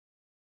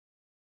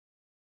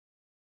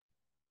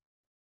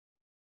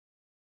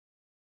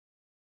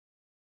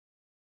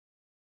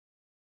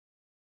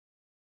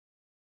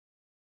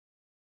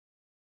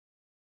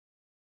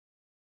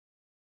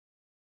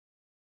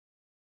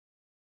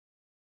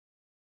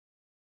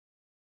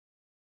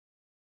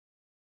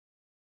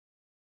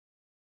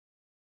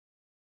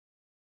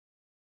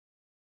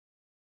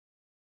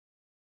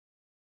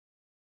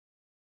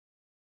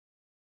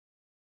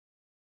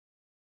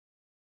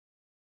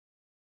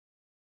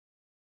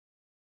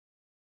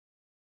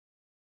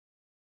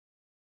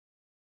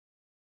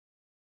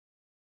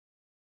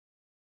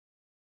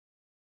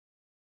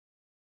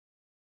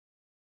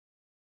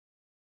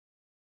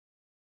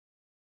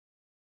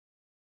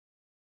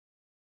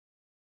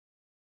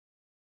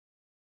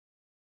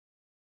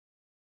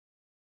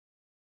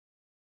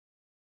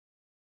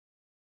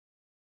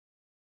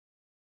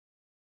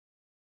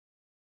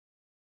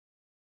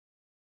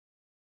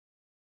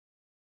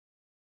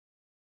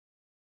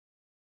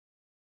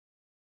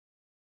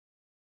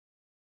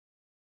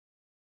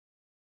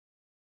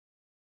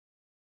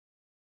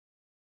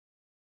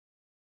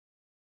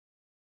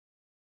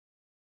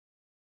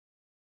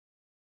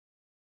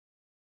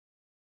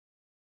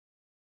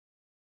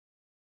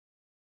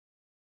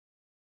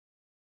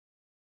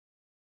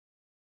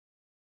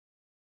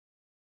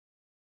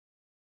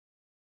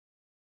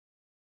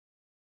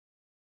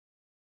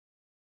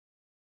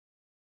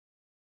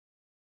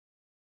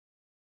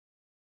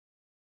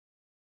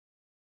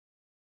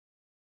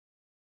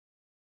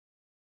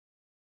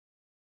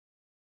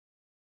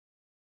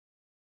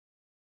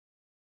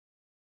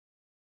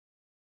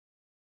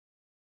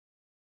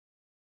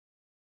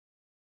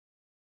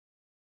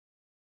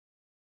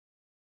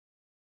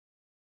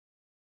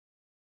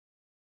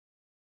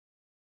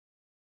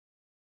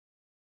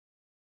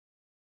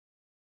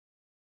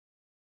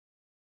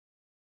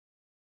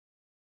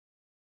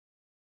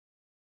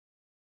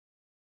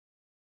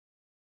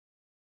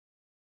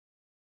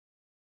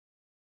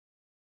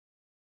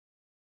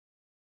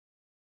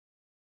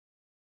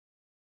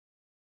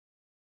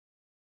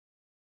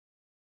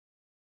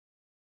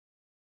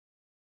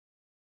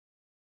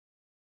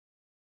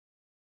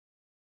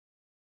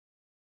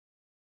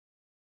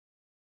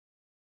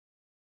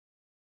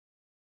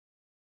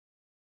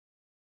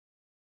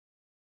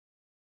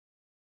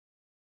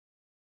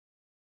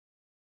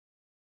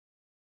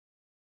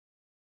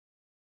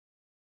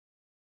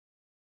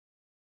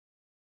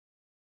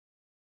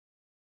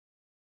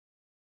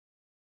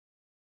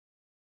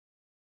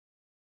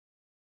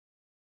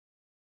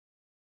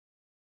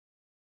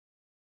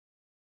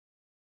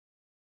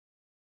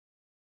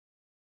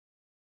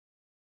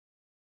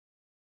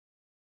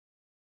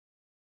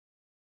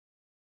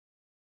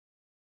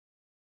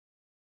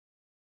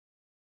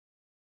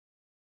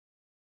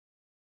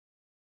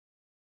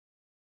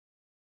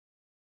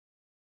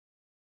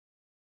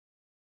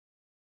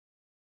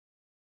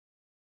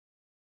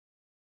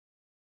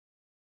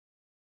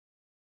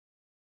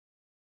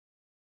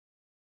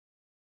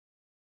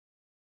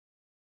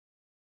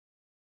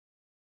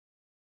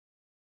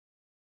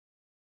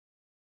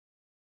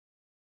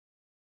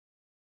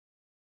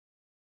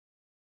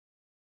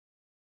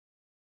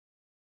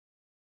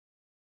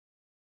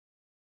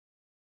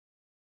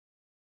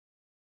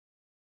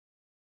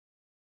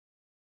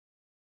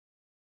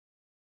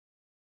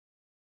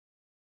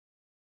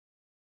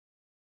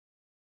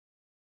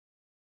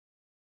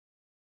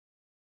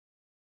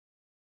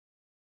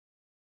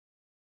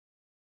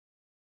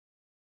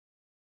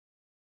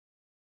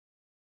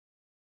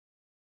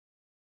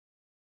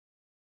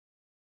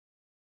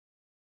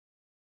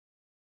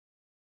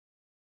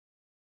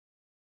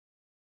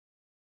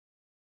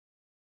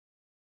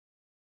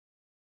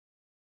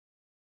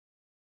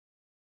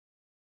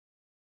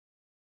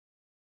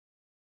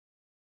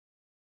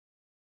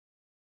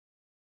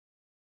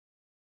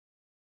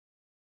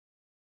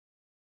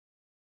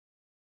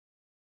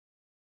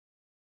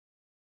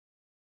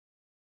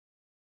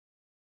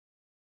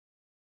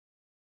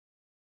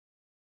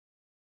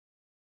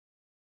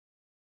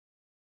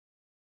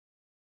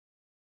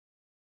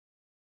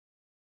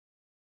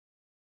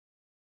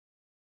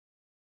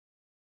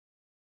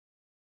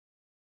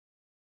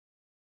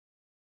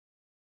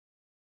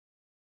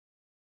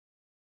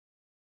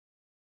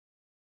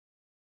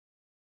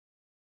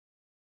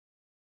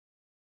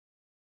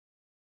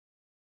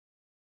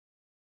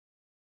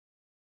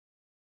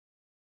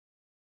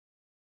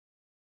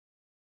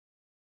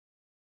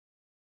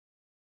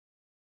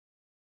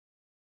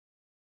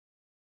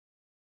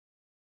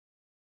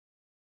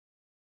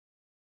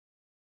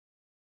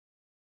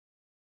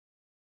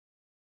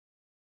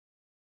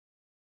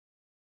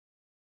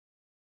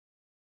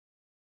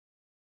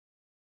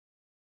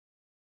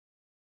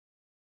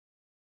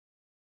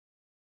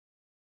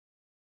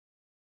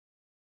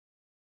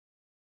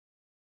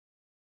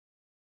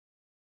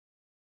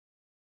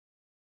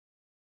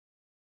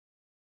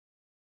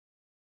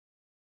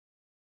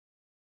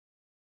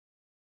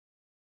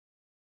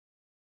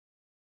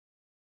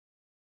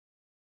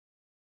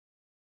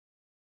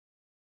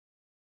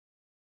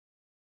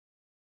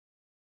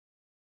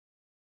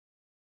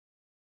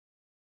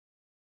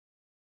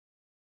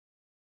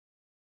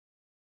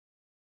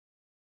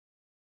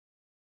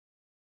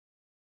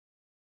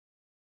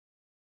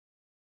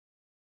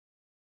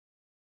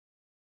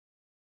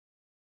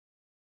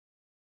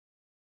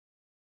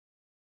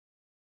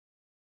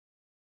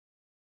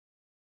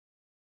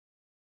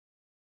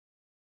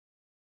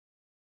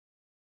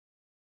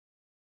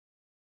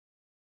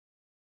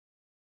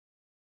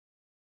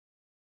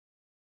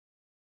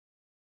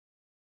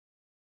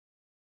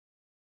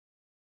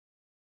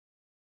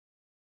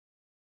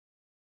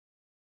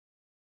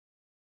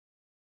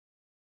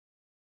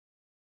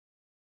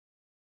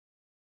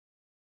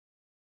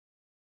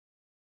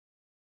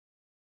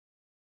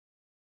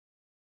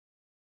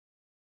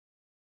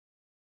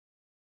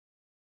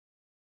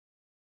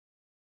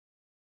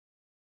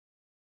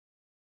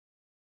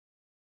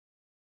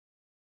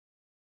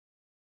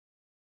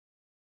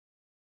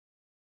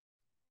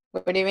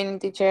Good evening,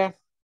 teacher.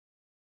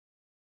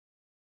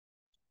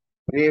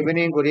 Good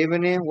evening, good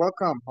evening.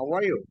 Welcome. How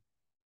are you?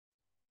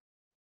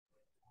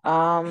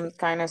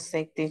 Kind of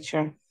sick,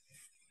 teacher.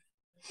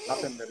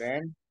 Happened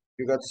again?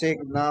 You got sick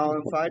now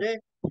on Friday?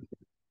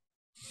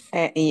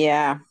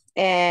 Yeah,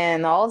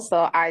 and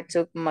also I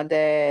took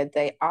the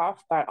day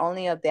off, but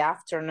only at the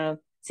afternoon.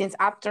 Since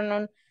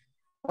afternoon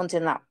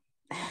until now.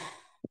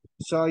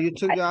 So you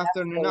took I the left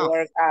afternoon the off?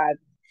 work at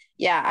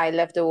yeah, I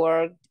left the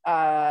work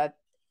at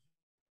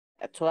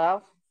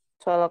 12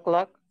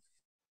 o'clock.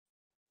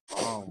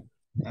 Oh,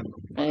 and,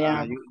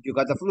 Yeah. you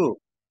got the flu?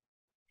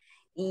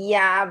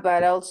 Yeah,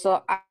 but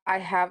also I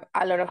have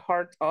a lot of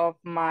hurt of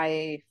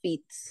my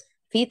feet.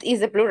 Feet is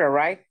the plural,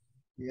 right?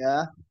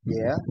 Yeah,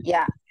 yeah.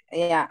 Yeah,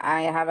 yeah,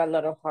 I have a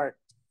lot of hurt.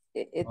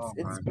 It's Oh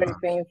it's my pretty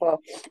God.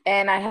 painful,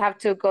 and I have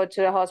to go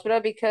to the hospital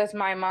because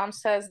my mom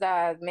says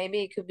that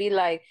maybe it could be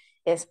like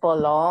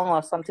espolón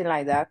or something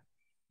like that.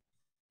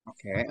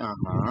 Okay,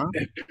 uh-huh.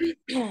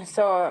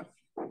 So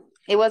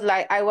it was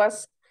like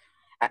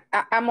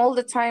I'm all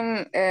the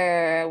time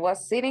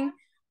was sitting,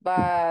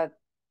 but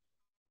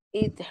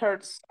it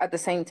hurts at the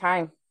same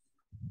time.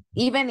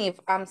 Even if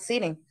I'm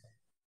sitting,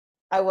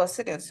 I was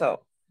sitting,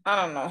 so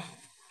I don't know.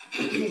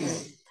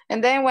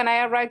 And then when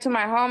I arrived to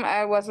my home,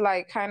 I was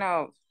like kind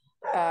of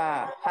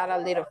had a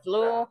little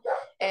flu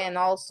and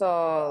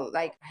also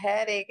like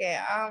headache.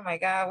 And oh my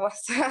God,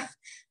 what's that?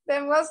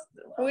 That was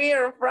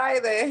weird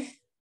Friday.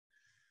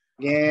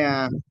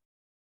 Yeah,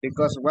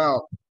 because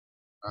well,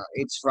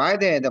 it's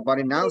Friday. The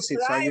body knows It's it,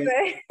 so Friday. you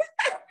need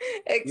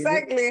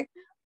Exactly.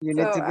 you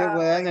So, need to get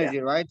with oh my God. energy,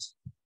 right?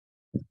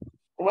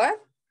 What?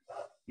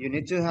 You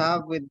need to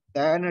have with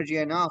the energy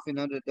enough in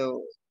order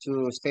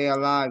to stay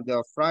alive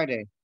the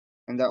Friday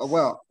and the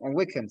well on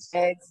weekends.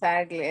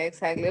 Exactly,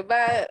 exactly.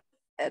 But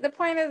the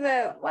point is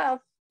that,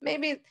 well,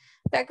 maybe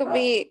that could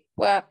be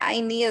what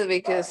I need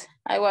because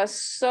I was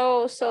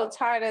so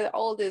tired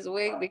all this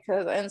week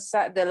because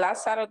the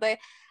last Saturday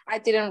I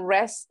didn't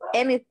rest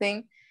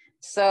anything.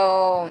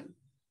 So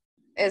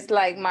it's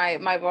like my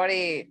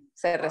body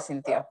se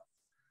resintió.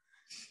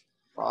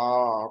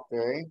 Oh,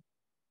 okay.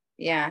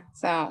 Yeah.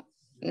 So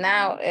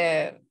now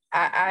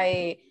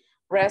I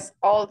rest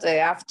all the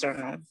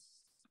afternoon.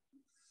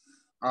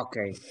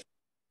 Okay,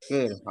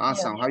 good, Yeah.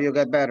 awesome. How you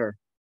get better?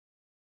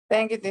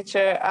 Thank you,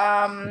 teacher.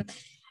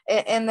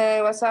 In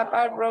the WhatsApp,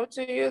 I wrote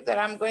to you that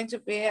I'm going to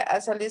be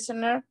as a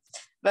listener,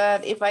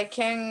 but if I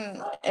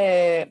can,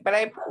 but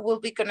I will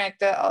be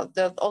connected all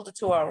the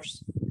 2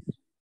 hours.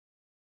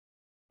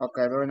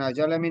 Okay, very nice.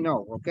 Just let me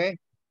know, okay?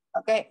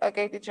 Okay,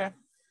 okay, teacher.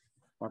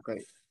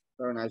 Okay,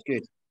 very nice,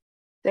 good.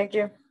 Thank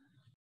you.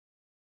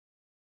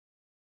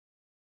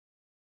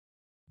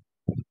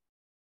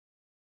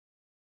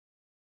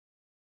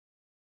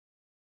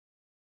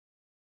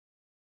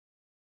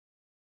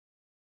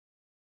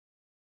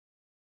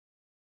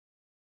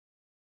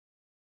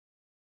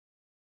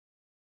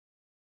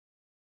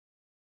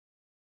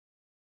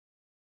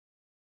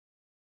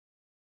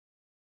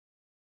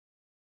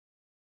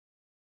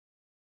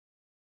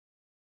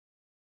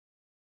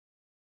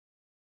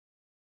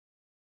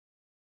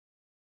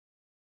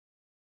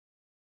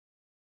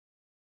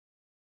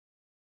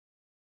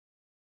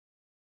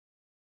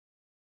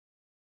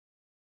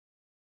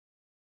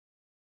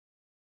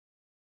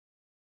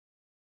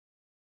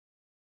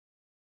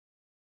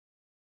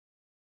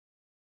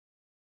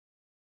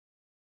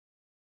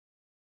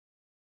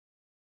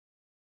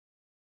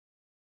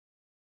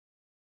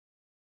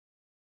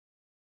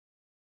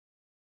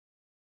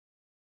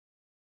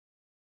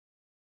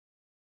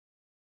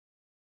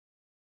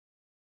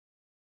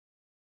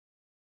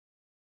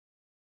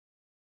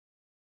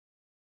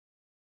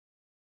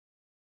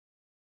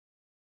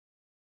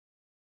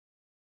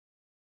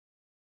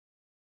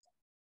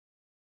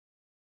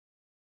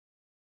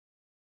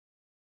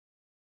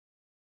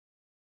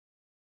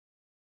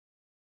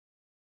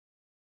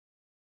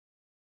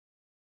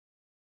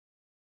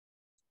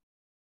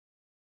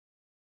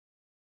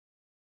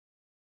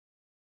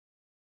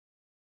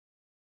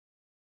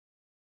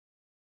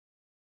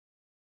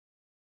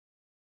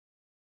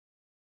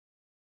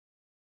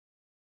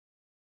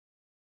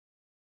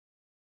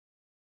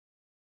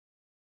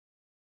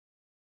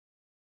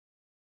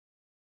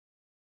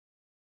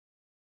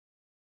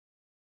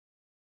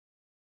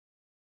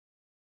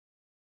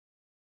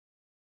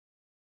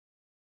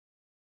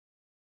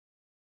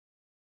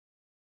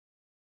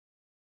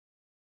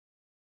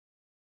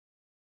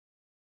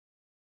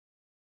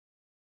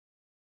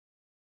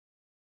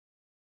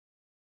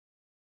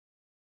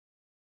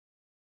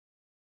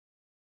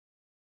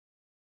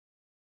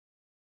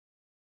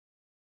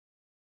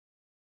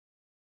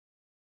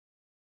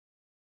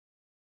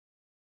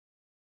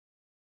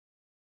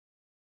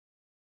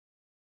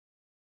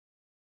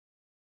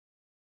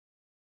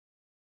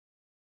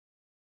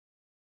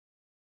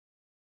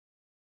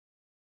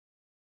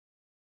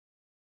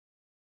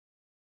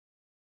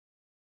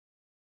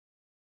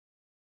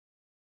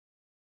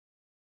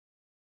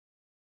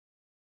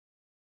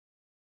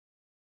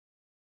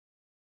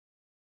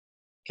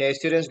 Okay,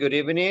 students, good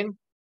evening.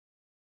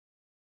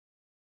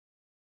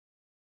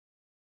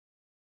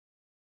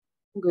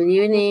 Good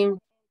evening.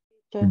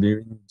 Good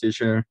evening,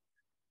 teacher.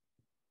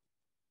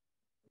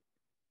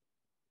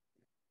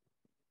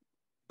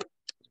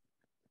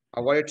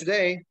 How are you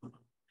today?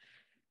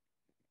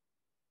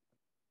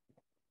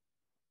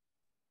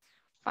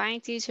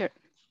 Fine, teacher.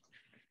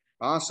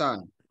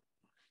 Awesome.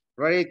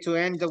 Ready to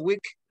end the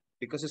week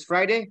because it's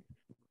Friday?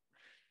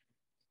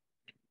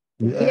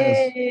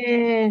 Yes.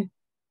 Yeah.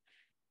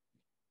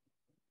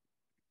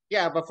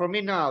 Yeah, but for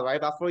me now,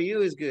 right? But for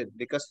you is good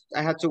because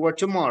I have to work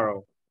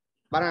tomorrow.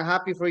 But I'm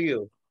happy for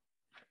you.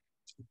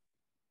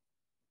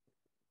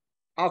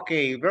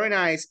 Okay, very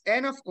nice.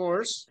 And of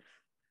course,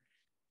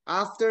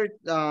 after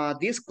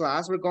this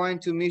class, we're going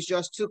to miss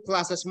just 2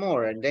 classes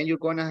more, and then you're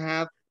going to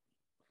have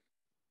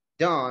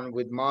done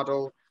with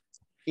Model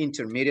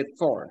Intermediate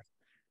 4.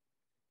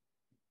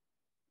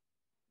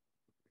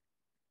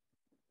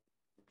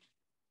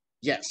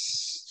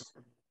 Yes.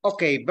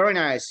 Okay, very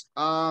nice.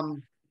 How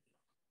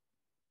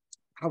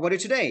about it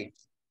today?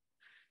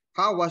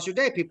 How was your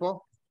day,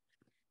 people?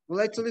 We'd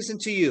like to listen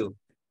to you.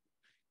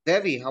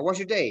 Debbie, how was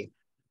your day?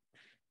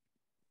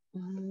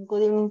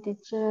 Good evening,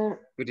 teacher.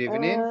 Good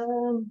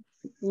evening.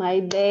 My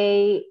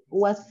day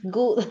was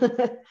good.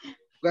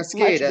 That's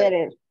Much good.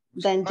 better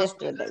than Much-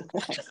 yesterday.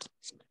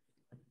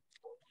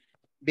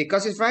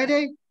 Because it's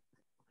Friday?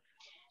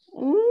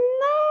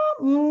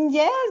 No,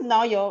 yes,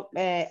 no,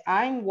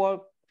 I'm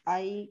work,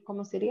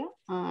 ¿cómo sería?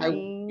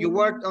 You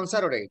worked on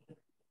Saturday?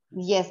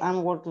 Yes,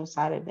 I'm working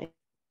Saturday.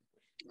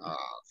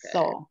 Okay.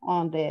 So,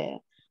 on the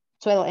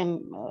 12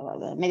 and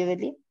medio del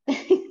día.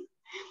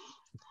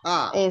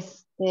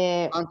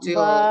 Until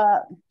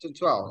but, to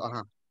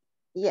 12.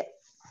 yes,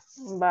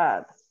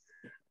 but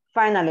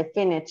finally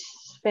finish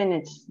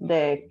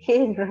the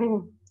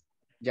kindergarten.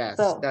 Yes,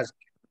 So, that's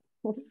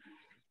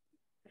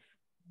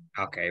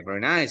okay. Very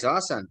nice.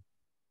 Awesome.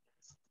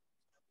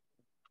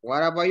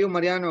 What about you,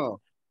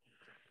 Mariano?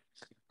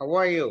 How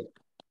are you?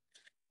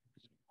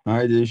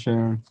 Hi,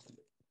 teacher.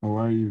 How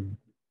are you?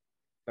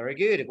 Very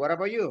good. What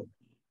about you?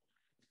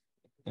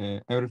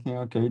 Everything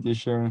okay,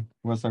 teacher?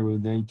 Was a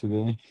good day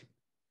today.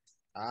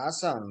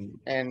 Awesome.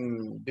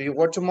 And do you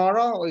work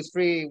tomorrow or is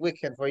free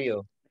weekend for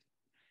you?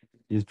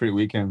 It's free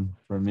weekend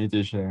for me,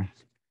 teacher.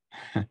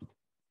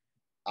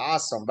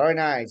 Awesome. Very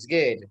nice.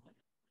 Good.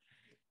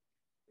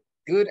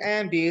 Good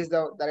ambience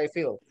that I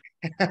feel.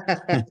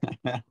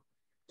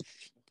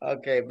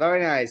 Okay.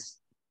 Very nice.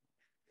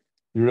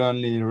 You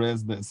only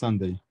rest the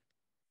Sunday.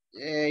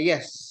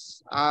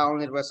 Yes. I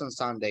only rest on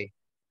Sunday.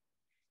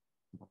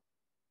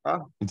 Huh?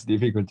 It's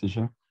difficult,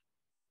 teacher.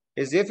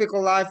 It's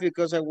difficult life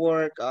because I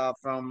work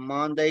from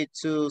Monday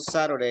to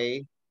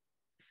Saturday,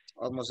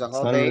 almost a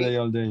whole Saturday day.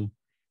 all day.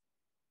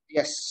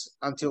 Yes,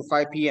 until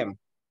 5 p.m.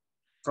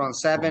 From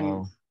 7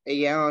 Wow.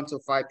 a.m. until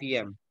 5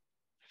 p.m.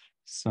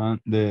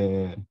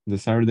 The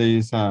Saturday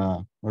is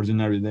a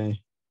ordinary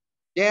day.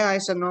 Yeah,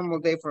 it's a normal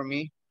day for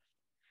me.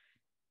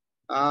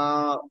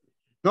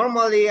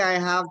 Normally I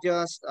have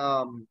just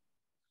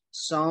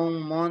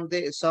some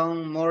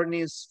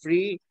mornings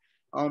free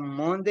on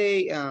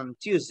Monday and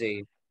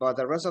Tuesday, but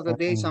the rest of the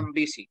days Oh, I'm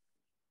busy.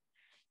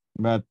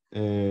 but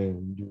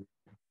you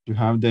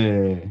have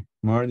the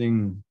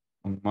morning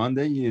on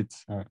Monday.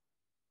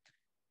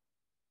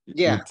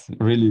 Yeah, It's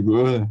really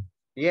good.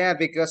 yeah,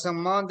 because on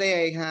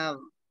Monday I have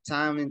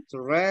time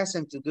to rest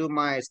and to do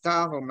my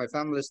stuff or my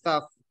family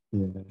stuff.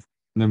 Yeah.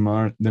 The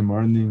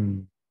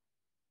morning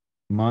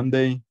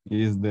Monday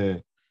is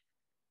the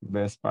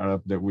best part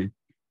of the week.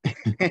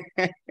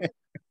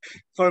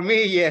 For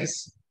me,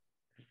 yes.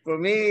 For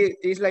me,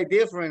 it's like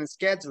different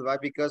schedule, right?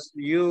 Because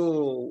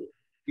you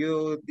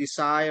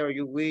desire,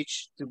 you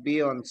wish to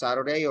be on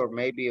Saturday or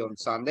maybe on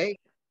Sunday,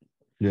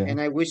 Yeah.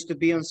 and I wish to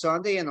be on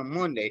Sunday and on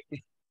Monday.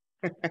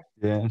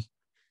 Yes.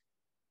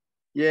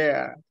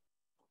 Yeah.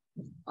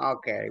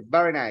 Okay.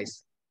 Very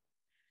nice.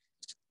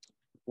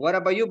 What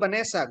about you,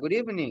 Vanessa? Good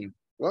evening.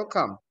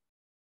 Welcome.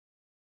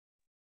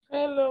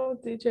 Hello,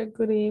 teacher.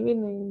 Good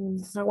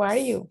evening. How are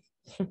you?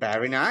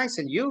 Very nice.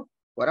 And you?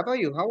 What about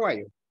you? How are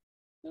you?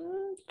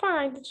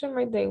 Fine, teacher.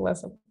 My day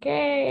was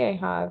okay. I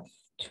have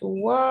to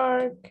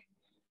work.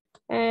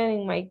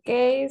 And in my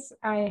case,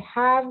 I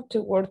have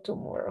to work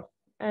tomorrow.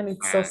 And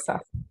it's so Uh,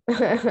 sad.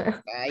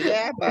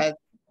 yeah, but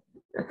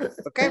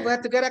okay, we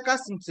have to get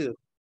accustomed to.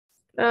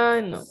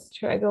 No,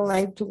 teacher, I don't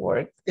like to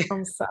work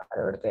on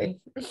Saturday.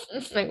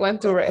 I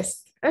want to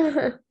rest.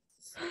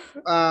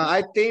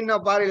 I think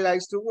nobody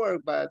likes to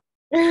work, but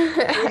we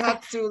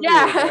have to live.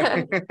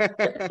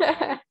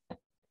 Yeah.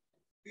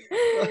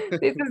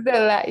 This is the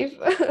life.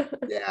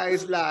 Yeah,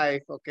 it's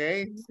life,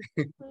 okay?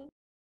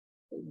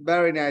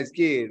 Very nice,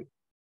 kid.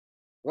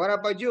 What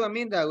about you,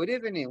 Aminda? Good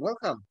evening.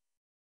 Welcome.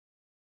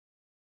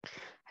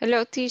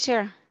 Hello,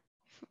 teacher.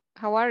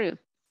 How are you?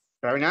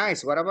 Very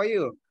nice. What about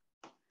you?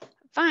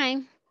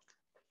 Fine.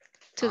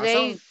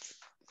 Awesome.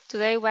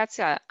 Today was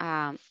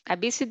a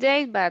busy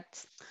day, but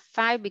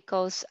fine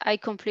because I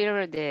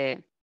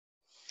completed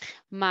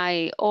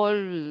my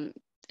all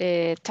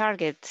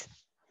target.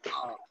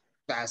 Oh,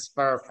 that's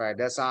perfect.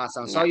 That's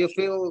awesome. So Yeah.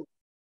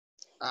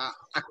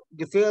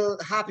 you feel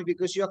happy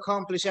because you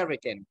accomplish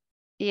everything.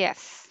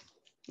 Yes.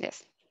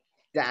 Yes.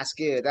 That's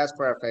good. That's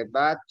perfect.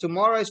 But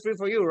tomorrow is free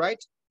for you,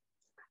 right?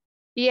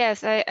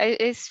 Yes,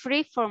 it's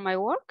free for my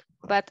work,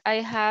 but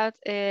I had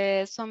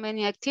so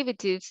many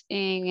activities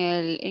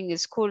in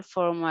school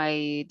for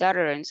my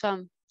daughter and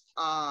son.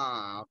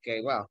 Ah,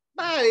 okay. Well,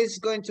 but it's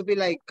going to be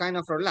like kind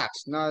of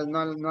relaxed, not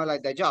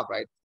like the job,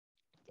 right?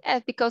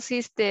 Yes, because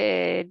it's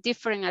the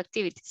different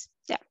activities.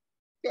 Yeah.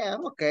 Yeah,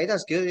 okay,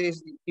 that's good.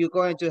 You're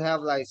going to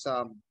have like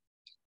some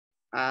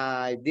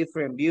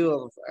different view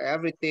of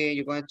everything.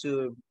 You're going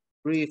to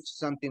brief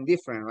something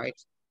different, right?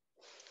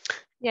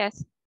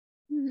 Yes.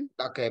 Mhm.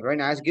 Okay, very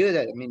nice. Good.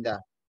 I mean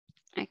that.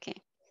 Okay.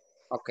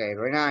 Okay,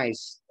 very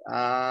nice.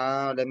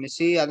 Let me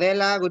see.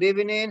 Adela, good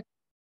evening.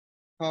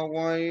 How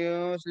are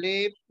you?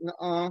 Sleep?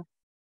 No.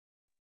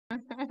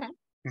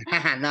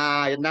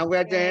 No, now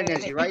we're the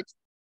energy, right?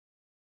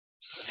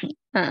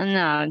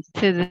 No,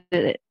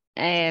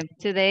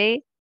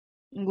 today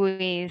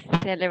we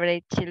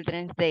celebrate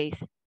Children's Days,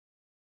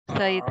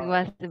 so it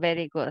was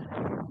very good.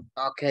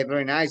 Okay,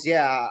 very nice.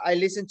 Yeah, I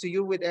listen to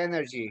you with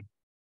energy.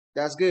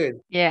 That's good.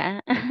 Yeah.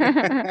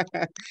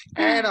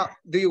 And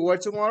do you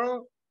work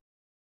tomorrow?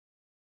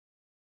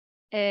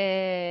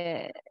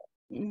 Yes,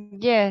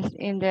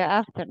 in the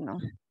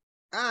afternoon.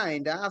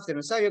 In the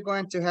afternoon. So you're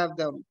going to have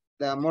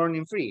the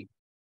morning free.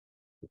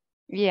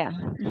 Yeah.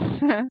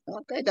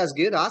 Okay, that's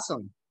good.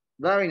 Awesome.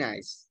 Very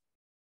nice.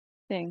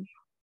 Thanks.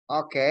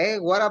 Okay,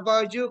 what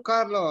about you,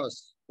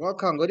 Carlos?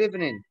 Welcome. Good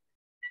evening.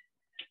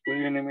 Good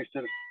evening,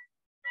 Mr.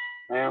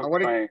 I am How are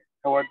you? fine.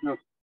 How are you?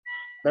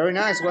 Very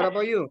nice. What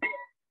about you?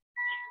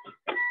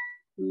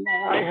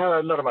 I have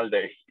a normal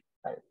day.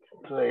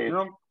 Today is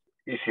No.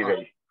 easy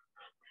day.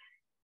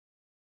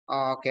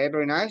 Okay,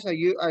 very nice. Are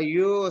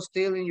you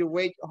still in your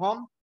way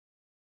home?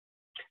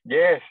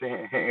 Yes,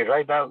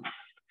 right now.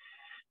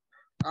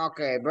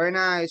 Okay, very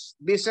nice.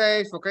 Be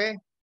safe, okay?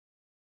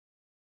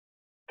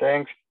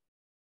 Thanks.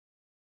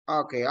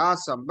 Okay,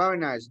 awesome. Very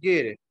nice.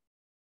 Good.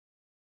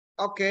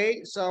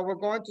 Okay, so we're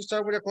going to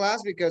start with the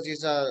class because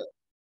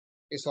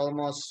it's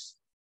almost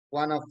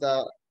one of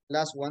the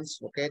last ones,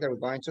 okay, that we're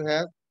going to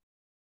have.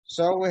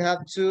 So we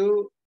have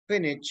to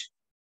finish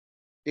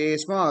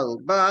this model.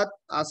 But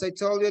as I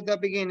told you at the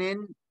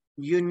beginning,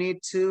 you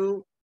need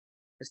to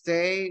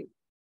stay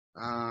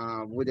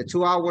with the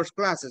 2 hours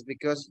classes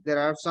because there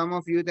are some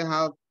of you that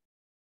have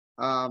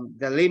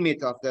the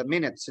limit of the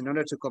minutes in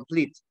order to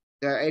complete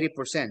the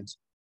 80%.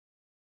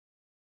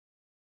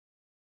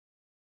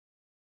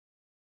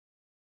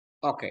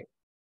 Okay.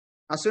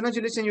 As soon as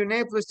you listen your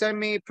name, please tell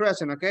me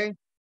present, okay?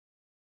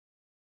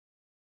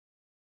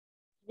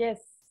 Yes.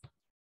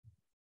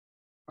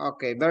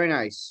 Okay, very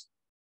nice.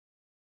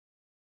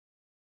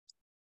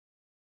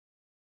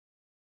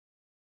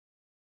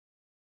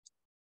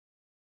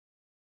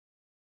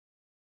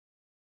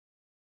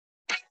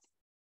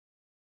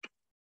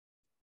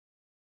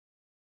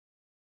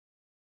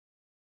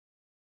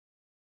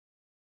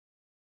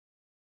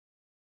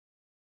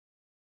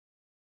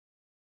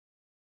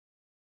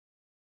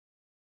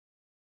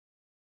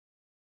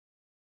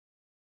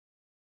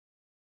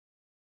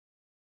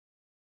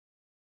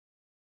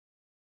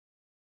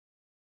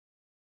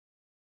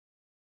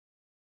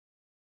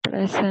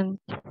 Present.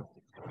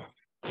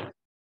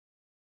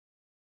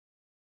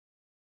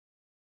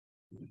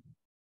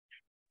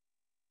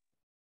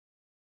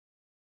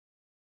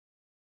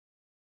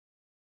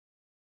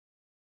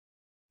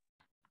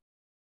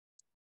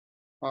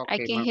 I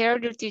Okay, can hear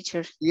the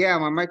teacher. yeah,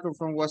 my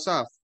microphone was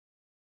off.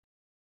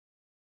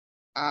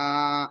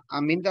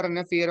 Aminda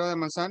René Figueroa de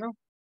Manzano.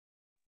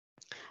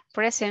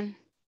 Present.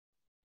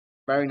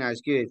 Very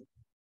nice, good.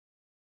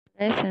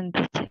 Present,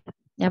 teacher.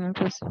 Ya me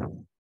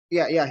puso.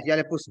 Ya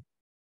le puse.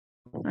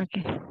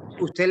 Okay.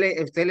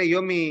 Usted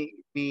leyó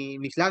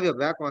mis labios,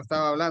 ¿verdad? Cuando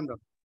estaba hablando.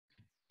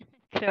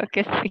 Creo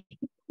que sí.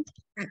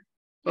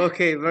 Ok,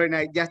 very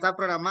nice. Ya está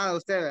programada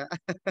usted,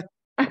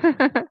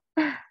 ¿verdad?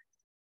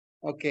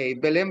 Ok,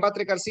 Belén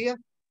Batre García.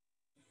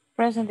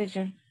 Present,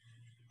 teacher.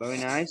 Very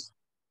nice.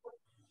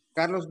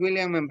 Carlos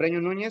William Membreño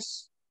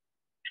Núñez.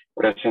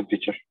 Present,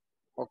 teacher.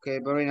 Ok,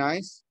 very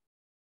nice.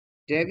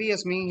 Debbie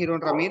Yasmin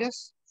Girón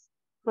Ramírez.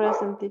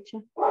 Present, teacher.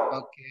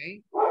 Ok.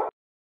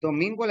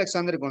 Domingo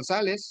Alexander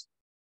González.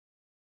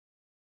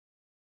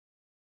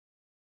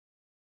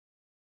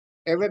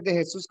 Ever de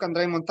Jesús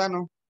Candray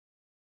Montano.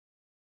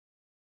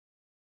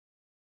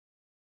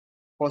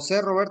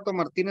 José Roberto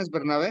Martínez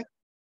Bernabé.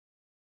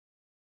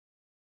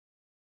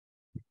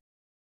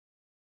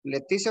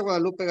 Leticia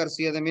Guadalupe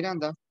García de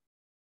Miranda.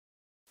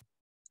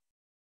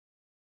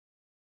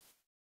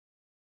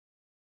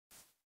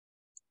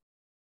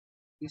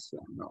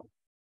 No.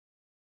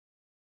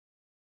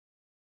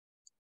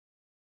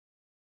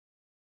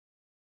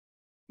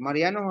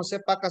 Mariano José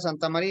Paca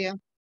Santa María.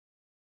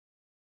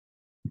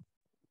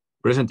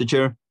 Present,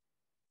 teacher.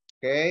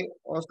 Ok.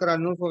 Oscar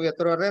Arnulfo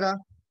Viatoro Herrera.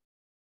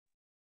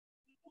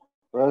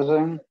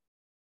 Present.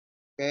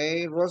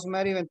 Ok.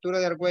 Rosemary Ventura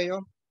de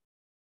Argüello.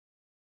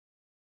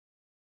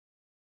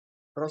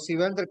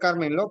 Rosibel del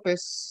Carmen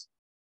López.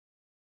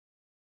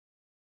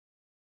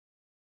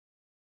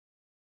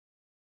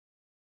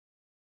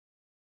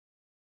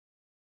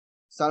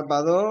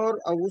 Salvador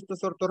Augusto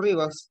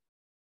Sortorribas.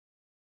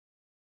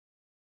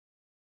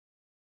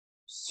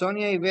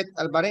 Sonia Ivette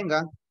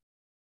Alvarenga.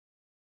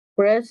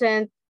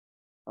 Present.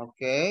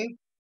 Ok.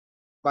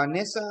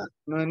 Vanessa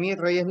Noemí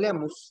Reyes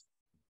Lemus.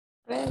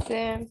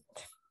 Present.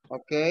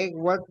 Ok.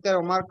 Walter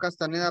Omar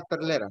Castaneda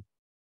Perlera.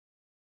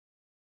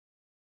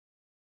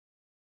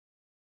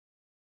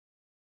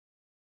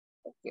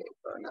 Okay,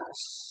 very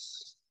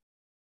nice.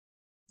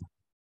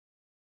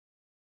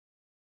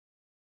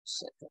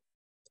 Second.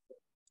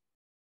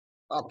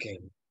 Okay.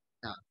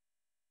 Now.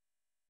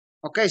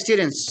 Okay,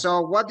 students.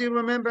 So what do you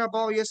remember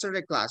about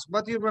yesterday class?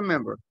 What do you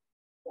remember?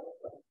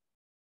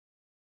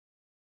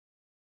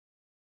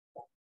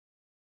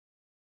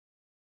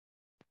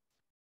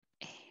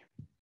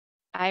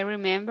 I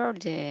remember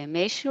the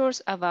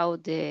measures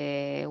about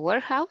the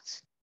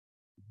warehouse.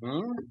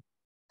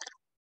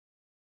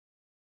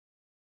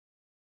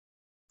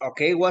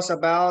 Okay, it was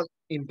about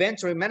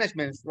inventory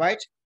management, right?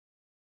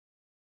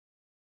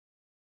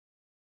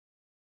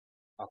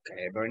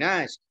 Okay, very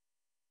nice.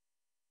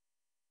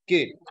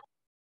 Good.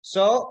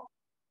 So,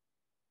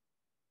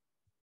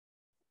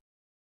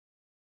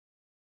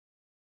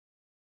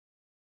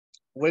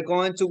 we're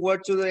going to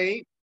work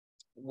today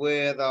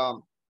with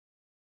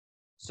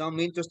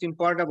some interesting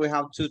part that we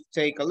have to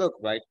take a look,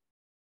 right?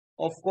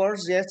 Of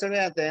course, yesterday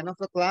at the end of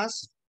the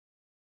class,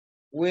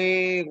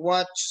 we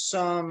watched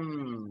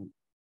some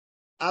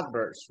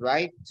adverbs,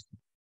 right?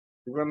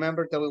 You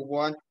remember that we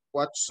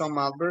watch some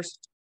adverbs.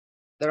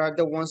 There are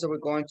the ones that we're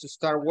going to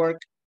start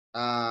work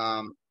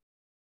from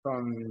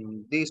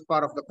this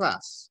part of the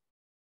class.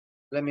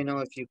 Let me know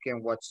if you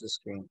can watch the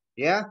screen.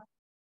 Yeah?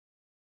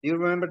 Do you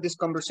remember this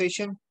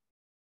conversation?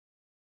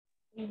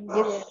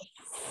 Yes.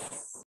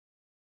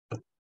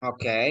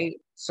 Okay.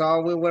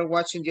 So we were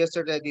watching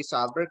yesterday this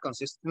adverb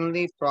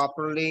consistently,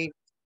 properly,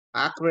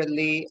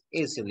 accurately,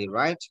 easily,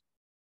 right?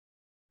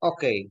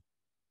 Okay.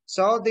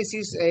 So this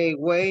is a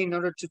way in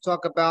order to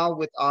talk about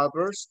with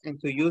adverbs and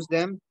to use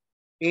them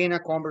in a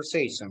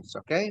conversations,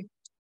 okay?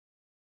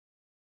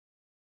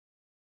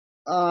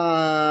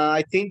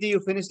 I think that you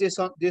finished this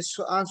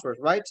answers,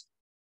 right?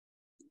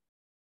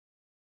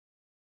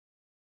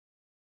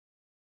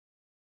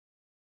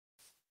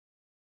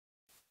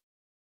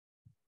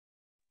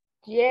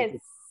 Yes,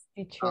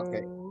 teacher.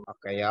 Okay.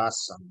 Okay,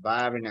 awesome.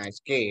 Very nice.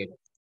 Good.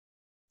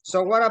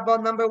 So what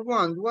about number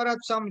one? What are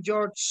some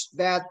George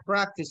bad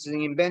practices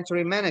in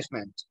inventory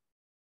management?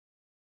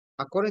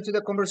 According to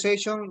the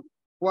conversation,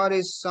 what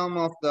is some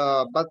of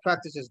the bad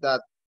practices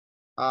that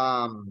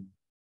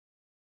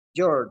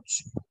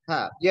George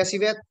have? Yes,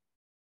 Yvette?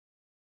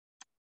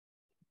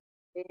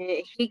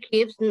 He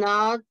keeps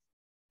notes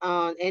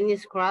on any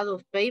scrap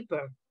of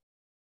paper.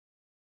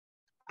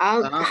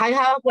 I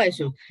have a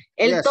question.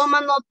 El Yes.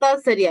 toma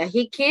nota sería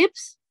he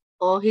keeps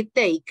or he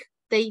take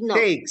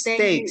notes.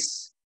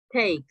 Takes.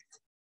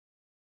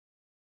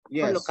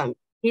 Yes.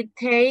 He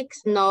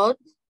takes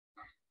notes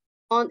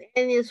on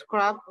any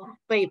scrap of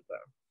paper.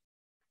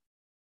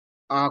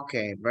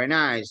 Okay, very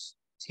nice.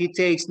 He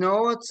takes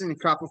notes in a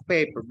scrap of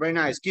paper. Very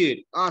nice. Good.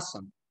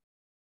 Awesome.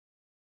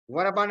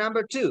 What about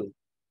number two?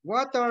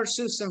 What are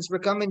Susan's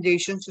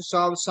recommendations to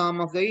solve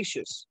some of the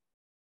issues?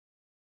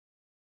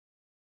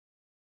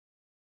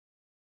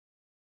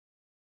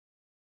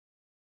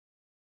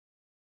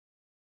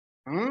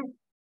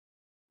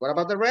 What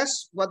about the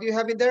rest? What do you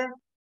have in there?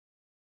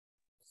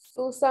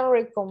 Susan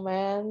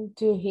recommend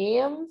to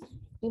him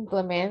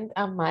implement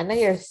a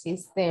manager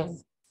system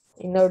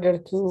in order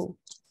to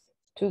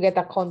get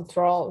a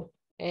control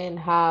and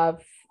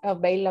have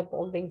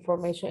available the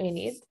information he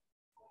needs.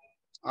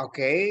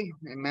 Okay,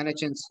 and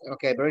managing.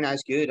 Okay, very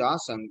nice, good,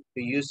 awesome.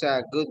 To use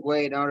a good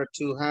way in order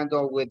to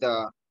handle with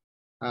the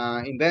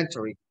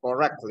inventory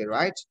correctly,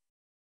 right?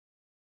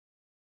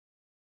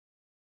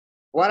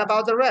 What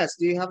about the rest?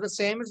 Do you have the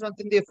same or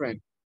something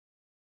different?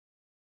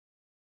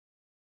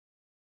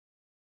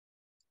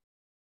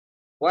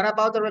 What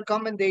about the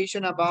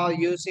recommendation about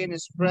using a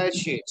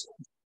spreadsheet?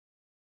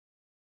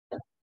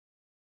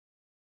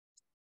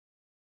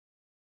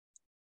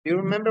 Do you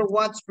remember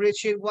what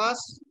spreadsheet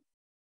was?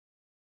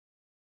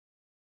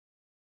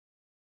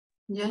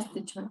 Yes,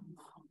 teacher.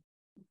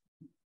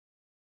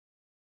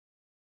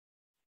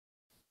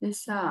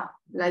 It's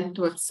like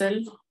to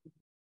Excel.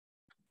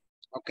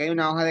 Okay,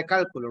 una hoja de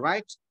cálculo,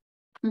 right?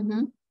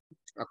 Mm-hmm.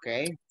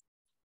 Okay.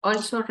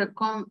 Also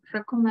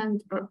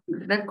recommend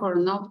record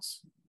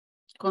notes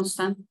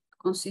consistent.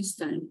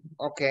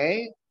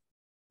 Okay.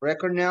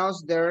 Record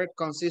notes there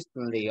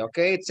consistently.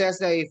 Okay, it says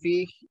that if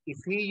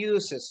he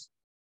uses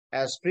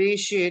a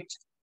spreadsheet,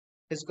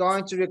 it's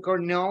going to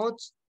record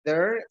notes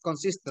there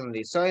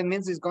consistently. So it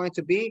means it's going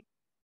to be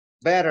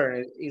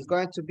better. It's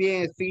going to be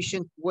an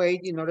efficient way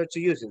in order to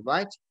use it,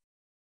 right?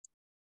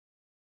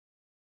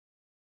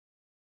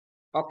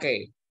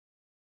 Okay.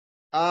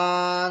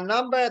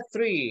 Number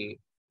three.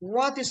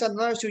 What is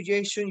another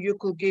suggestion you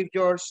could give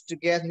George to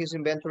get his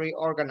inventory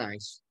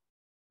organized?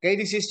 Okay,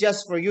 this is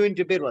just for you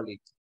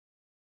individually.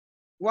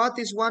 What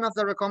is one of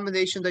the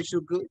recommendations that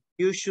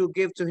you should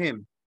give to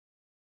him?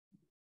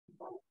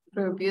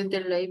 Review the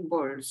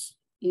labels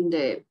in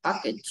the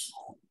package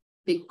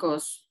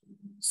because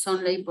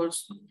some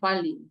labels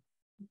falling.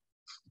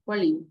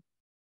 Quality.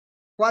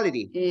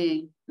 Quality.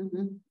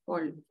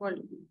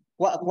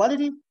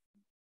 Quality?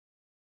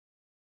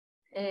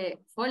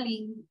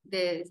 Falling,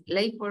 the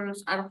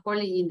labels are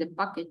falling in the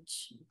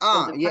package.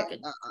 Yeah.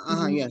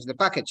 Package. Yes, the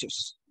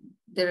packages.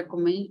 The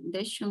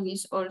recommendation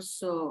is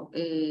also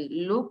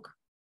look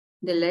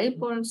the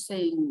labels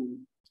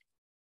and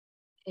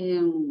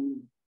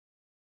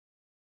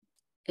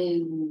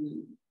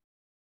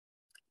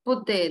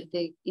put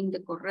the in the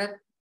correct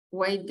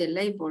way the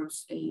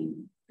labels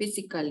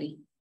physically.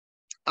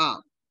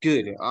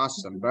 Good,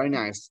 awesome, very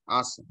nice,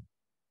 awesome.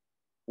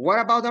 What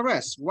about the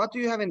rest? What do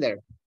you have in there?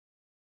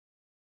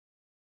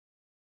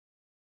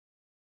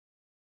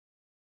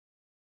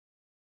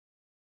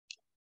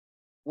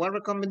 What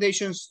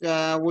recommendations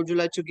would you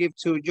like to give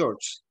to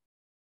George?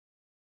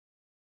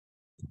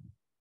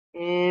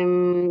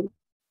 He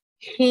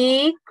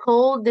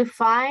could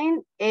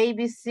define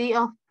ABC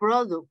of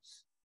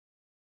products.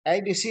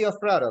 ABC of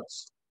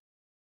products.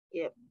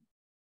 Yep.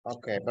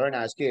 Okay, very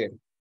nice, good.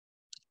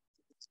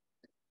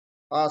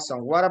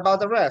 Awesome. What about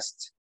the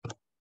rest?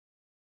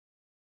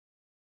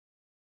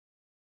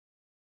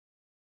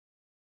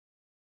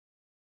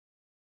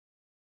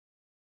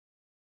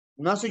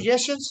 No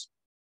suggestions?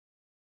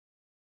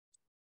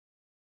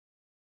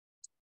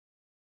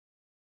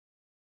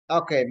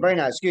 Okay, very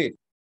nice, good.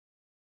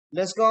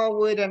 Let's go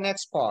with the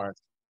next part.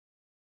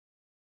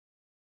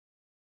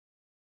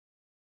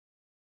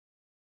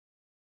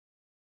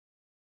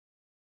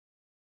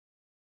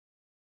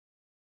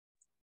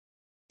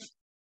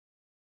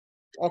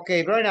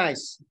 Okay, very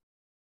nice.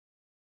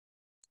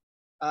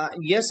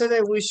 Yesterday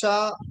we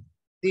saw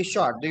this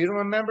chart. Do you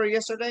remember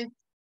yesterday?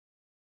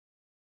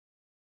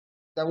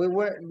 That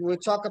we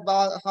talked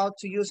about how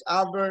to use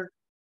adverb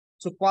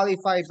to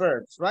qualify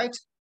verbs, right?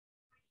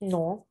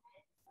 No.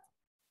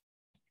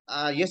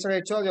 Yesterday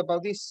I told you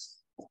about this.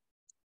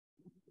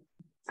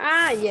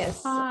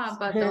 Yes.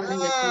 But only in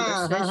the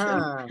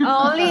conversation.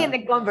 Only in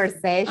the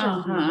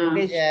conversation.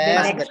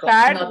 Yes, the next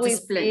part we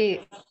display.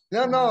 see.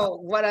 No.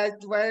 What I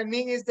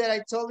mean is that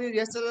I told you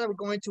yesterday we're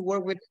going to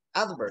work with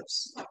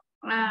adverbs.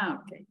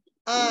 Okay.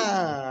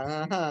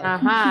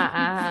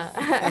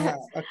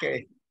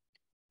 Okay.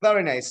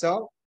 Very nice.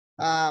 So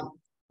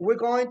we're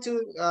going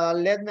to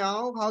let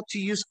now how to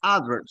use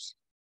adverbs.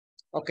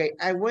 Okay,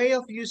 a way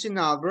of using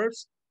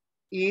adverbs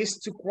is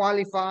to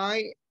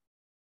qualify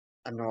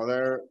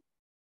another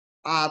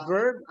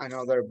adverb,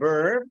 another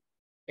verb,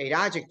 an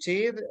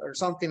adjective, or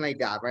something like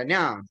that, right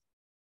now.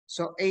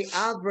 So a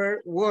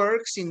adverb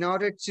works in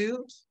order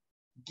to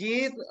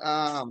give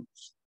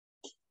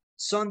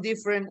some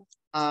different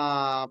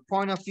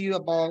point of view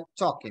about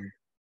talking.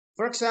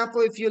 For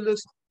example, if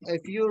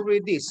you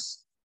read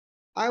this,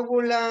 I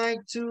would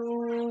like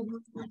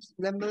to,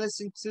 let me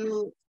listen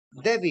to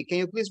Debbie. Can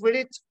you please read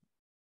it?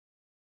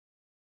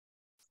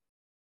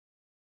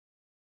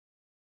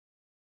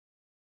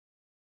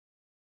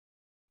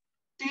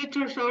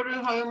 Teacher, sorry,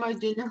 I have my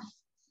dinner.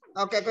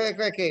 Okay,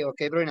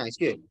 very nice,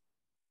 good.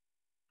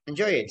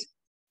 Enjoy it.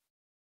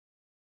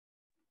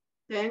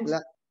 Thanks.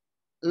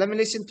 Let me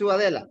listen to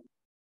Adela.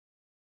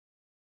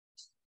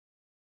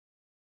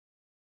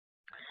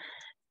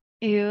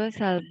 Use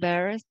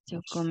adverbs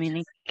to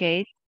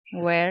communicate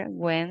where,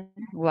 when,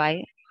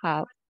 why,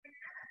 how,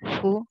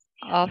 who,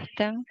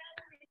 often,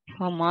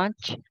 how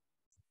much,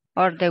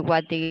 or the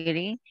what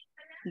degree.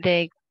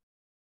 They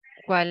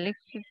qualify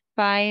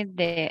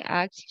the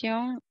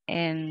action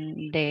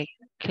and the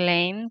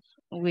claims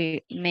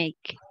we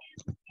make.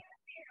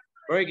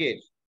 Very good.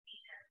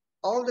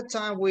 All the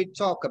time we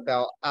talk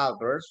about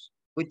adverbs,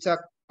 we talk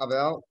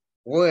about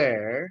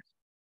where.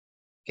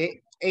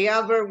 Okay, a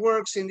adverb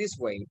works in this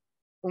way.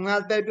 Un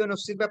adverbio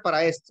nos sirve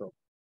para esto.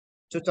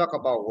 To talk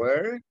about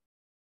where,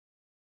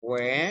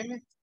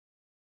 when,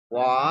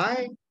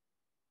 why,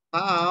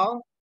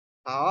 how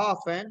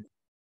often,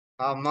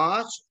 how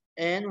much,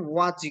 and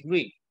what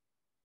degree.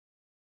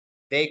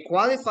 They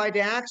qualify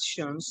the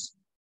actions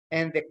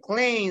and the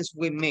claims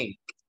we make.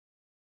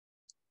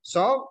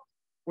 So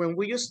when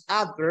we use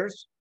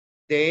adverbs,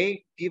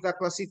 they give a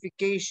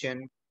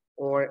classification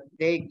or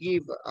they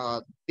give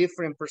a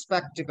different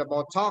perspective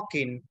about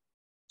talking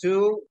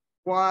to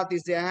what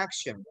is the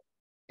action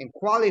and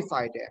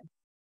qualify them.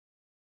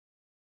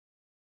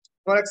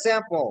 For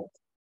example,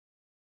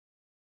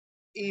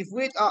 if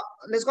we,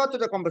 let's go to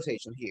the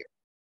conversation here,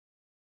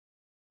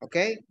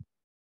 okay?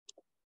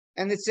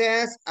 And it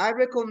says, I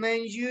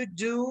recommend you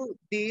do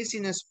this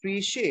in a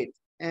spreadsheet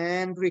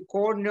and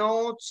record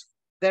notes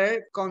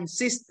there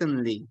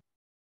consistently.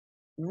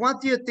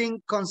 What do you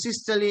think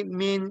consistently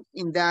mean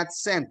in that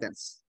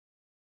sentence?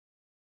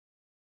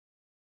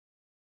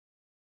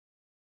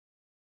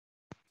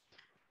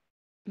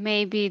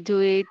 Maybe do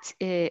it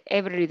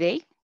every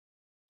day.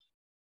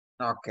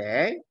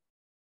 Okay,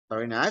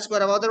 very nice.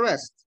 What about the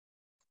rest?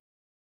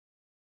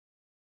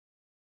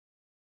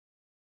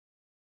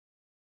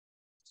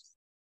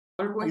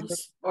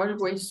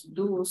 Always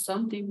do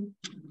something.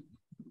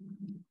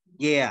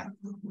 Yeah.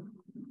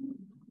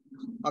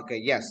 Okay,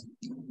 yes.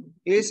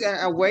 It's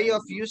a way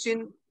of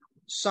using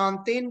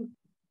something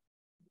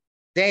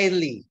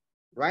daily,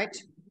 right?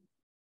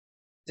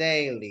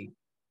 Daily.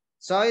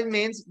 So it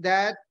means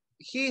that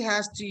he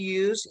has to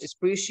use a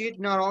spreadsheet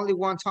not only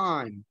one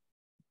time,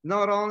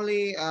 not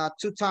only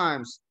 2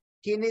 times.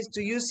 He needs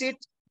to use it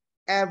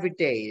every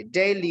day,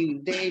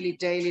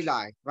 daily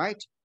life,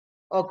 right?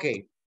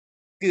 Okay,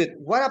 good.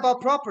 What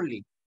about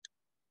properly?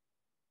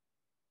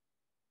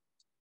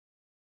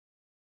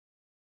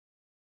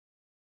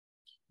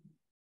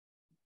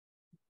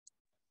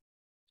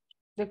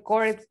 The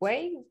correct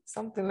way,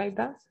 something like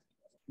that.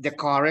 The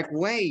correct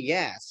way,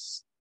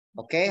 yes.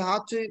 Okay,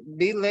 how to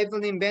be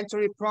labeled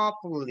inventory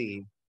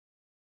properly.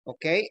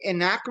 Okay,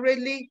 and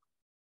accurately.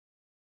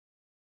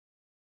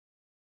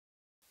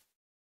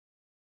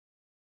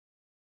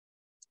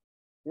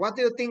 What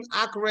do you think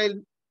accurate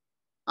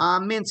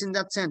means in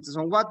that sentence?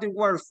 Or what do you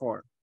work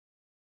for?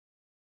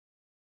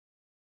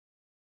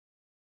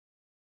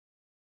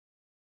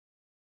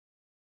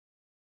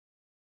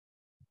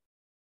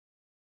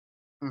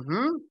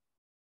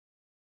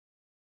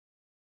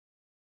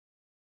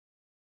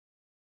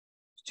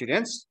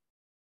 Students?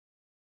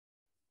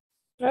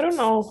 I don't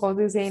know how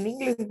to say in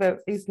English,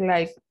 but it's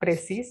like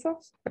preciso,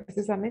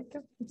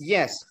 precisamente.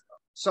 Yes.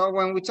 So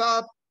when we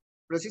talk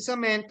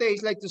precisamente,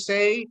 it's like to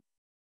say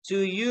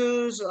to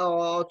use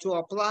or to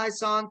apply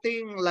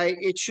something like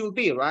it should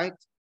be, right?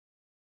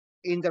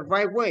 In the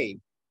right way.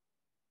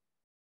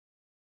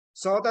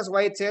 So that's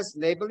why it says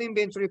label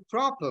inventory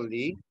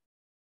properly.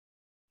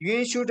 You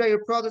ensure that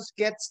your products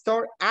get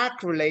stored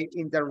accurately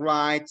in the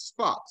right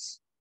spots.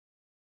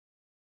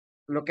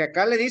 Lo que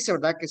acá le dice,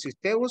 ¿verdad? Que si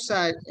usted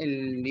usa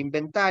el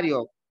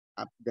inventario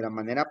de la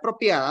manera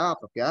apropiada,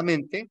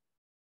 apropiadamente,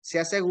 se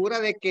asegura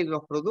de que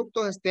los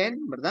productos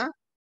estén, ¿verdad?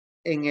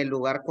 En el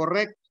lugar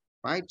correcto,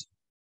 right?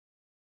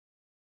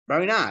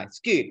 Very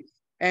nice, good.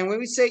 And when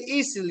we say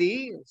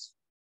easily,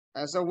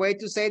 as a way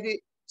to say that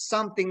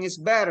something is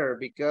better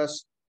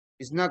because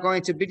it's not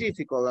going to be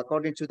difficult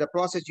according to the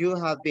process you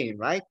have been,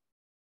 right?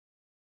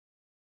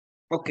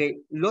 Ok,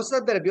 los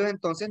adverbios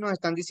entonces nos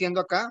están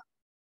diciendo acá,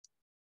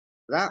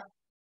 ¿verdad?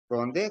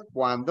 ¿Dónde,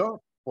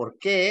 cuándo, por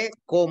qué,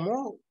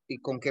 cómo y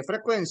con qué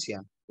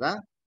frecuencia, ¿verdad?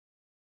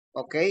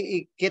 Ok,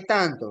 y qué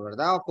tanto,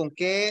 ¿verdad? O con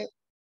qué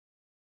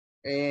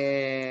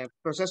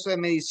proceso de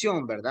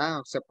medición,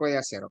 ¿verdad? Se puede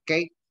hacer, ¿ok?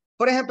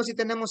 Por ejemplo, si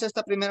tenemos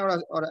esta primera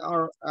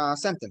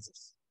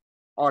sentences,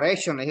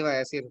 oration, les iba a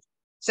decir,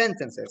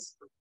 sentences,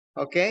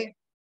 ¿ok?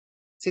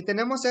 Si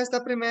tenemos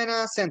esta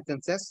primera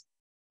sentences,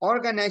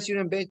 organize your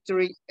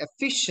inventory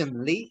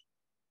efficiently,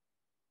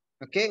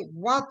 okay?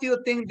 What do you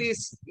think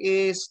this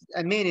is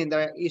a meaning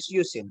that is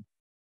using?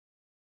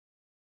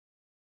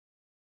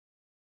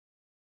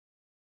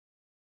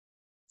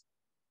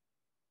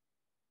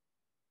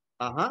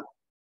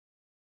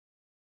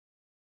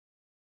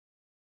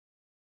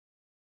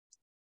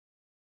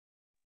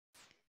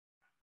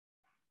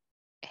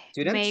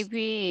 Students?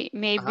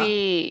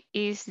 Maybe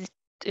is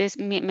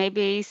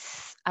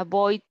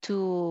avoid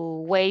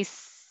to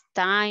waste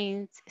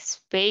time,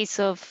 space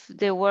of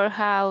the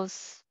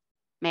warehouse.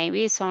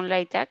 Maybe something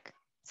like that.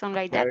 Something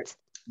like that.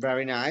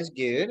 Very nice,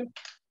 good.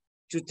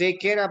 To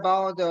take care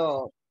about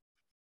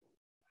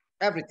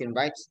everything,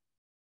 right?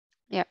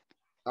 Yeah.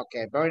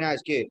 Okay, very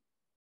nice, good.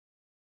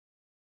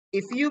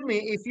 If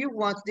you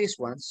want these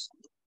ones,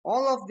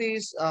 all of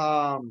these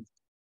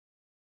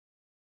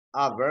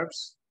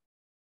adverbs,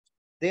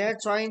 they are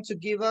trying to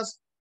give us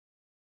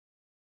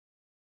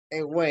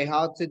a way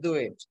how to do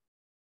it.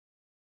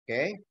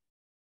 Okay.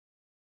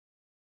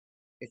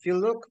 If you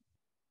look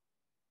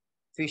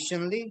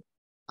efficiently,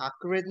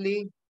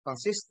 accurately,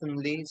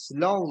 consistently,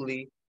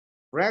 slowly,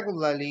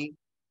 regularly,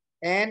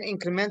 and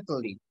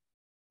incrementally.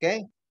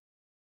 Okay.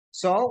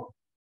 So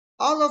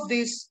all of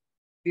these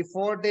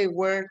before they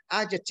were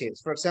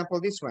adjectives. For example,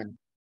 this one,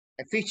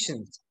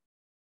 efficient.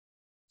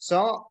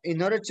 So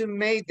in order to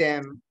make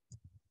them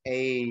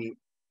a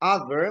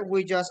adverb,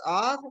 we just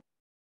add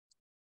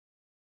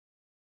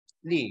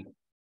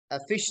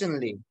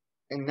efficiently,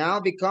 and now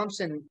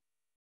becomes an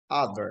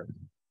adverb.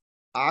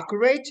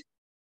 Accurate,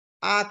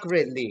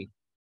 accurately.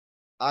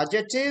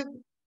 Adjective,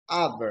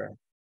 adverb.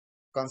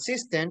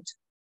 Consistent,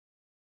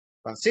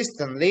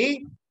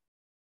 consistently,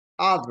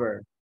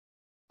 adverb.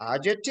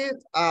 Adjective,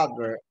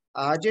 adverb.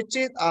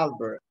 Adjective,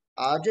 adverb.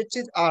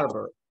 Adjective,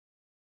 adverb.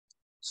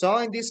 So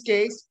in this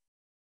case,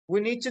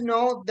 we need to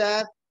know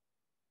that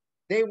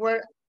they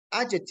were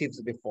adjectives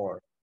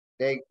before.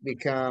 They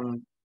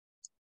become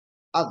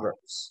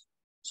adverbs.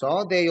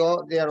 So they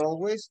are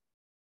always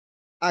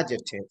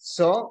adjectives.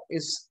 So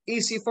it's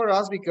easy for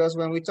us because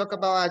when we talk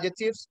about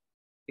adjectives,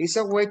 it's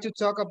a way to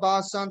talk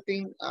about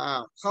something,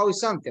 how is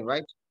something,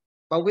 right?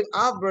 But with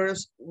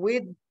adverbs,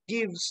 we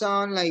give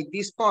some like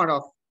this part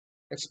of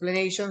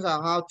explanations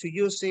on how to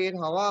use it,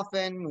 how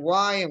often,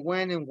 why, and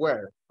when, and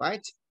where,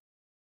 right?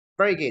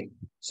 Very good.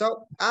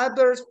 So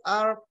adverbs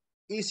are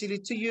easily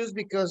to use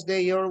because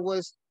they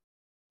almost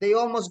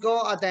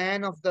go at the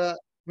end of the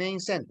main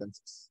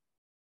sentences.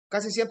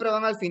 Casi siempre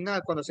van al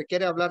final cuando se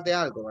quiere hablar de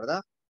algo,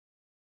 ¿verdad?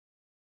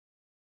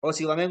 O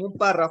si van en un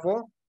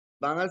párrafo,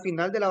 van al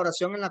final de la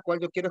oración en la cual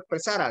yo quiero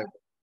expresar algo.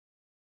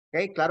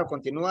 Ok, claro,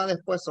 continúa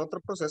después otro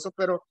proceso,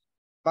 pero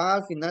va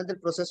al final del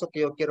proceso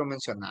que yo quiero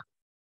mencionar.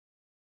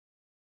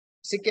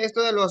 Así que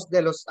esto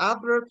de los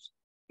adverbs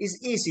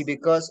is easy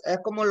because es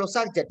como los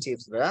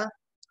adjectives, ¿verdad?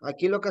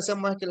 Aquí lo que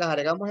hacemos es que les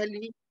agregamos el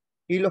i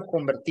y los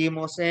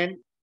convertimos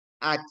en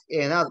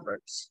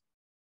adverbs.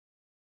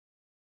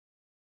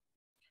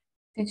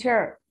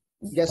 Teacher,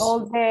 Yes.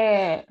 all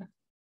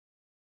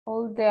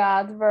the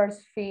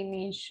adverbs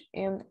finish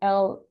in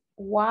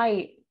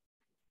ly.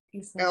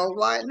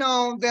 Ly,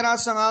 no, there are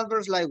some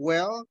adverbs like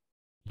well.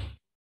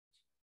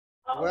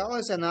 Well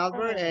is an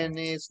adverb and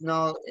it's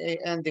not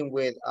ending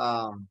with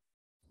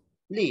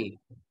ly.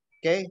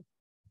 Okay.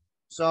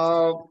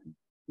 So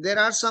there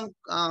are some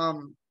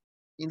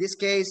in this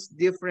case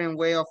different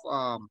way of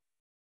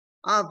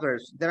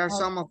adverbs. There are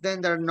some of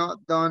them that are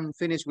not done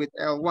finished with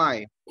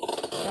ly.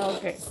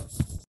 Okay.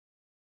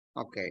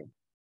 Okay.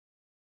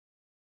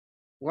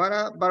 What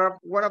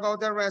about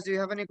the rest? Do you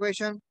have any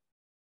question?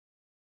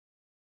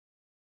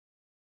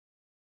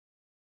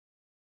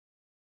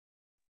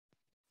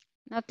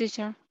 No,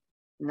 teacher.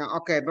 No.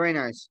 Okay. Very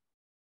nice.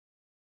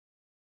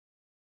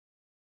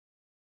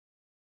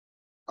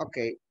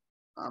 Okay.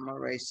 I'm gonna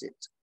erase it.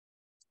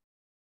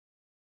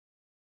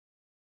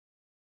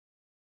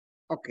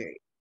 Okay.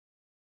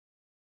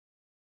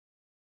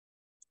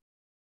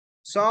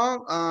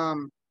 So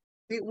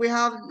we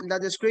have the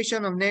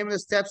description of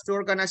nameless steps to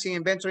organizing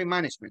inventory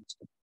management.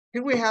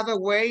 Here we have a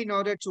way in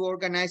order to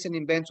organize an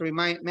inventory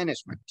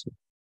management.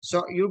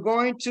 So you're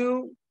going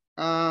to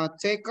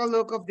take a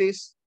look of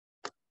this.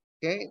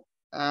 Okay.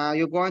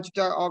 You're going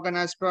to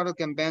organize product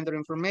and vendor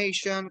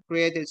information,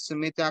 create and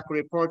submit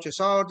accurate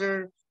purchase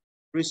order,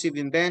 receive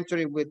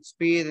inventory with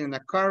speed and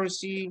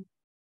accuracy,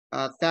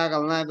 tag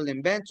and label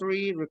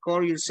inventory,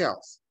 record yourself.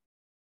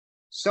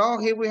 So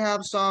here we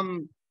have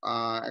some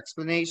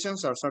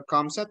explanations or some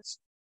concepts.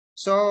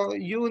 So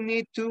you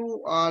need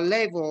to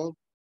label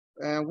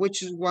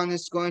which one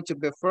is going to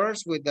be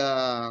first with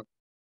the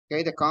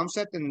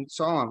concept and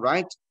so on,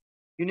 right?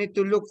 You need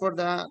to look for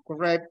the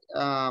correct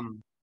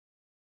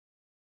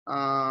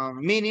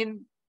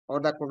meaning or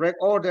the correct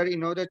order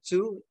in order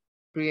to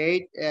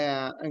create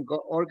an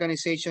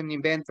organization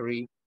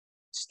inventory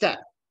step,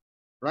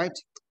 right?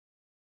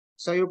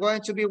 So you're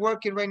going to be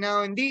working right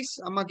now in this.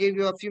 I'm gonna give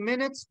you a few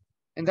minutes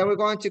and then we're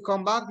going to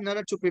come back in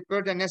order to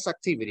prepare the next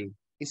activity.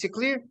 Is it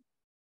clear?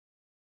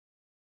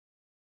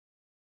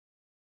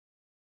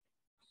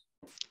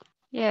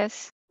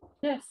 Yes.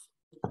 Yes.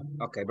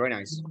 Okay, very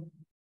nice.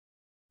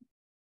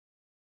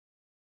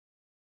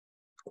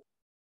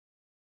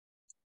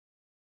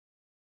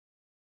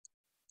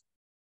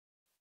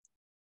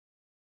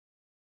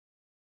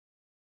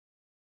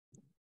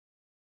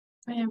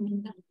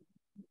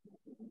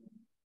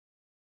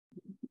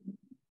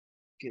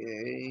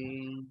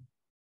 Okay.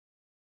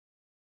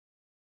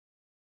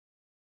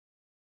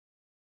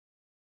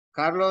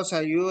 Carlos,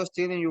 are you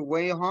still in your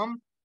way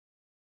home?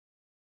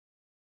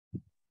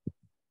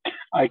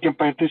 I can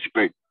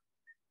participate.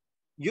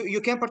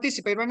 You can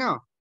participate right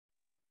now?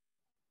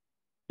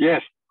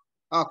 Yes.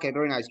 Okay,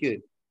 very nice, good.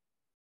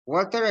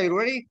 Walter, are you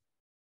ready?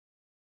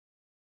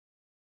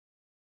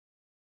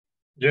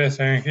 Yes,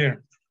 I am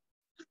here.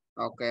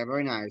 Okay,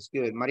 very nice,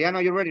 good. Mariano,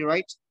 you ready,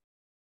 right?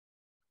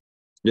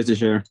 Yes,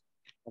 teacher.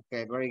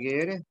 Okay, very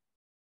good.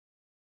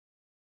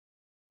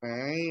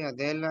 Okay,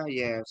 Adela,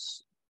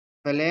 yes.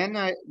 Belen,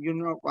 you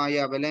know,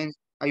 yeah, Belen.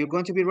 Are you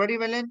going to be ready,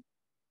 Belen?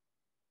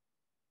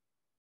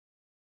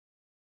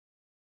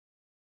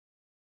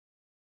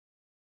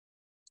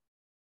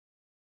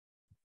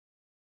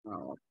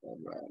 Oh, okay,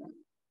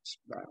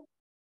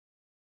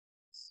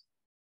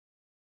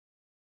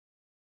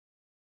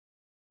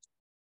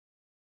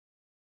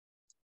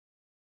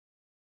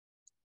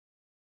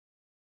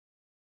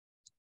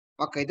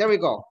 okay, there we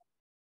go.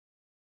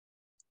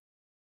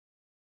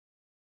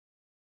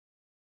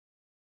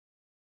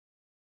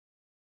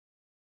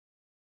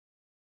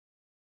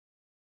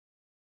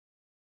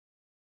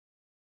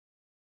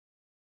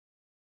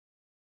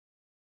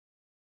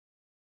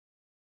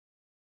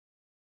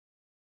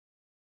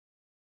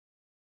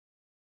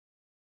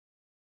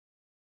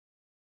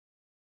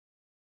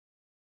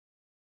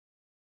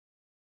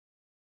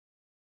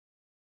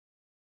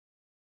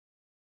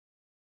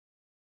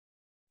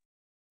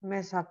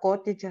 Me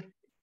sacó, teacher.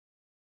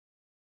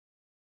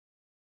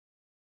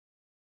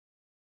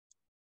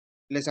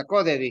 ¿Le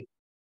sacó, Debbie?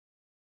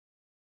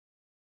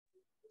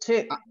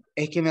 Sí. Ah,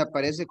 es que me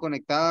aparece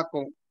conectada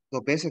con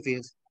 2 veces,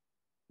 fíjese.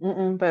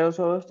 Pero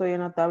solo estoy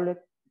en la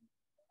tablet.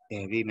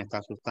 Debbie, me está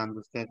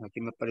asustando usted.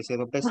 Aquí me aparece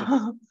 2 veces.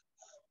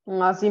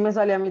 Así me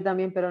sale a mí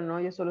también, pero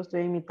no, yo solo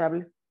estoy en mi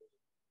tablet.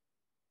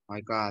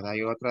 My God,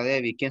 hay otra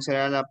Debbie. ¿Quién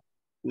será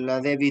la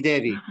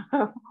Debbie?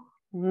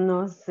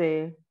 No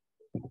sé.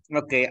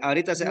 Ok,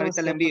 ahorita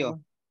le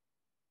envío.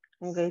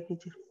 Perdón. Ok,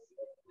 teacher.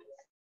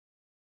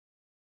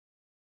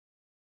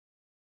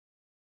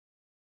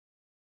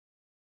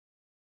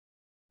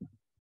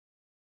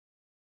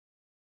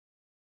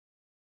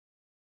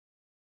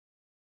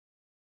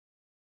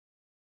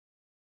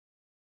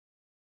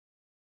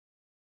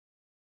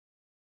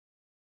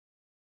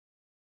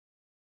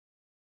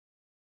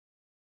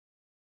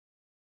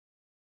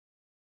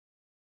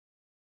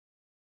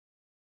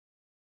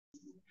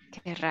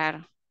 Qué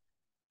raro.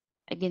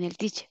 Ahí viene el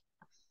teacher.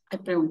 Hay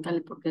que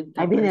preguntarle por qué.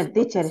 Ahí viene el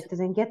teacher, este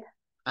se inquieta.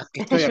 Aquí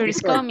The estoy, teacher aquí is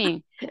estoy.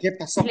 coming. ¿Qué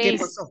pasó? ¿Qué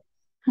Please. pasó?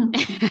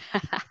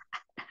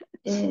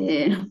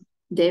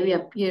 Debbie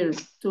appeared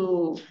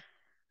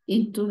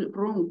into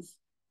rooms.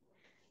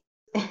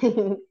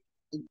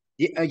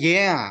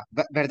 Yeah,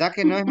 ¿verdad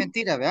que no es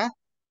mentira, verdad?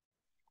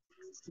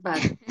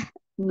 But,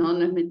 no,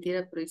 no es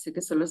mentira, pero dice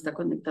que solo está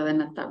conectada en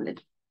la tablet.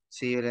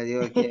 Sí, yo le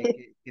digo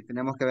que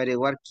tenemos que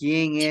averiguar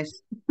quién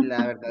es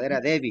la verdadera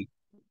Debbie.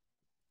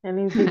 El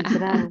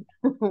infiltrado.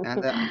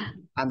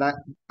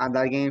 Anda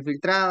alguien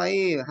infiltrado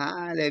ahí.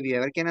 Ajá, Debbie, a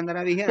ver quién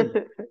andará vigiando.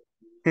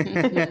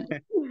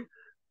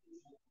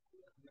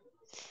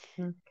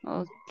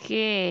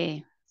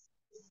 Okay.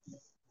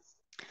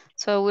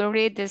 So we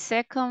read the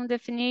second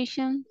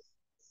definition.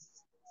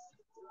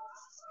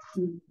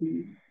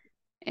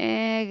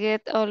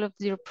 Get all of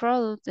your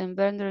product and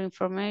vendor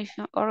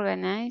information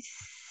organized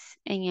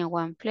in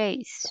one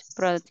place.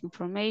 Product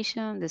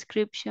information,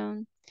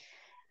 description,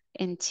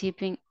 and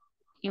shipping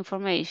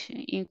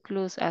information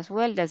includes as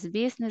well as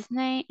business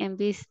name and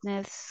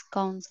business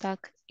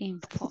contact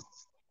info.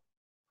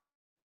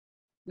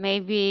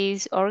 Maybe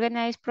it's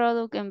organized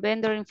product and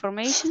vendor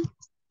information,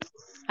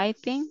 I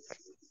think.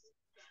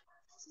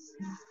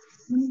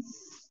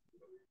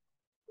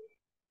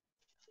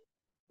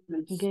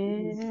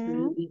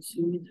 Yeah.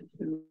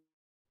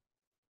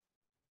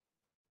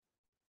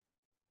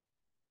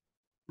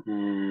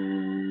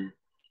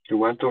 You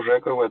want to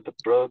record what the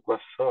product was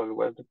sold,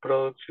 what the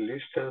product's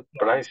listed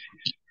prices,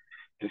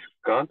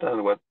 discount,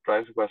 and what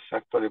price was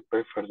actually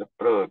paid for the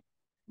product.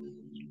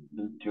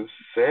 You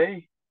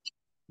say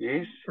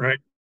is Right.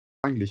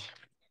 English.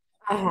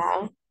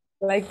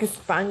 Like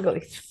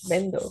Spanglish,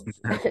 vendor.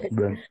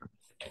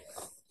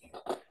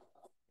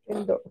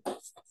 Vendor.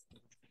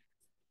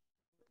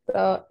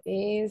 So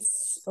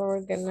is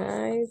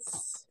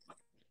organized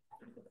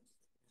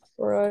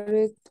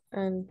product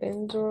and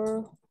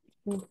vendor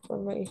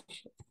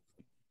information.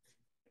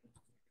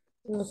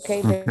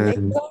 Okay, the Okay. next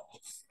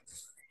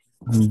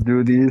one.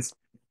 Do this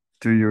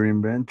to your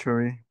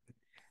inventory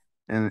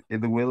and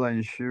it will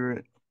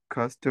ensure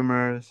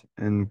customers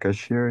and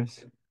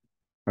cashiers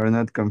are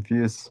not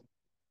confused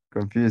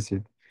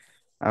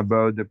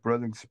about the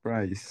product's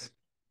price.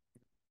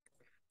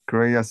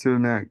 Create a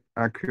soon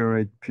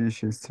accurate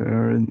purchase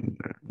or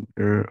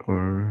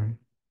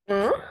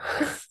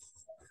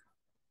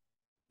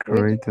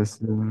create a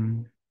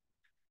soon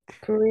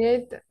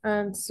Create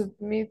and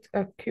submit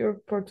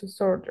accurate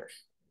purchase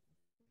orders.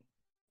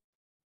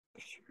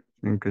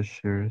 and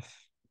cashiers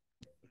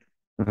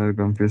are not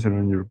confused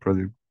on your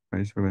product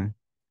price. Okay.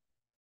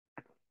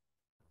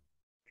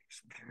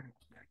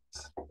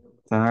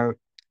 Tag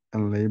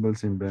and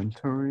labels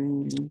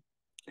inventory.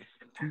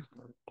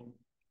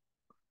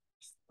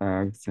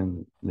 Tags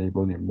and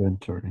label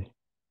inventory.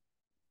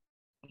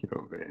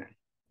 Quiero ver.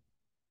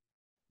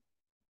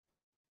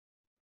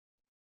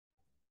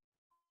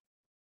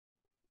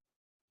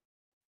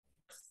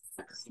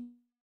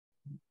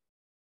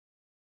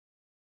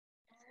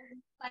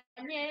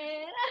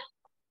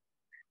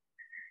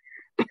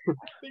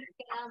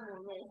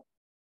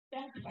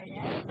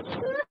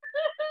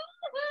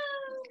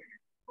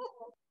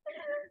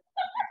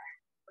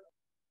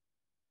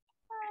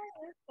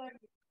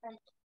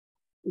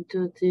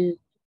 Entonces,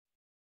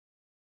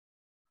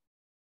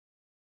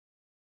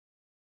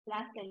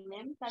 Las que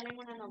NEM salen en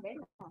una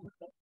novela.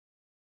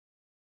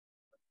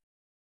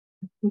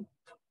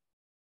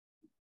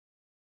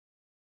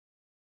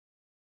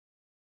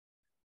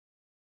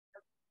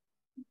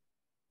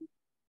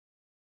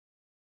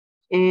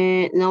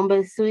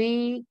 number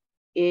 3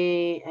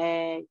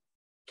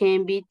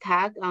 can be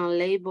tagged and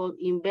labeled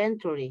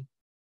inventory.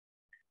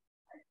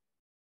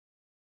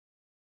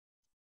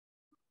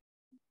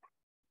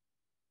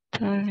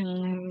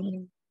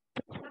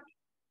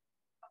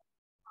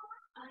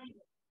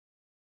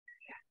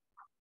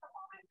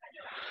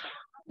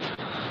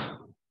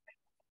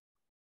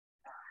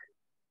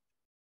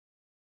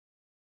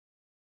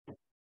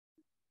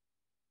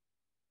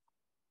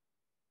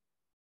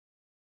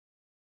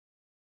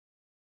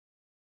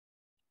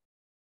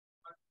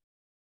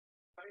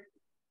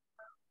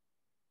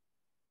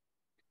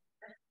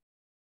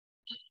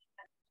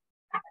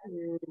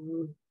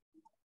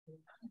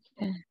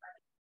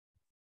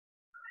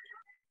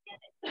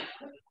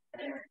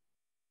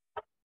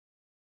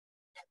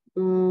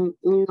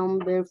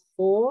 Number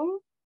 4.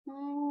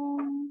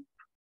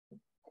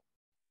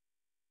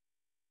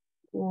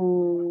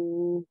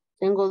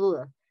 Tengo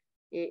dudas.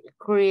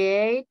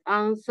 Create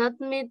and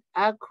submit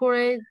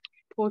accurate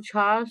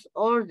purchase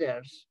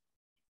orders.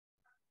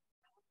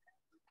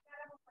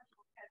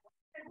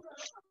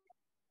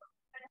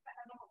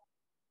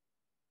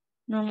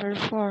 Number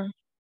 4.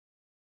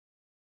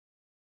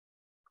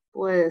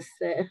 Puede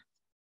ser.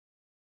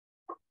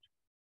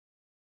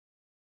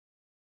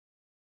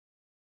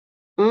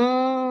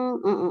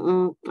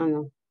 No.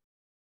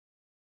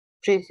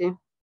 Sí, sí.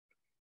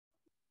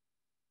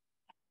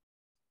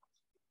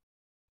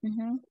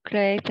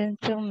 Create and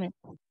submit.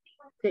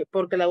 Sí,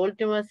 porque la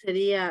última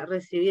sería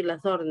recibir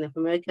las órdenes.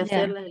 Primero hay que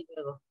hacerlas y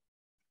luego.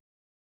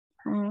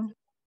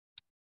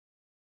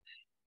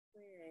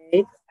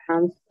 Create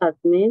and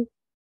submit.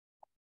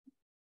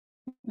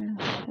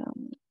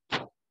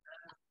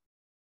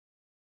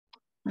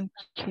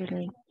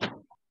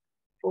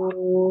 Purchase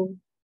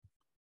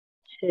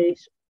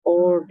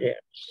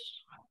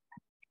orders.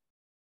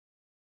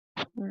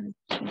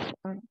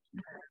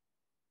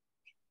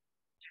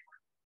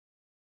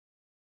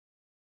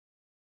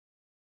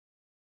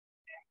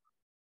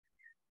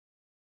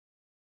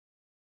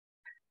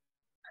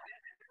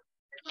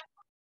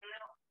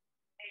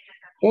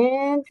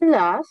 And the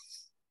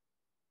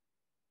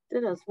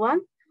last one,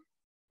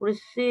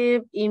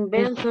 receive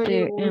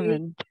inventory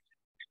with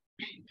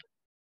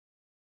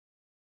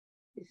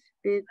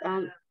speed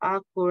and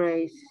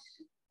accuracy.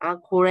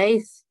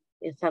 Accuracy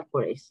is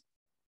accuracy.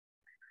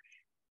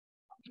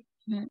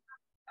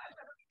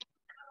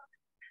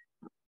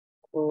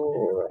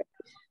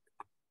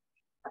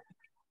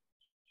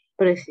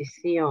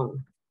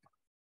 Precisión.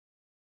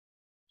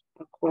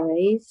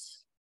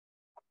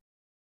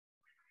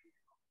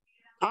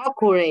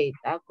 Accurate.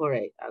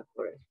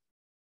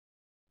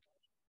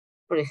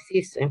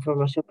 Precisa,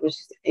 información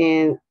precisa.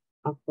 And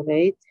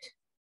accurate.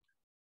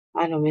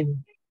 Lo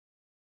mismo.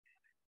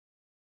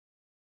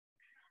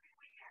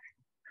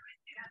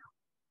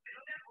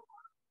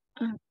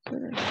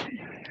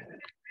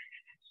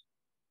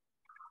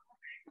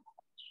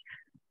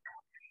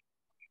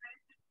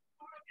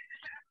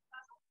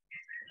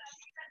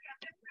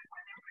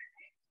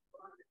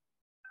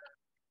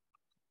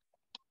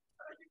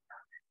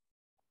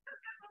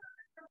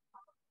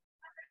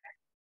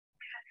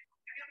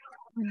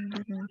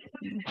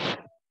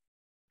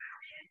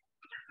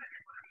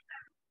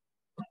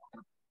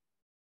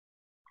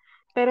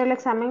 Pero el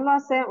examen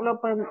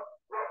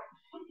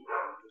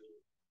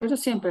Pero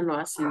siempre lo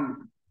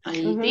hacen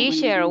ahí.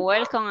 Teacher,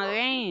 welcome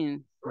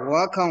again.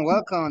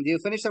 Welcome. Do you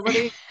finish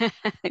already?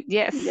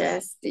 Yes.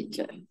 Yes,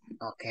 teacher.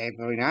 Okay,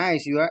 very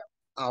nice. You are.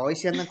 Hoy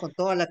se andan con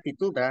toda la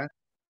actitud, ¿eh?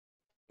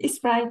 It's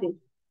Friday.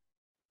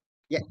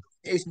 Yeah,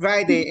 it's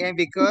Friday, and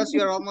because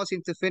you're almost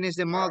into finish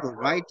the model,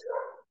 right?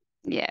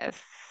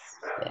 Yes.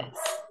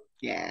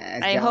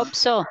 Yes. I hope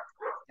so.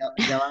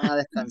 Ya van a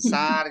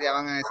descansar, ya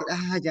van a decir,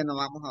 ya no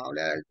vamos a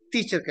hablar al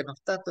teacher que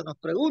tanto nos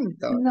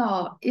pregunta.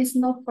 No, it's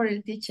not for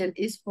the teacher,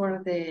 it's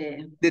for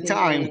the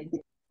time.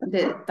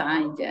 The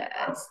time,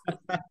 yes.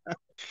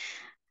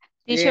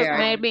 Teacher,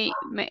 Yeah,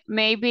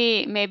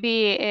 maybe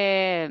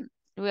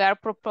we are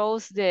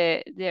propose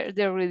the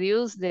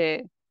reduce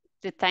the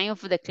time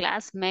of the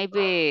class,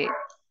 maybe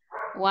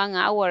 1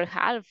 hour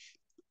half.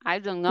 I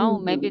don't know,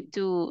 maybe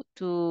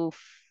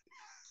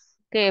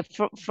que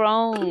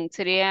from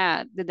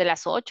sería desde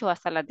las 8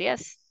 hasta las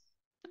 10.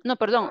 No,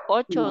 perdón,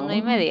 8,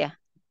 9:30.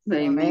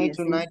 9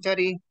 to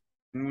 9:30.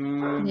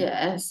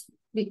 Yes,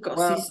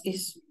 because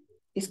it's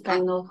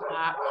kind of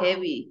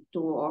heavy to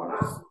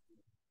hours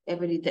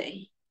every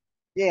day.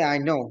 Yeah, I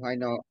know.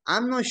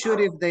 I'm not sure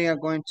if they are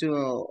going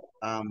to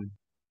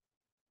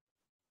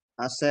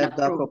accept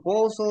that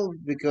proposal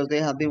because they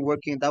have been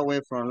working that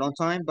way for a long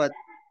time, but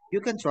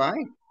you can try.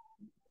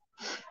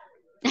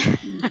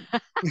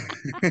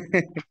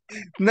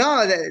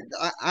 No,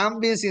 I'm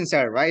being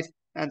sincere, right?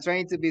 I'm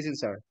trying to be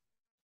sincere.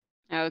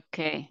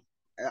 Okay.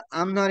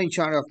 I'm not in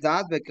charge of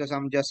that because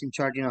I'm just in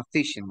charge of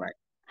teaching, right?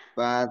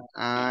 But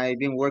I've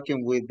been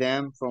working with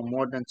them for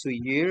more than 2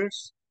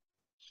 years,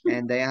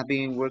 and they have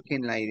been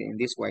working like in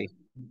this way.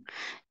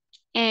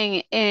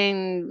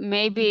 And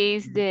maybe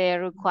it's the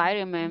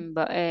requirement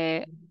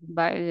by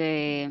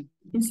the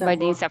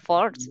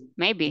INSAFORP,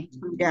 maybe.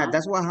 Yeah,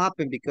 that's what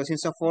happened because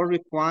INSAFORP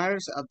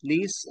requires at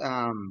least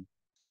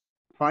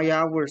 5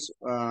 hours,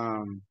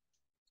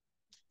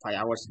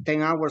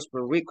 10 hours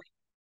per week.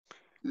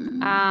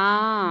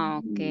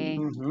 Okay.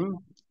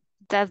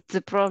 That's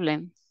the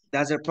problem.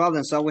 That's the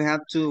problem. So we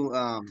have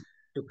to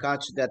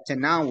catch that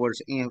 10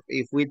 hours.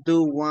 If we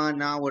do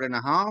 1 hour and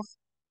a half,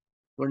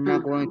 we're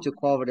not going to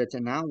cover the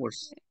 10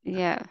 hours.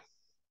 Yeah.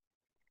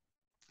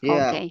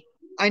 Okay.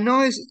 I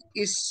know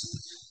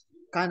it's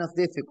kind of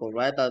difficult,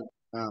 right? But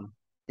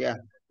yeah.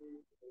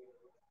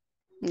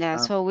 Yeah,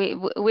 so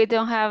we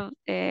don't have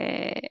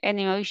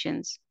any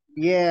options.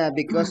 Yeah,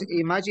 because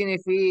imagine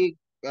if we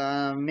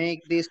make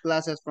these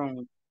classes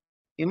from,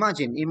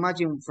 imagine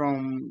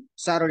from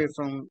Saturday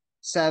from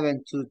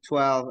 7 to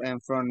 12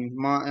 and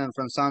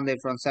from Sunday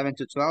from 7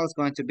 to 12, it's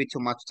going to be too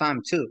much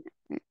time too.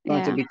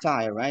 Going to be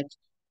tired, right?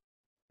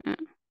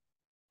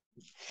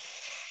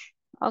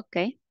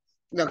 Okay.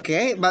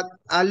 Okay, but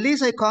at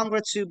least I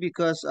congratulate you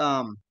because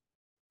from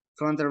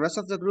the rest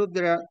of the group,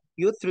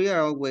 you three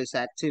are always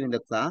active in the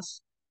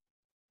class.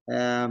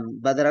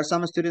 But there are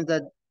some students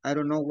that I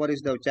don't know what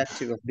is the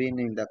objective of being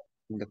in the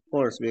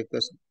course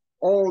because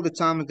all the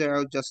time they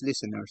are just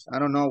listeners. I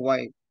don't know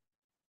why.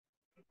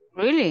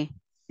 Really?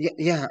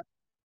 Yeah.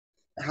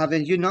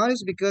 Haven't you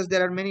noticed? Because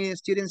there are many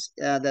students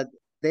that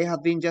they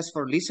have been just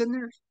for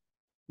listeners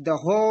the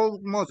whole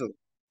module.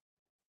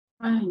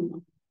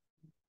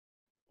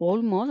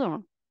 Whole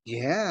module?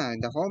 Yeah,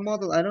 the whole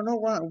model. I don't know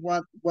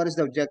what is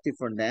the objective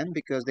for them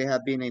because they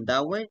have been in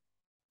that way.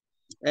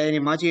 And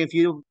imagine if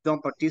you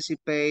don't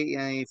participate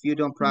and if you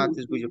don't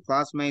practice with your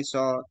classmates,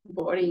 so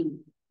Boring.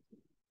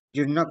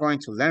 you're not going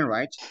to learn,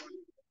 right?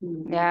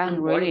 Yeah,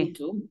 And really. boring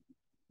too.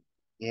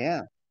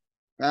 Yeah.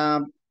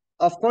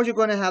 Of course, you're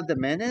going to have the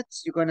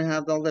minutes, you're going to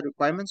have all the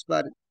requirements,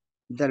 but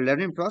the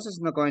learning process is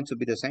not going to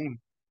be the same.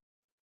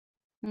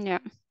 Yeah.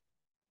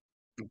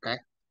 Okay.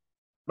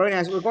 Very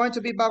nice. We're going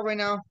to be back right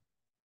now.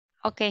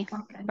 Okay,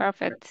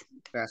 perfect.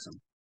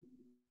 Awesome.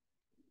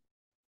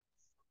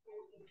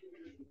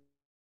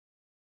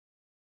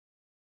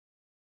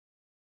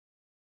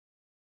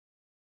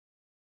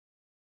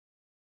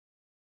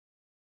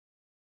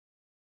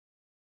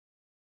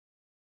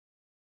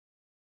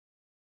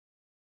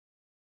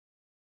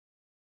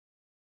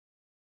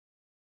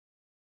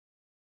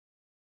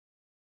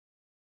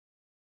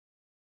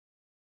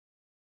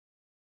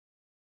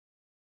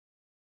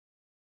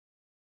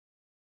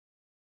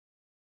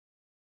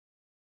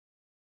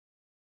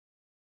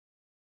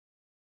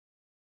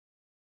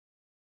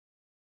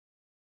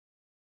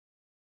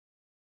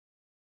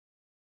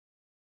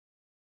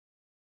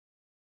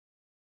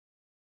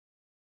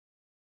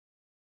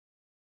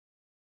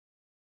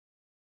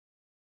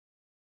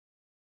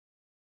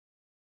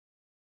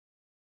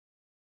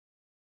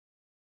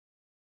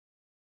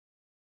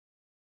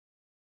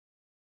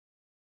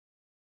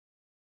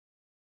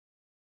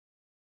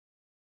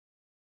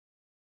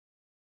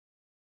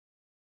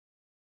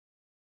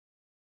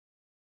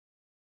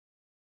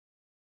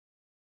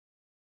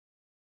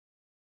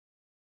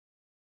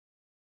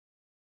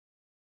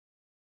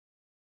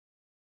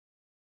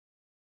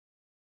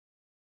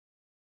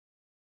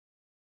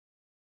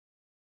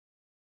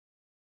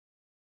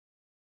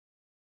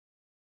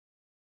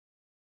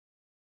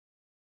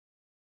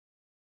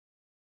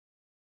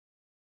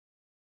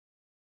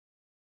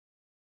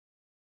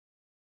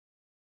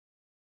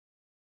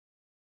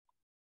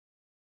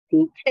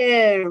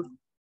 Teacher,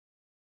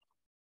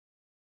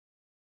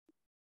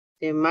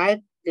 the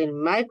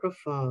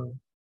microphone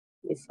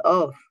is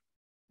off.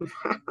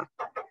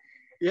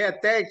 Yeah,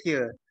 thank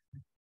you.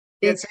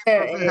 Yes,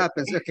 Teacher, what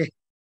happens? Okay.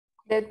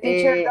 The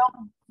teacher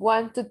don't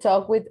want to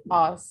talk with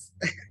us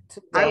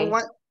today.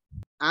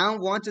 I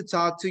want to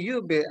talk to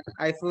you, but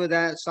I feel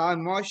that saw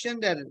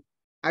emotion that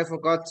I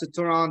forgot to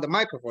turn on the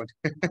microphone.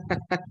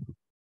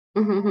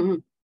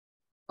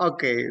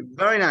 Okay,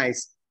 very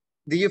nice.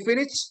 Do you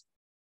finish?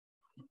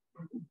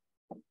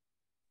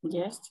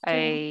 Yes.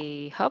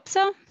 I hope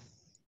so.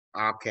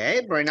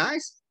 Okay, very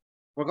nice.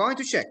 We're going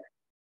to check.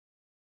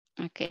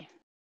 Okay.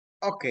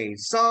 Okay,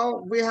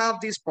 so we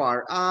have this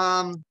part.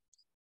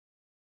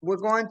 We're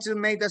going to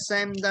make the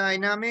same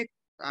dynamic.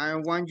 I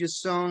want you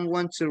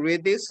someone to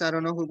read this. I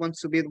don't know who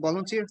wants to be the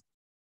volunteer.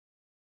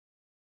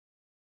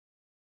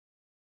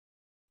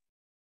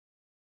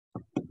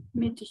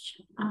 Me,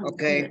 teacher.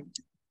 Okay.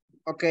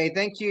 Okay,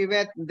 thank you,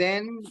 Yvette.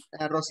 Then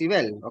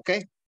Rosibel,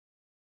 okay?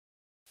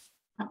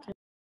 Okay.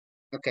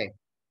 Okay.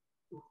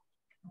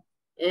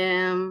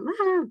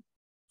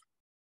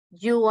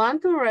 You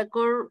want to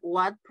record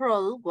what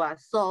product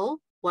was sold,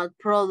 what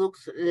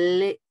products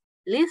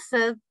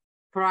listed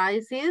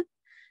prices,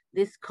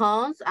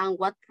 discounts, and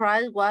what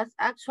price was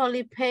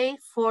actually paid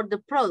for the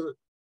product.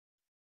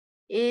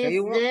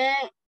 Is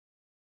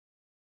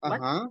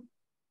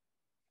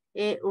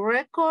the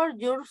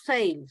record your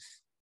sales.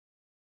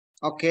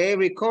 Okay,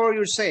 record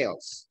your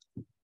sales.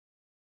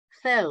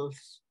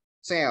 Sales.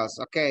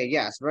 Okay,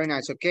 yes, very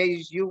nice.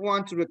 Okay, you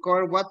want to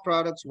record what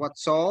products, what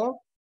sold,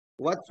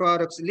 what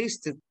products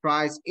listed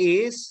price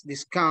is,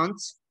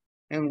 discounts,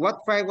 and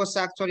what price was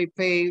actually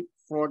paid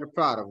for the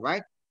product,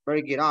 right?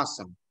 Very good,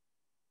 awesome.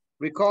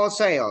 Record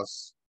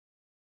sales.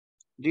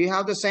 Do you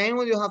have the same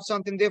or do you have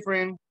something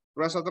different,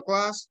 rest of the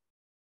class?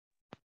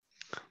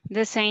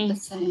 The same. The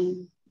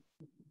same.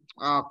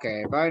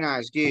 Okay, very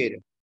nice,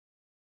 good.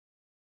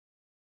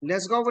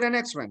 Let's go with the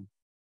next one.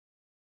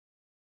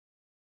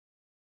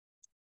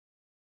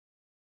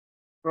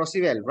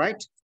 Rosibel,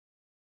 right?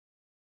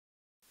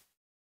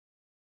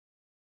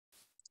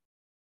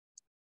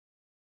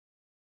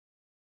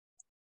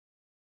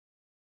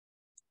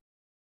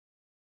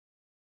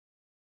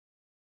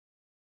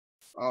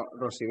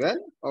 Rosibel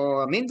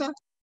or Aminta,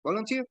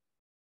 volunteer?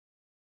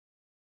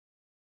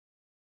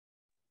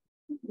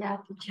 Yeah,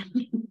 teacher.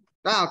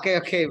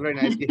 Okay, very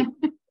nice.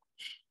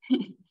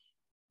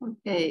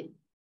 Okay.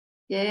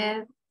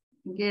 Get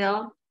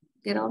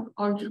out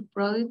all your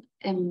product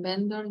and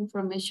vendor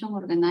information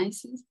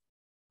organizes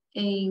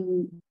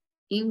in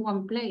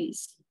one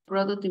place.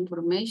 Product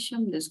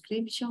information,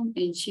 description,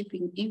 and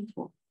shipping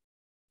info.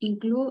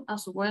 Include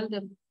as well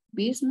the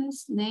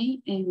business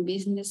name and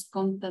business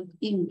contact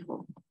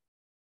info.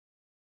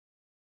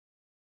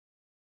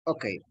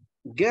 Okay,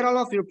 get all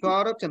of your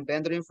product and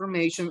vendor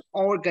information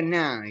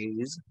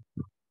organized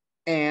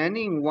and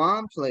in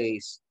one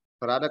place.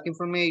 Product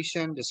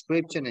information,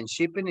 description, and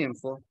shipping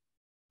info.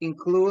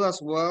 Include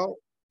as well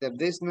the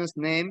business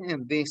name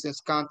and business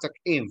contact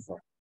info.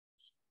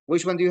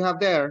 Which one do you have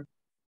there?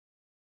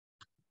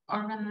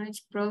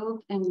 Organized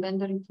product and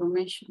vendor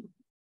information.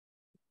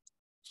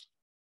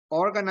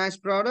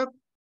 Organized product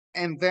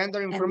and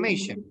vendor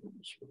information.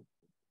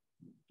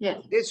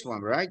 Yes. This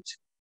one, right?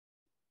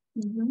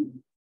 Mm-hmm.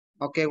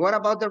 Okay, what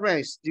about the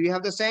rest? Do you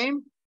have the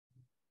same?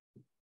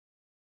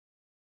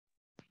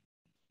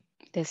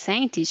 The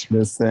same, teacher.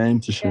 The same,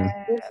 teacher.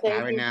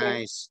 Very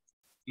nice.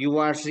 You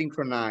are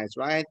synchronized,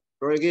 right?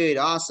 Very good,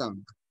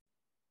 awesome.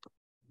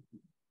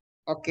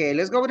 Okay,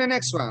 let's go with the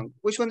next one.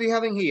 Which one do you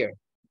have in here?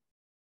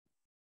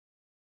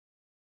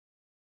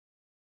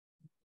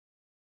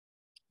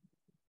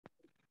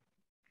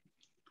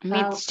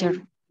 Me,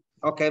 teacher.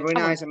 Okay, very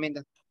nice,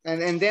 Amanda.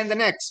 And then the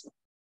next.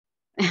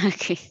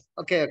 Okay.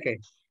 Okay.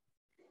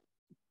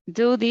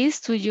 Do this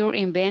to your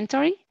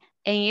inventory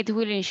and it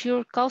will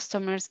ensure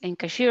customers and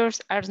cashiers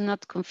are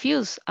not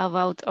confused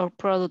about our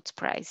product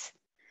price.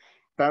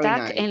 Very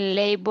Tag nice. and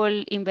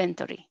label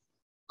inventory.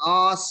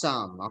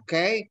 Awesome,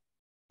 okay.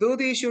 Do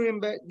this to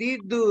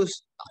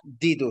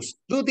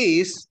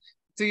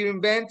your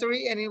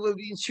inventory and it will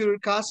ensure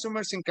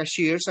customers and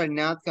cashiers are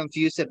not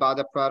confused about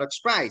the product's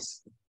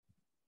price.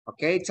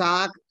 Okay,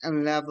 tag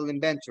and label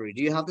inventory.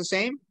 Do you have the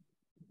same?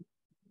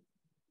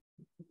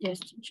 Yes,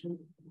 teacher.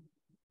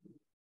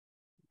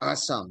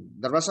 Awesome.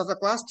 The rest of the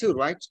class too,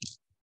 right?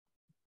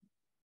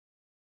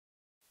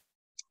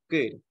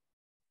 Good.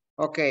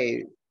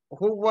 Okay.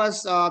 Who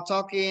was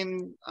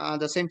talking at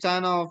the same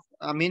time of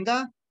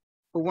Aminda?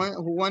 Who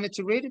wanted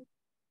to read?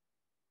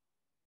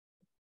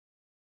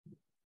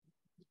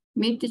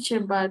 Me, teacher,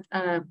 but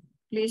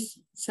please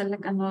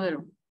select another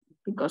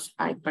because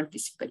I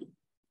participate.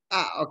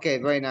 Okay,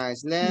 very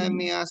nice. Let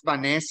me ask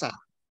Vanessa.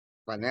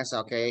 Vanessa,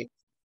 okay.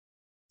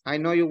 I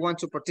know you want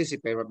to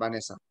participate,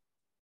 Vanessa.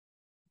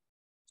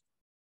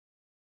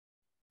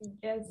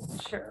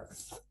 Yes, sure.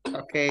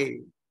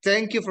 Okay.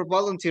 Thank you for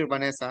volunteer,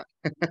 Vanessa.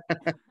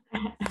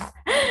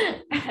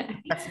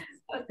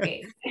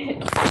 Okay.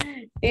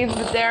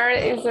 If there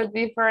is a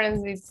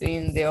difference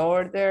between the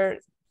order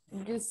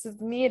you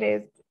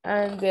submitted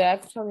and the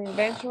actual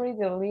inventory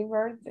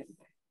delivered,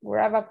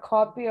 grab a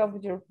copy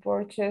of your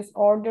purchase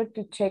order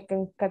to check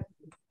and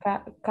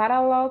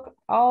catalog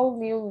all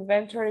new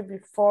inventory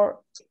before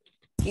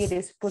it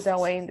is put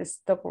away in the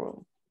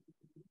stockroom.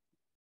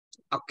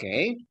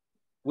 Okay.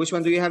 Which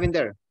one do you have in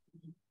there?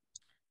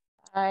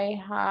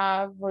 I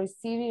have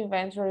received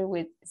inventory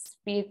with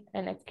speed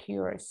and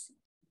accuracy.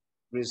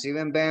 Receive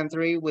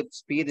inventory with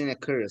speed and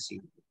accuracy.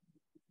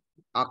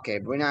 Okay,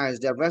 very nice.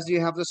 The rest, do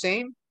you have the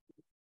same?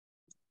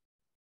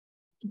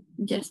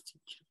 Yes.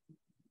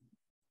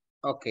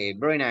 Okay,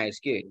 very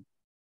nice. Good.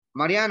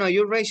 Mariano,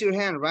 you raise your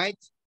hand, right?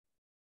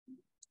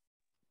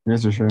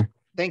 Yes, sure.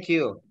 Thank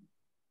you.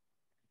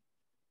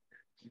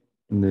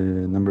 The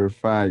number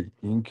 5,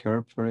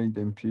 incorporate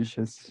the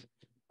purchase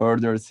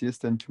order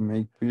system to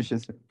make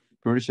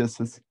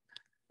purchases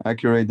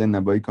accurate and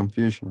avoid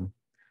confusion.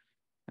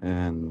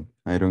 And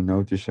I don't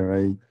know, teacher,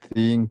 I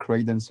think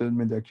create and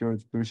submit the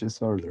accurate purchase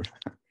order.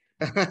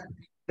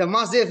 The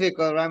most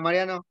difficult, right,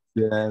 Mariano?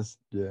 Yes.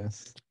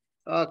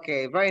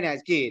 Okay, very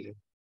nice. Good.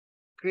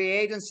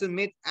 Create and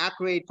submit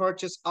accurate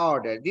purchase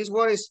order. This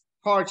word is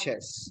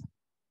purchase.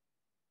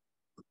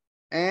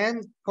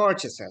 And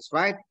purchases,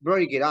 right?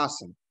 Very good,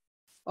 awesome.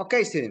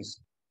 Okay, students.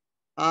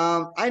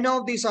 I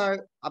know these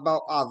are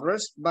about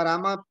others, but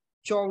I'm gonna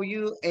show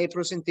you a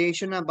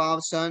presentation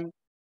about some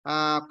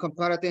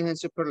comparative and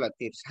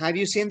superlatives. Have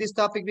you seen this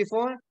topic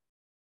before?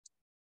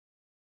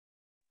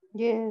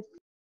 Yes.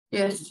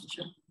 Yes,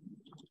 teacher.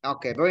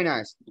 Okay, very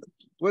nice.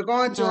 We're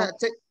going to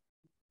take,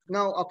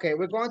 okay,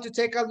 we're going to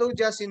take a look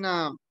just in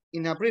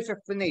a brief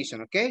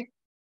explanation, okay?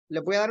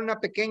 Le voy a dar una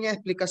pequeña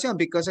explicación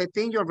because I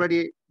think you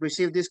already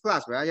received this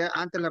class, ¿verdad? Ya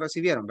antes la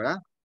recibieron, ¿verdad?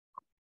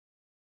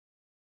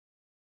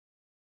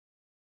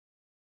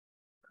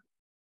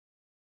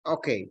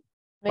 Okay.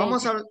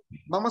 Vamos a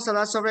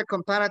hablar sobre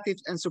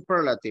comparatives and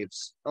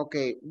superlatives.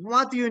 Okay.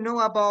 What do you know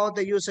about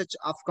the usage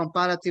of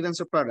comparative and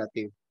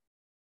superlative?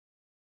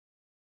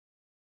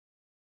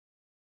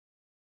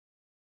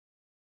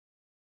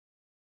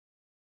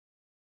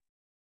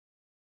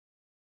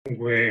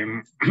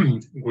 When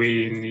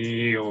we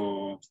need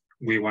or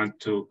we want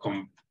to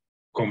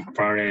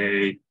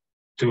compare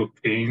two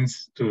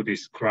things to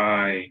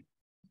describe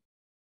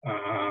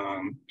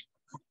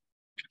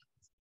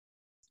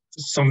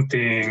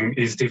something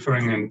is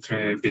different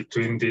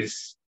between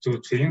these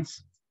two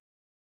things.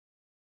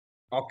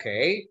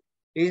 Okay.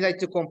 It's like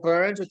to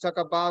compare and to talk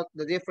about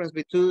the difference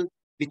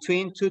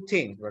between two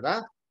things,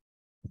 ¿verdad?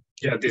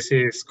 Yeah, this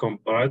is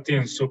comparative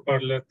and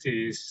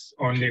superlative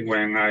only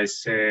when I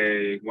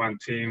say one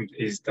thing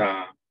is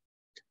the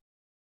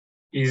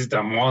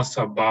most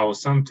about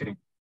something.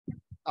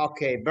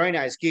 Okay, very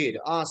nice, good,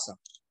 awesome.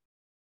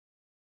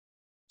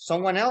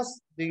 Someone else?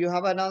 Do you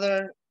have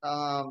another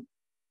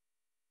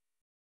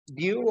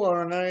view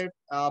or another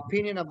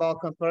opinion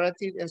about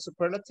comparative and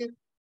superlative?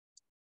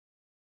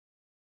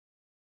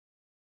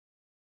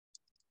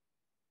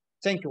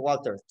 Thank you,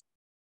 Walter.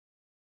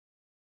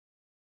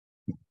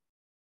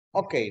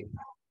 Okay,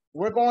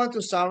 we're going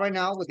to start right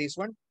now with this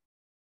one.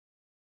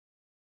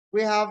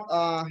 we have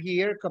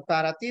here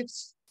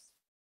comparatives.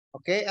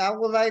 Okay, I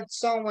would like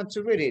someone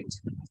to read it.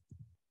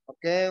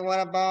 Okay, what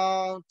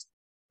about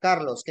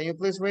Carlos? Can you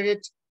please read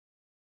it?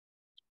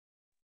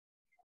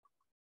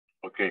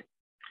 Okay.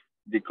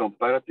 The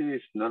comparative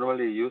is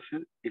normally used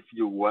if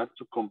you want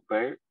to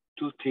compare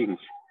two things,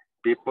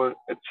 people,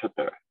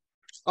 etc.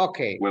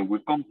 Okay. When we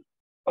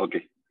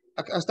okay.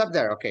 I'll stop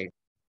there. Okay.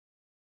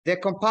 The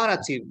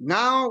comparative.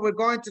 Now we're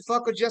going to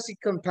focus just in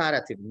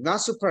comparative,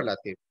 not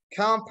superlative.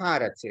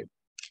 Comparative.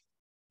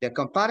 The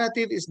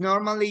comparative is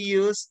normally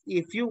used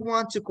if you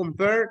want to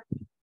compare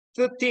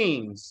two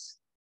things,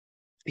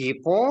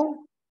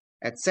 people,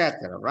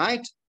 etc.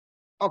 Right?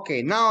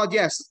 Okay. Now,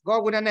 yes,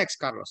 go with the next,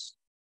 Carlos.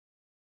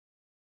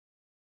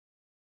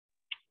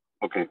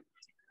 Okay.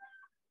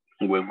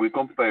 When we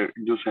compare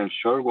using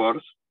short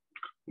words,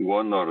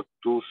 one or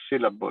two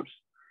syllables,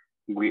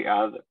 we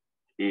add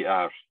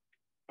er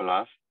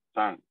plus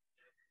than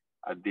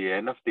at the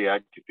end of the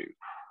adjective.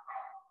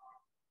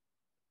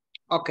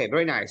 Okay,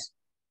 very nice.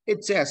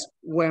 It says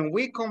when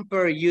we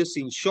compare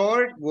using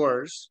short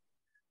words,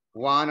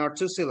 one or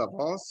two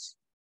syllables,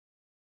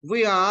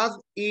 we add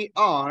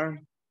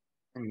er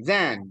and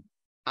then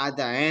at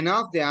the end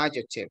of the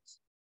adjective.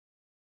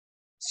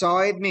 So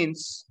it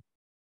means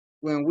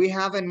when we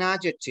have an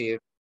adjective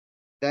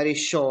that is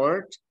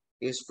short,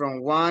 is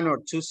from one or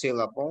two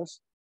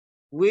syllables,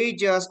 we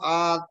just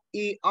add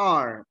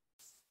er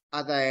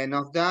at the end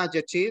of the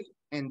adjective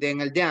and then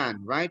el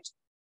dan, right?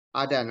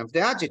 At the end of the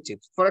adjective.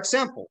 For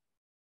example,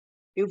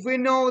 if we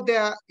know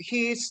that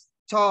he's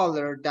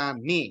taller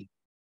than me,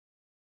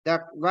 the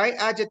right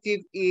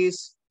adjective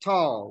is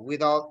tall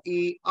without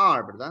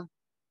er, ¿verdad?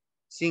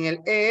 Sin el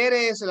er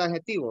es el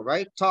adjetivo,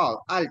 right?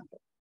 Tall, alto.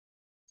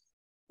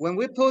 When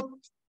we put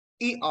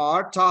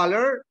er,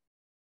 taller,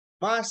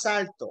 más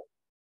alto,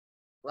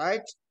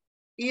 right?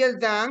 Y el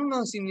dan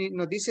nos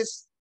dice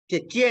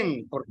que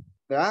quién,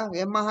 ¿verdad?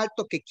 Es más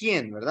alto que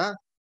quién, ¿verdad?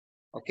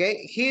 Ok,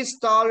 he's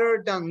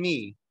taller than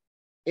me.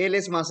 Él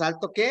es más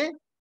alto que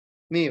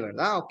mí,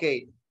 ¿verdad? Ok,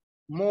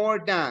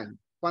 more than.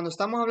 Cuando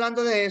estamos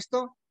hablando de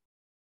esto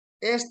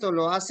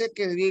lo hace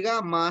que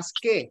diga más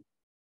que,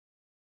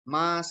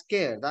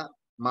 ¿verdad?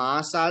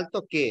 Más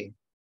alto que,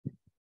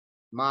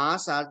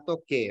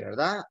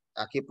 ¿verdad?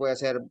 Aquí puede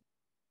ser,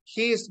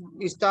 he's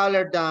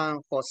taller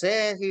than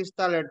José, he's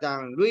taller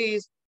than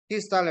Luis,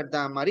 he's taller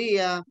than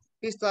María,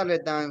 he's taller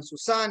than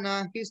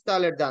Susana, he's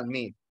taller than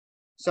me.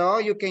 So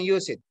you can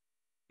use it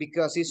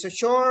because it's a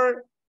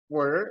short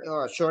word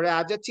or a short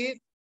adjective,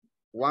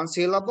 one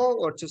syllable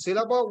or two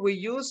syllable, we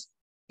use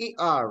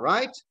er,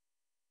 right?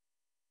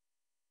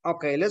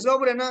 Okay, let's go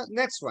with the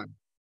next one.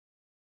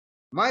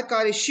 My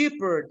car is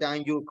cheaper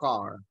than your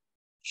car.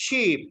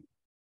 Cheap.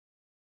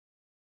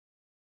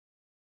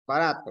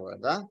 Barato,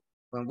 ¿verdad?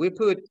 When we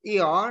put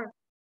er,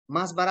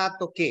 más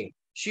barato que,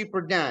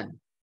 cheaper than.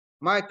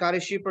 My car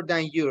is cheaper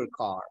than your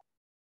car.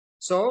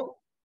 So,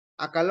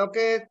 acá lo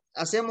que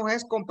hacemos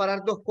es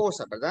comparar dos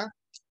cosas, ¿verdad?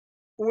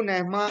 Una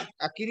es más,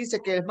 aquí dice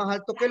que es más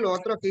alto que el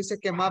otro, aquí dice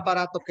que es más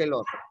barato que el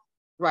otro.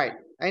 Right.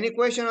 Any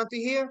question until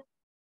here?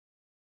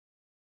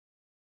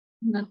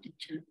 No,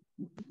 teacher.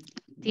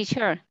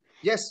 Teacher.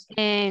 Yes.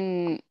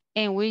 And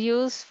we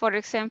use, for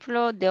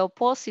example, the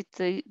opposite.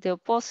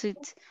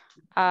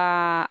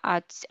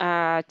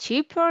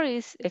 Cheaper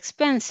is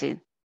expensive.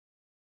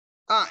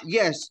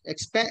 Yes.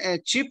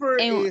 Cheaper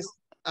is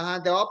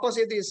the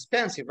opposite is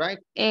expensive, right?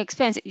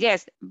 Expensive,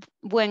 yes.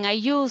 When I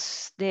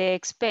use the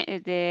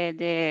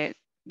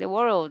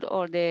word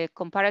or the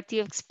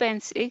comparative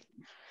expensive,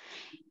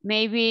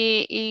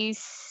 maybe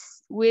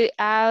is we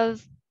add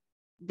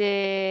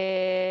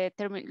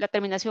la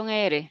terminación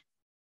ER.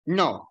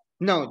 No,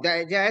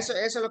 ya eso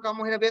es lo que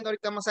vamos a ir viendo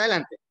ahorita más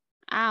adelante.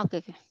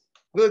 Okay.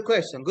 Good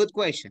question.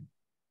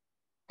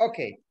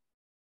 Okay.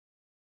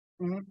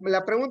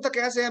 La pregunta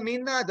que hace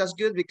Aminda, that's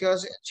good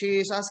because she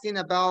is asking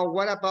about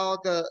what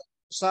about the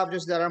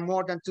subjects that are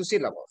more than two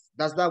syllables.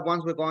 That's the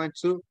ones we're going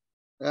to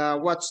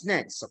watch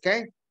next,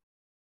 okay?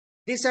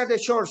 These are the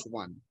short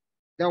ones.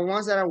 The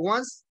ones that are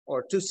once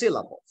or two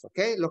syllables,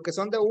 okay? Los que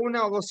son de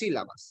una o dos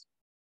sílabas.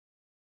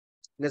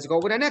 Let's go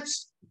with the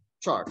next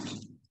chart.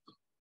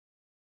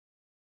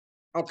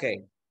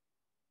 Okay.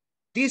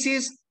 This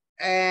is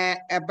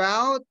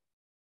about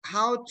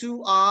how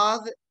to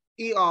add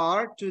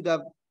er to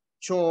the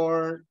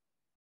short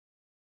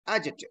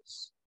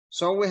adjectives.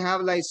 So we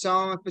have like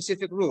some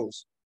specific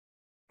rules.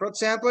 For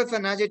example, if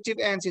an adjective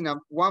ends in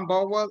one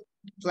vowel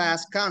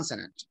plus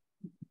consonant,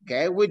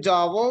 okay, we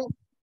double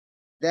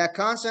the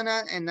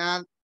consonant and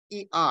add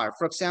er.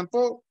 For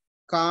example,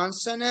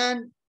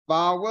 consonant,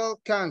 vowel,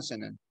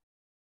 consonant,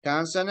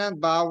 consonant,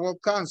 vowel,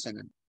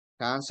 consonant,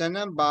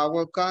 consonant,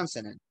 vowel,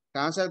 consonant,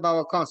 consonant,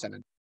 vowel,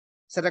 consonant.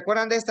 ¿Se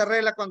recuerdan de esta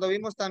regla cuando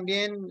vimos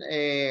también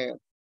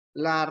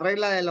la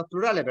regla de los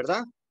plurales,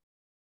 verdad?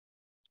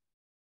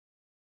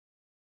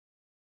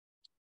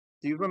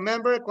 Do you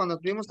remember cuando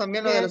tuvimos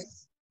también lo de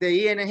los de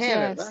ING,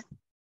 verdad?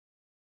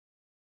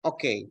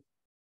 Ok.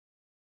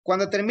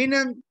 Cuando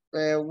terminan,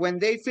 when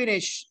they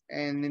finish,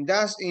 and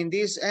in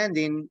this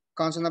ending,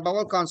 consonant,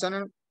 vowel,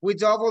 consonant, we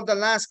double the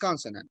last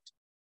consonant.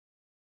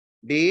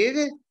 Big,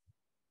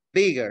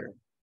 bigger.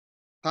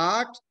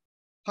 Hot,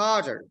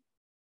 hotter.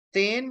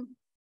 Thin,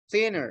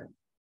 thinner.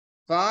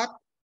 Fat,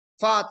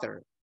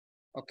 fatter.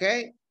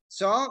 Okay,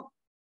 so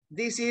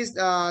this is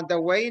the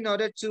way in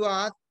order to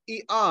add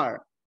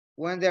ER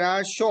when they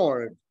are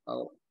short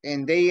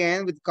and they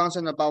end with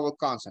consonant, vowel,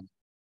 consonant.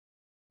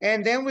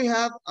 And then we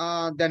have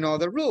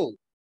another rule.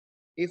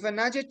 If an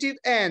adjective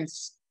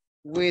ends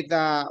with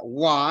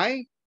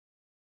Y,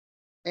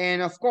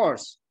 and of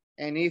course,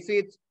 and if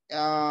it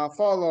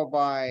followed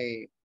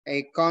by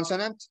a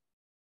consonant,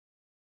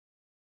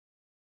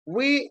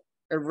 we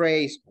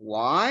erase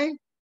Y,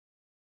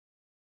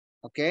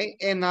 okay,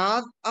 and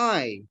add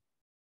I,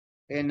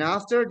 and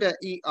after the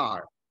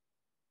ER.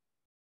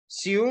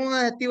 Si un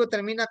adjetivo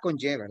termina con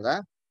Y,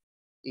 ¿verdad?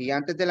 Y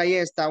antes de la Y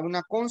está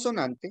una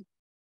consonante,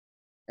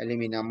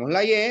 eliminamos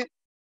la Y,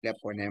 le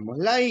ponemos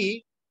la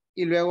I,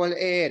 y luego el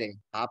ER.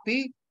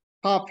 Happy,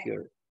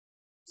 happier.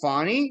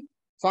 Funny,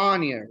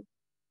 funnier.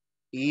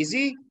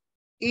 Easy,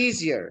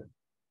 easier.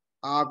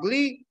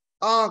 Ugly,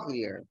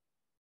 uglier.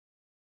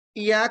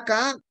 Y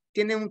acá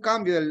tiene un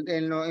cambio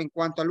en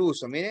cuanto al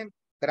uso. Miren,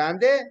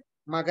 grande,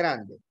 más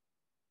grande.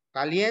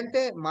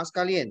 Caliente, más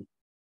caliente.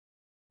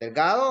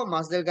 Delgado,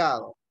 más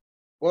delgado.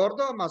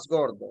 Gordo, más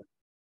gordo.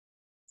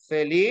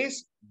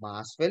 Feliz,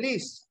 más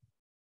feliz.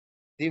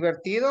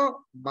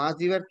 Divertido, más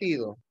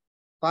divertido.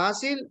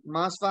 Fácil,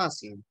 más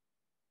fácil.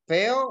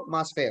 Feo,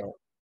 más feo.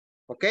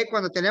 ¿Ok?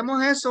 Cuando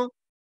tenemos eso,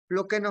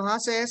 lo que nos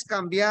hace es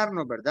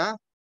cambiarnos, ¿verdad?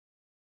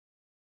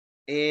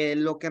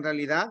 Lo que en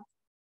realidad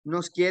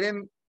nos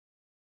quieren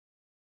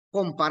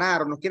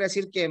comparar, nos quiere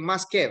decir que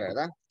más que,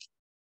 ¿verdad?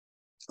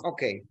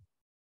 Ok.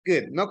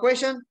 Good. No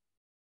question?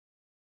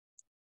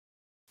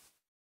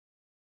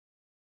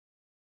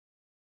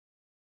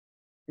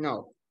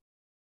 No.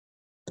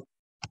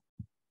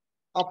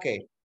 Ok.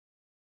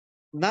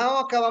 Now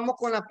acabamos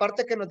con la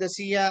parte que nos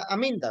decía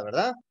Aminda,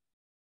 ¿verdad?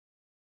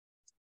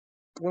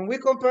 When we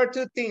compare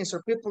two things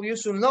or people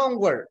using long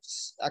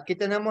words, aquí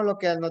tenemos lo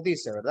que nos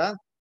dice, ¿verdad?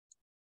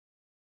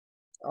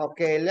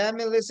 Okay, let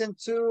me listen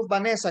to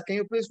Vanessa. Can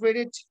you please read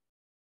it?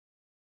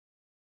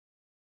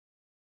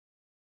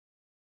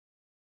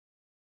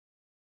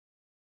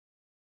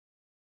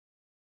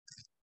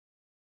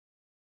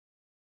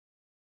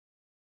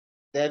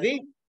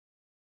 Debbie?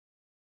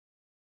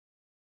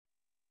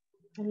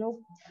 Hello.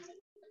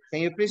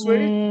 Can you please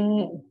read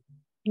it?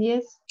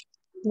 Yes.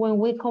 When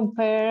we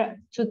compare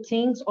two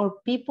things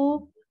or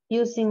people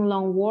using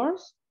long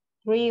words,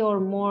 3 or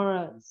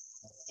more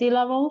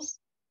syllables,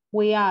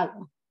 we add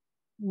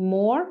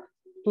more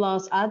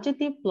plus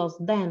adjective plus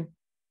than.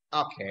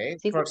 Okay,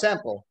 ¿Sí? for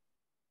example.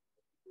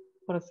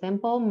 For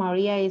example,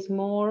 Maria is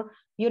more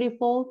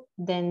beautiful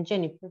than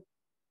Jennifer.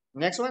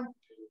 Next one.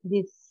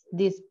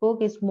 This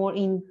book is more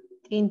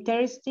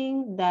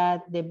interesting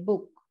than the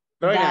book.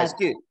 Very nice,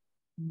 good.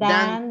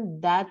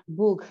 Than that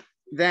book.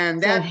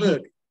 Than that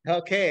book.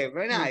 Okay,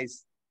 very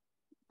nice.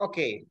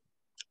 Okay.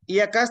 Y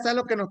acá está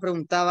lo que nos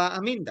preguntaba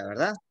Aminda,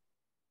 ¿verdad?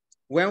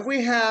 When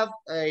we have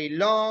a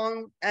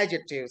long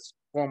adjectives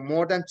for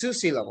more than 2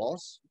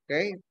 syllables,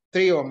 okay,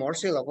 3 or more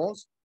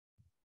syllables,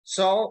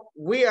 so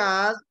we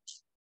add,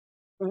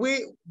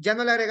 ya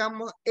no le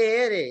agregamos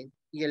ER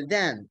y el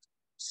than,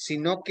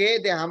 sino que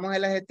dejamos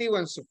el adjetivo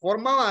en su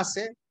forma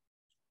base,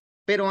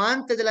 pero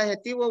antes del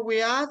adjetivo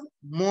we add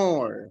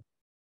more,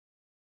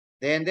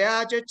 then the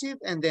adjective,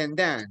 and then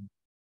than.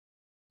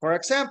 For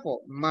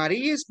example,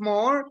 Maria is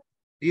more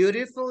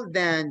beautiful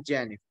than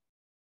Jennifer.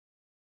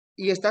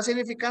 Y está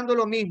significando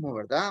lo mismo,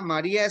 ¿verdad?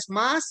 María es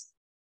más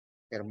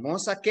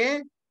hermosa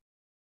que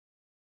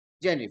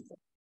Jennifer.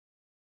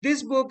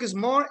 This book is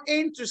more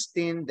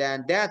interesting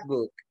than that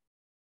book.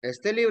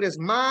 Este libro es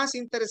más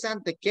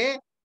interesante que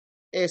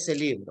ese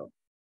libro.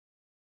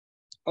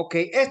 Ok,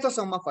 estos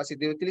son más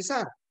fáciles de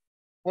utilizar.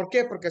 ¿Por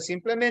qué? Porque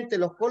simplemente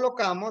los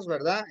colocamos,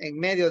 ¿verdad? En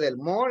medio del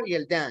more y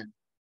el than.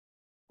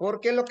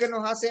 Porque lo que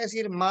nos hace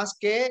decir más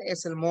que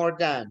es el more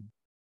than.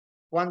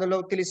 Cuando lo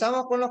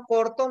utilizamos con los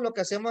cortos, lo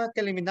que hacemos es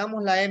que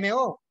eliminamos la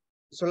MO.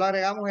 Solo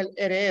agregamos el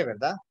RE,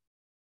 ¿verdad?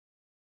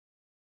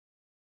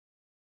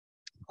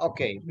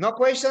 Ok, no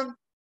question?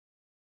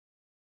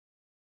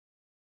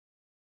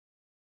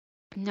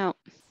 No.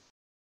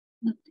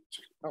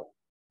 Oh,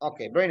 ok,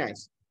 very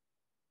nice.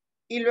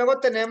 Y luego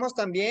tenemos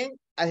también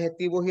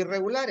adjetivos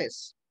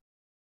irregulares.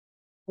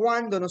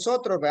 Cuando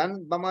nosotros,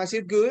 vean, vamos a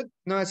decir good,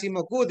 no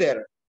decimos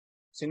gooder,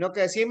 sino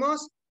que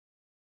decimos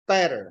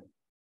better.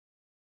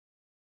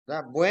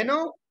 ¿Verdad?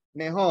 Bueno,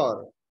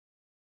 mejor.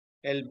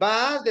 El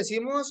bad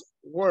decimos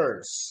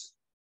worse.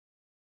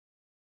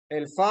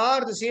 El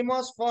far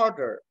decimos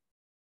farther.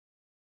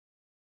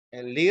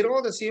 El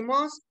little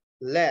decimos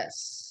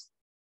less.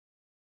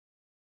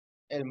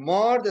 El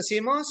more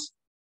decimos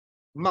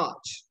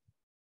much.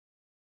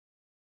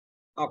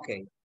 Ok.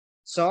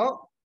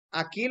 So,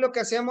 aquí lo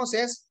que hacemos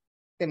es,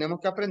 tenemos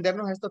que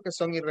aprendernos estos que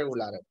son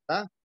irregulares,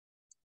 ¿verdad?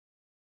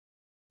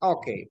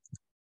 Ok.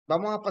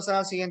 Vamos a pasar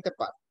al siguiente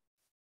parte.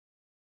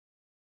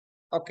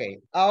 Ok.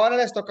 Ahora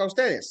les toca a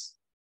ustedes.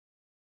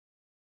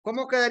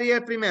 ¿Cómo quedaría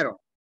el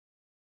primero?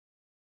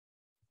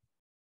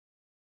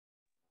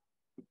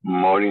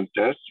 More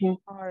interesting.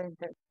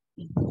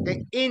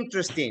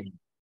 Interesting.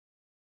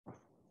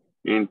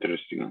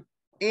 Interesting.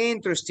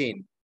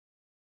 Interesting.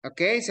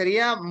 Ok,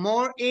 sería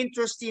more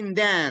interesting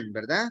than,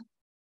 ¿verdad?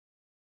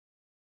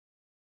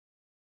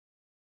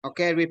 Ok,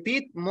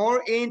 repeat,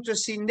 more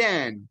interesting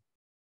than.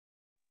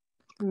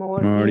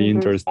 More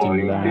interesting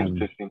More than.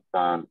 interesting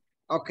than.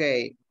 Ok,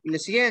 y lo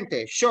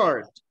siguiente,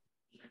 short.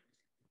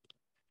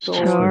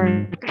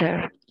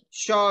 Shorter.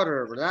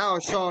 Shorter, ¿verdad? O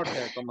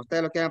shorter, como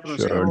ustedes lo quieran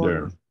pronunciar.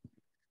 Shorter.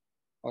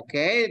 Ok,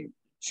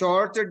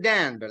 shorter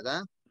than,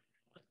 ¿verdad?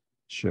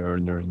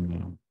 Shorter.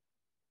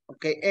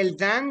 Ok, el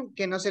than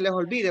que no se les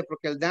olvide,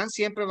 porque el than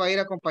siempre va a ir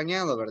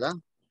acompañado, ¿verdad?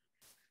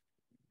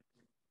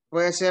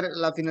 Puede ser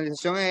la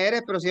finalización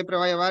ER, pero siempre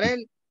va a llevar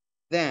el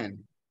than.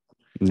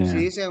 Si Yeah.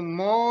 dice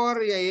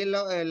more y ahí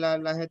el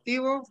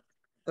adjetivo,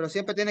 pero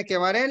siempre tiene que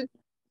llevar el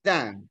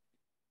than.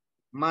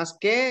 Más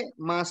que,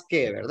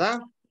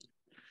 ¿verdad?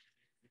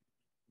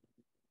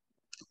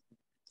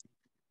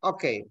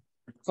 Ok.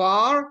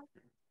 Far,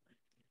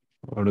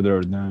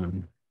 Further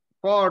than.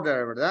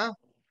 further, ¿verdad?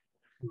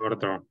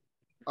 Further.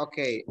 Ok.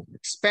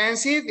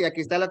 Expensive, y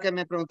aquí está lo que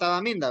me preguntaba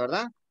Minda,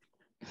 ¿verdad?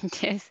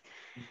 Yes.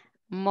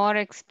 More More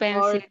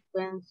expensive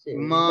expensive.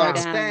 More than.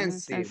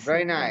 expensive,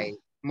 very nice.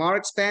 More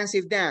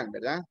expensive than,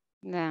 ¿verdad?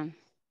 Than.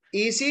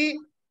 Easy,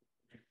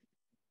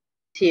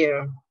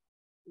 Easier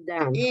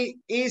than.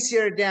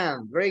 easier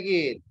than, very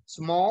good.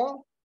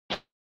 Small,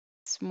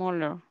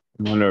 Smaller.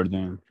 Smaller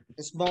than.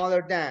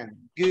 smaller than.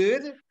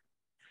 Good,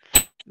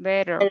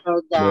 Better.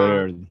 Better than.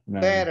 Better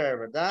than. better,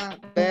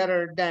 ¿verdad?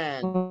 Better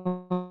than.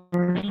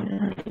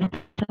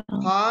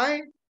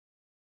 High,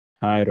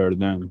 Higher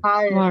than.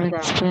 Higher More than.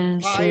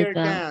 expensive higher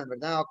than. than,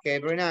 ¿verdad? Okay,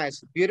 very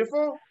nice.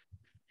 Beautiful,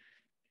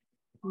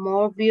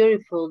 More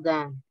beautiful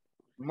than.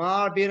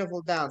 more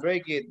beautiful than, very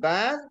good.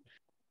 Bad,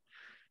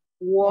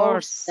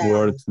 Worse Worse. than.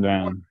 Worse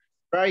than.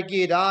 very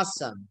good,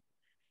 awesome.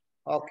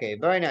 Ok,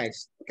 very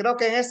nice. Creo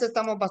que en este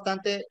estamos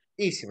bastante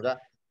easy, ¿verdad?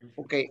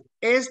 Ok,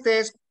 este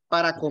es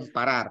para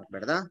comparar,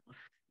 ¿verdad?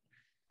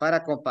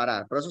 Para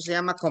comparar, por eso se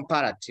llama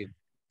comparative.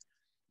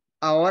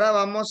 Ahora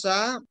vamos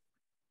a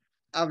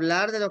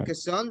hablar de lo que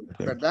son,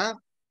 ¿verdad?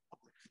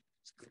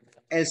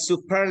 El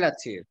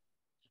superlative.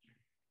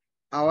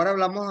 Ahora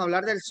vamos a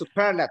hablar del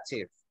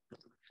superlative.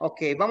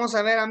 Ok, vamos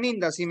a ver a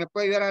Minda si me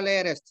puede ayudar a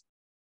leer esto.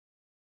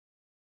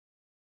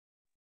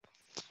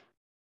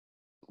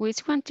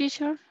 Which one,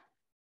 teacher?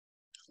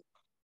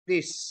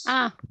 This.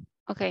 Ah,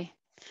 okay.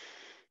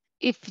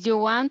 If you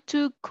want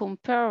to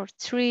compare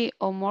 3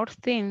 or more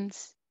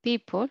things,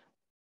 people,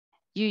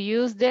 you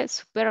use the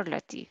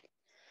superlative.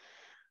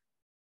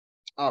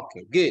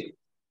 Okay, good.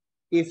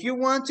 If you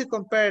want to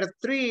compare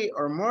 3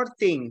 or more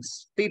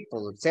things,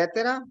 people,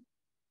 etc.,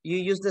 you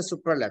use the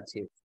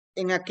superlative.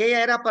 En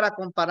aquella era para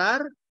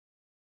comparar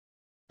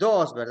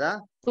 2, ¿verdad?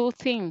 2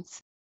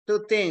 things.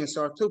 2 things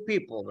or 2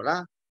 people,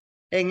 ¿verdad?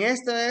 En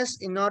esta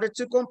es in order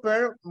to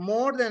compare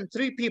more than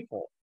 3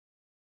 people.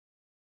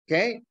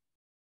 Okay?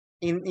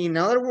 In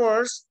other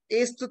words,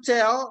 is to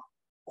tell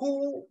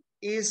who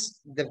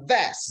is the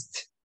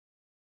best.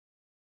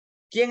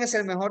 ¿Quién es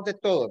el mejor de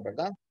todos,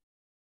 verdad?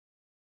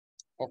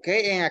 Ok,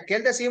 en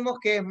aquel decimos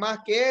que es más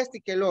que este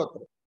y que el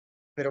otro.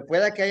 Pero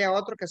puede que haya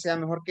otro que sea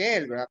mejor que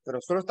él, ¿verdad?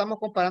 Pero solo estamos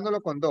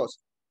comparándolo con 2.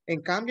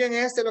 En cambio, en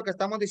este lo que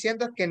estamos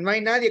diciendo es que no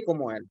hay nadie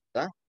como él,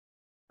 ¿verdad?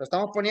 Lo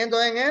estamos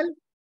poniendo en el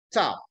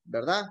top,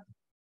 ¿verdad?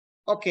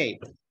 Ok.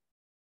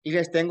 Y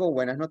les tengo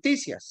buenas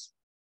noticias.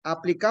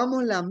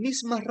 Aplicamos las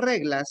mismas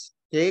reglas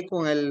que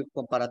con el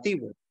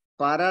comparativo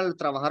para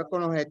trabajar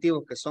con los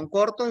objetivos que son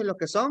cortos y los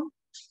que son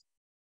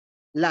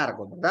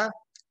largos, ¿verdad?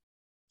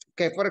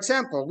 Okay, for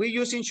example, we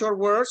use in short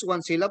words,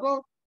 one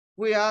syllable.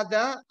 We add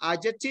the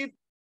adjective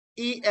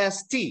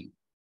EST.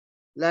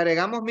 Le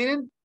agregamos,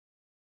 miren,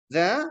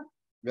 the,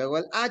 luego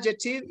el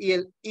adjective y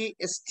el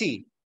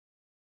EST.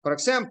 For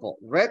example,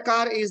 red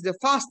car is the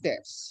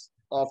fastest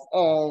of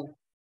all.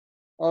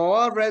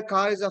 Or red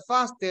car is the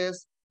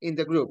fastest in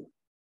the group.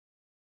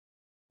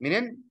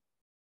 Miren,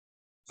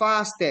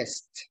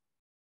 fastest,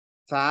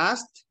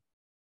 fast,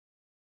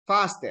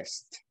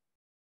 fastest,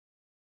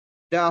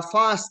 the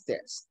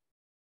fastest.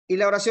 Y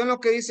la oración lo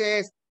que dice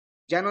es,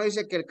 ya no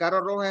dice que el carro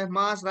rojo es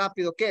más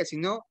rápido que,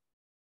 sino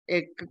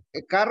el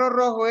carro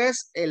rojo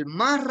es el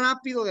más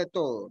rápido de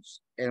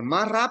todos, el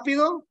más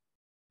rápido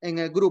en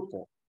el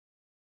grupo.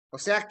 O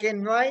sea que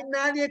no hay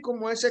nadie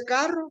como ese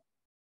carro,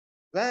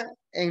 ¿verdad?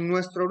 En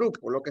nuestro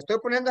grupo. Lo que estoy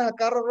poniendo es el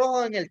carro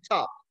rojo en el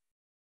top,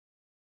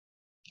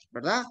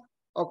 ¿verdad?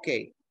 Ok.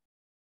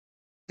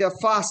 The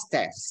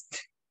fastest.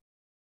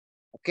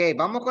 Ok,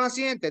 vamos con la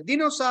siguiente.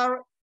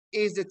 Dinosaur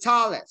is the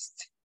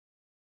tallest.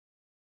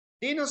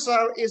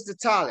 Dinosaur is the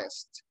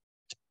tallest.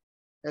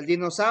 El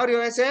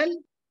dinosaurio es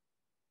el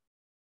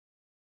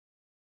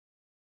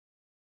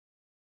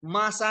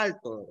más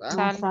alto,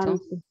 ¿verdad? Salto.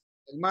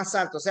 El más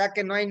alto. O sea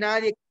que no hay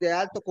nadie de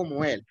alto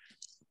como él.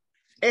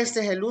 Este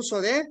es el uso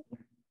de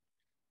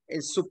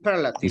el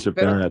superlative.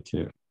 Pero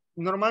Superlative.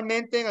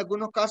 normalmente en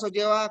algunos casos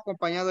lleva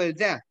acompañado el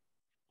de.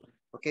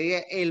 Ok,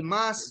 el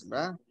más,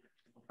 ¿verdad?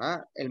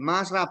 ¿Ah? El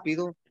más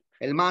rápido,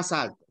 el más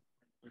alto.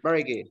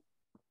 Very good.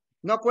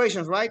 No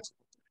questions, right?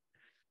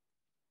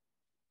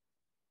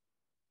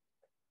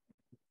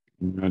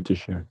 No,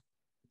 teacher.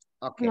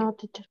 Okay. No,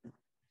 teacher.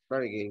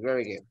 Very good,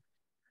 very good.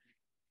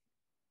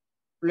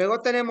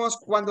 Luego tenemos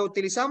cuando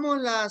utilizamos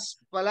las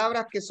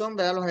palabras que son,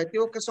 ¿verdad? Los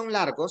adjetivos que son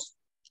largos.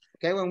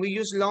 Okay, when we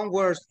use long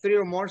words, 3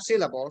 or more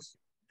syllables,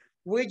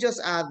 we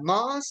just add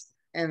must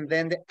and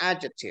then the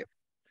adjective.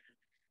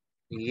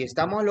 Y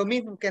estamos en lo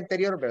mismo que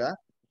anterior, ¿verdad?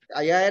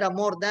 Allá era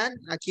more than,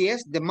 aquí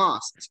es the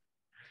must.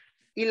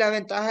 Y la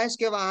ventaja es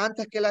que va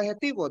antes que el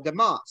adjetivo, the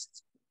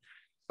must.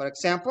 For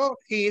example,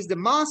 he is the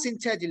most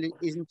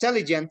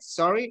intelligent,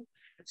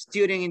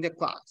 student in the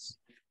class.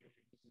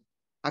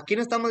 Aquí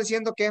no estamos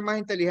diciendo que es más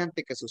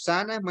inteligente que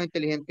Susana, es más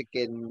inteligente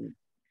que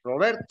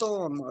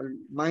Roberto,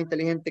 más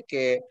inteligente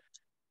que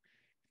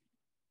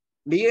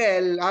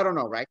Miguel, I don't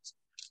know, right?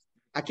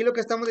 Aquí lo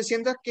que estamos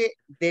diciendo es que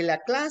de la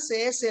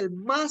clase es el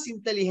más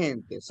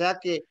inteligente, o sea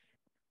que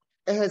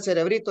es el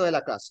cerebrito de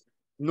la clase.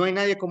 No hay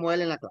nadie como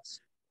él en la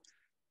clase.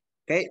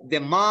 Okay, the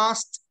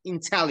most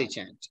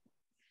intelligent.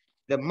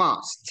 The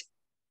most.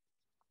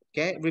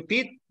 Okay,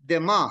 repeat, the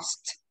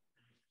most.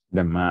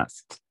 The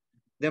most.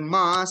 The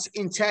most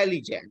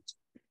intelligent.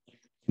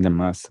 The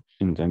most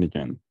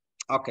intelligent.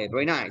 Okay,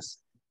 very nice.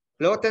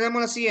 Luego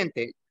tenemos la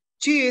siguiente.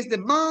 She is the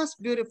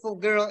most beautiful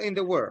girl in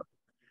the world.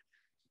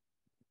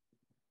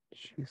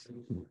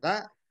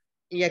 ¿Verdad?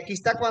 Y aquí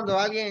está cuando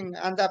alguien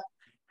anda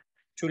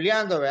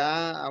chuleando,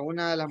 ¿verdad? A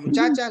una de las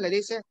muchachas le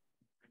dice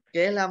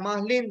que es la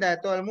más linda de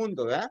todo el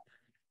mundo, ¿verdad?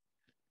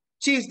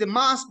 She's the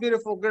most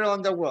beautiful girl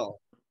in the world.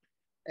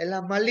 Es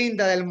la más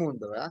linda del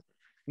mundo, ¿verdad?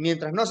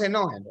 Mientras no se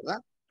enojen,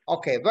 ¿verdad?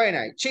 Ok, very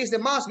nice. She's the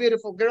most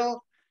beautiful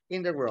girl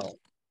in the world.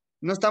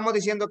 No estamos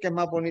diciendo que es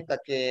más bonita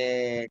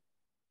que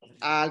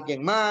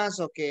alguien más,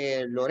 o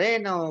que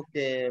Lorena, o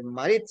que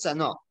Maritza,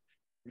 no.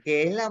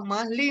 Que es la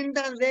más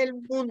linda del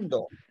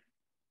mundo.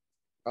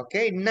 Ok,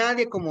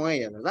 nadie como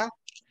ella, ¿verdad?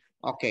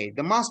 Ok,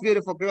 the most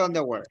beautiful girl in the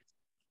world.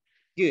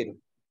 Good.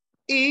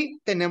 Y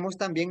tenemos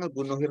también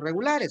algunos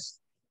irregulares.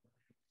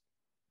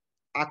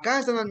 Acá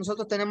es donde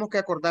nosotros tenemos que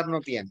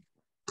acordarnos bien.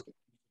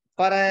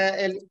 Para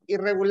el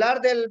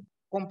irregular del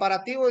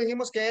comparativo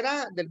dijimos que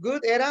era, del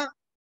good era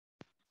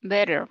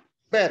Better.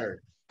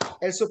 better.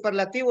 El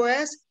superlativo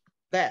es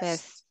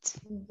best.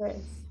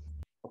 Best.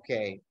 Ok.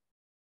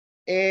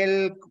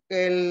 El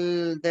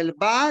del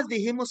bad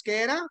dijimos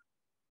que era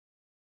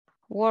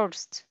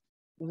Worst.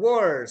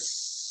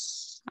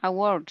 worse. A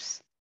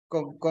worst.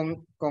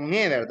 Con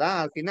E,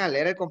 ¿verdad? Al final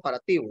era el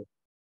comparativo.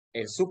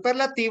 El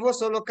superlativo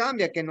solo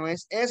cambia, que no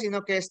es E,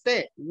 sino que es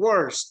T.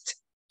 Worst.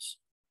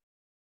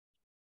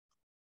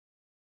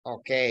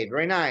 Ok,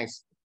 very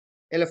nice.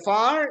 El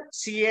far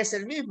sí es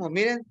el mismo,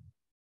 miren.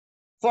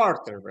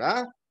 Farther,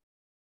 ¿verdad?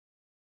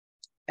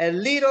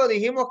 El little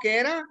dijimos que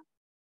era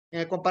en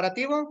el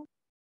comparativo.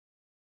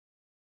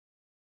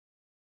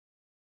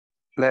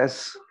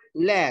 Less.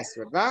 Less,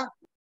 ¿verdad?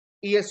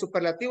 Y el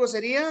superlativo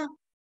sería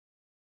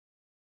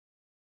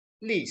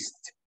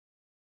least.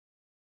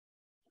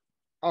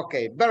 Ok,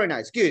 very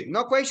nice, good.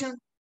 No question?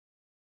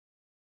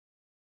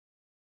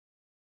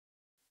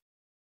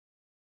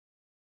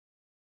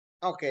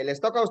 Ok, les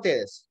toca a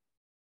ustedes.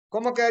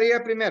 ¿Cómo quedaría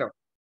el primero?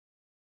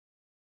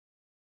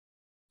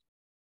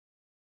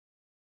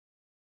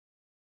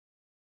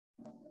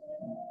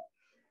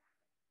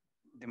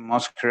 The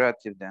most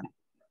creative then.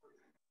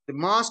 The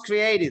most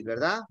creative,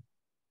 ¿verdad?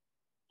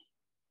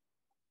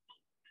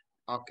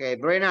 Ok,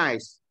 very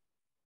nice.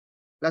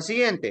 La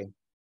siguiente.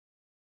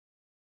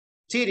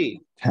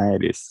 City.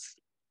 Tightest.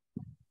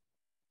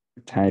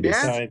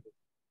 Tightest. Yeah?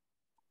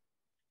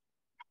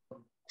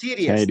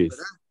 Tedious, Tightest.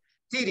 ¿verdad?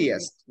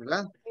 Tedious,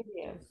 ¿verdad?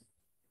 Yes.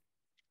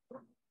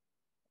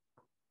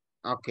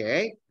 Ok.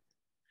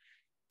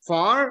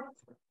 Far.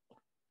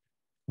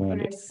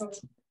 Farthest.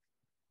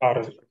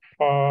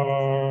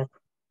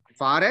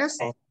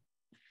 Farthest. No.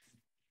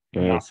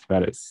 Yes,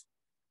 farthest.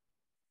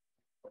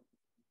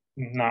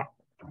 No.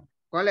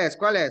 ¿Cuál es?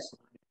 ¿Cuál es?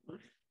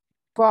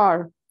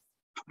 Far.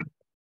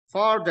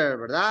 Farther,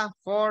 ¿verdad?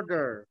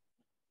 Farther.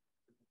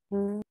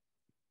 Mm.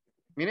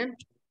 Miren.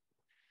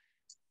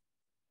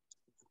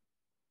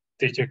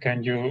 Teacher,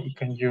 can you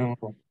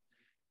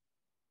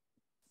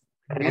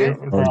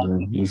Miren. Order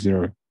is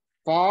zero.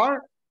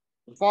 Far,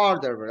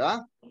 farther,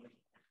 ¿verdad?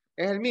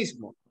 Es el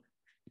mismo.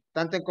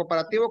 Tanto en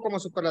comparativo como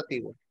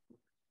superlativo.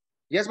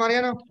 Yes,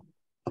 Mariano?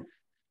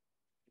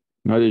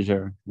 No,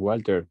 teacher.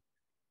 Walter.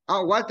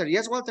 Oh, Walter.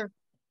 Yes, Walter.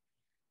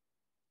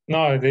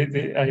 No,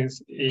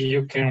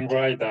 you can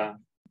write the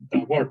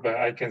word, but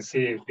I can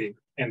see it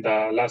in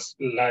the last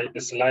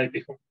slide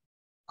before.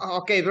 Oh,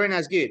 okay, very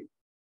nice, good.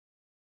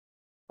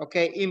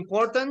 Okay,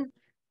 important.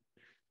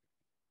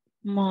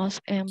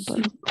 Most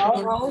important.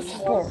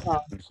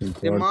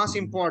 The most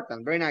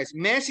important, very nice.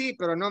 Messi,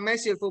 pero no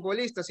Messi el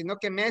futbolista, sino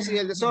que Messi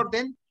el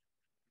desorden.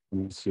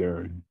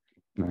 Monsieur.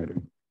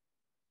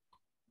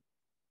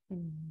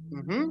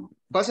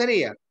 ¿Cuál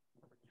sería?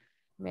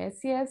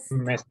 Messiest.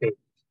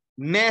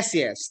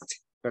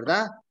 Messiest,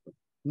 ¿verdad?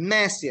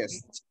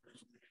 Messiest.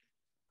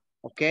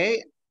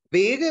 Okay.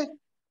 Big.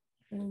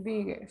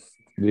 Biggest.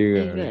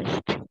 Bigger.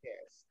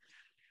 Yes.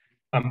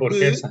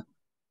 Hamburguesa.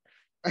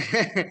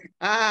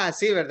 Ah,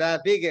 sí, ¿verdad?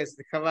 Biggest,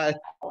 cabal.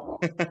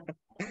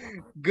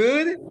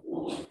 Good.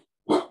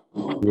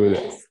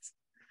 Goodest.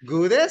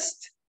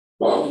 Goodest.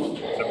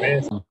 The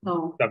best.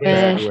 No. The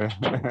best.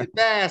 The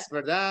best,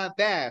 ¿verdad?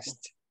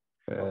 Best.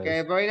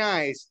 Okay, very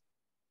nice.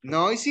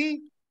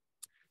 Noisy.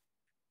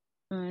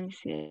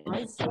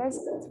 Nicest.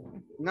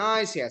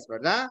 Noisiest,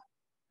 ¿verdad?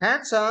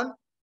 Handsome.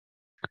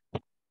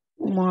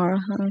 More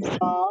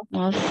handsome.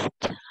 Most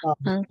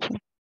handsome.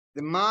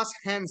 The most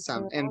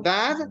handsome. And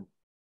bad.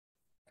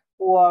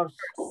 Worst.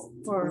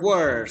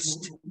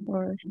 Worst.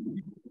 Worst.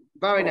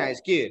 Very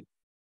nice, good.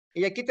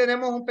 Y aquí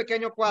tenemos un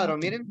pequeño cuadro,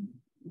 miren.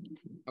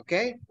 Ok.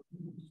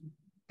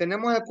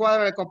 Tenemos el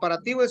cuadro del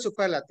comparativo y el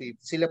superlativo.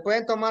 Si le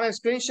pueden tomar el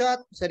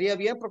screenshot, sería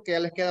bien porque ya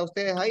les queda a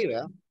ustedes ahí,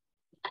 ¿verdad?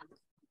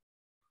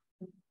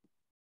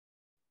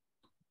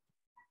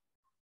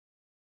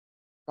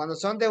 Cuando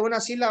son de una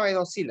sílaba y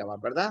dos sílabas,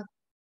 ¿verdad?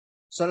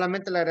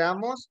 Solamente le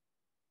agregamos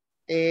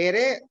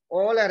ER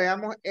o le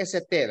agregamos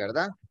ST,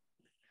 ¿verdad?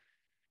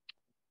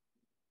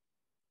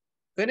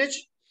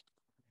 Finish?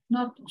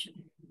 No, teacher.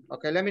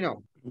 Okay, let me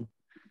know.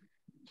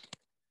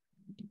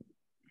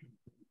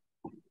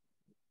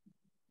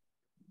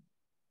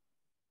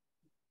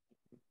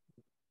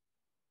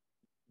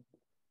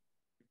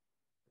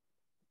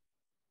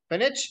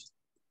 Finish?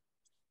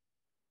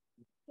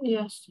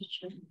 Yes,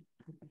 teacher.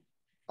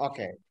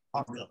 Okay.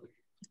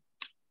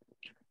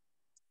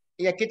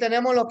 Y aquí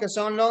tenemos lo que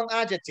son long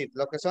adjectives,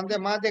 lo que son de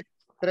más de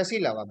 3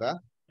 sílabas,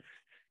 ¿verdad?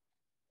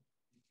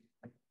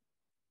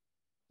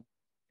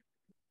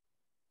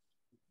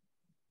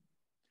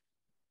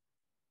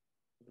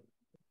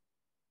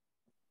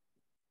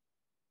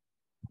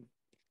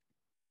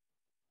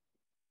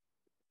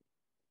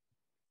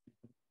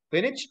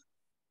 Finish?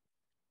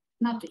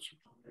 No, teacher.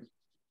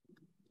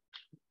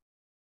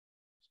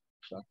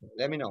 Okay,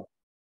 let me know.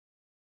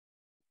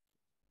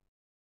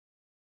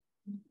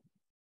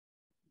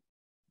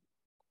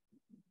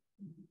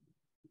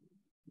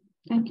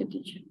 Thank you,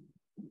 teacher.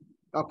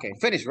 Okay,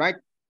 finish, right?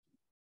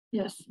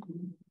 Yes.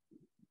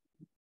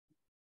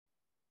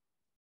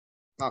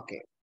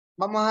 Okay.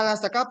 Vamos a dejar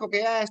hasta acá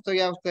porque ya esto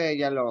ya ustedes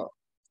ya lo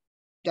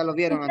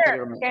vieron Teacher,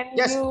 anteriormente.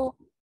 Yes,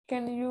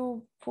 can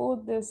you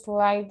put the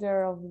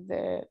slider of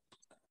the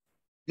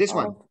this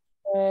one.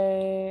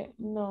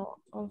 no,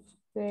 of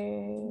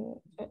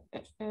the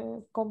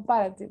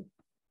comparative?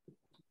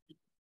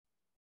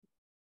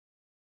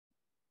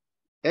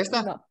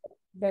 ¿Esta? No,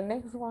 the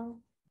next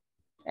one.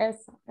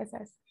 Esa.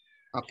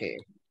 Okay.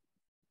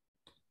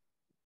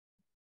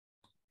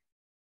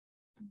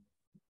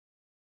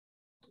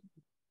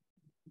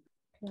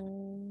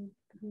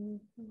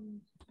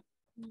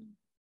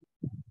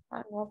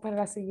 Ah, no, pero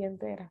la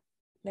siguiente era.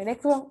 The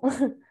next one.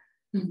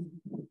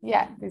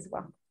 Yeah, this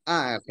one.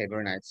 Ah, okay,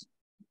 very nice.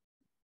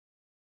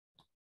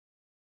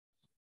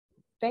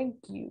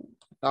 Thank you.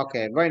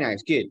 Okay, very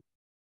nice, good.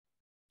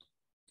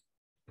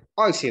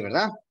 Hoy sí,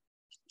 ¿verdad?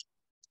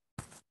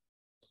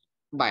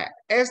 Vaya,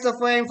 esto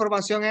fue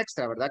información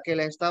extra, ¿verdad? Que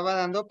les estaba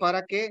dando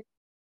para que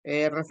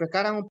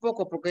refrescaran un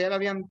poco, porque ya lo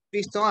habían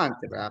visto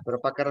antes, ¿verdad? Pero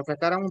para que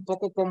refrescaran un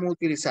poco cómo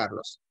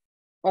utilizarlos.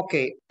 Ok,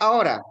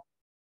 ahora,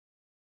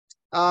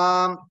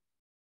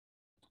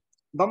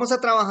 vamos a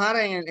trabajar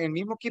en el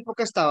mismo equipo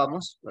que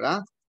estábamos,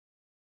 ¿verdad?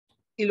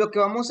 Y lo que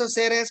vamos a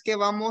hacer es que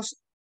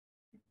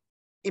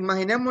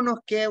imaginémonos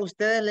que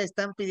ustedes le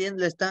están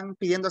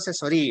pidiendo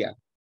asesoría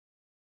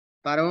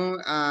para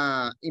un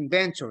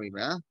inventory,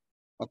 ¿verdad?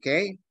 Ok.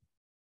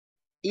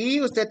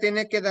 Y usted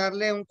tiene que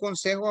darle un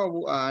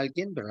consejo a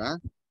alguien, ¿verdad?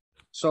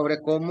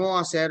 Sobre cómo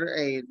hacer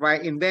a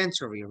right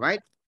inventory,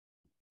 right?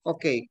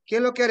 Ok, ¿qué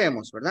es lo que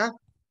haremos, verdad?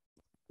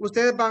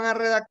 Ustedes van a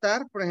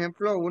redactar, por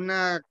ejemplo,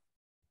 una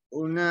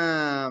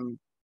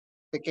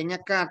pequeña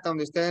carta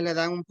donde ustedes le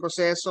dan un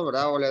proceso,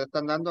 ¿verdad? O le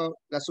están dando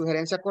la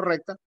sugerencia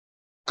correcta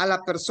a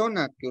la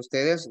persona que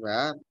ustedes,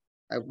 ¿verdad?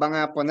 Van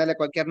a ponerle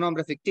cualquier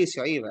nombre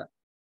ficticio ahí, ¿verdad?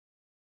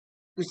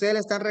 Ustedes le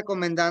están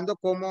recomendando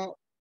cómo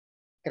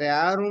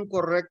crear un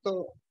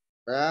correcto,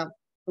 ¿verdad?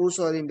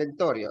 Uso del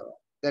inventario,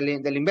 del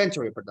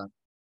inventory, perdón.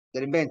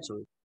 Del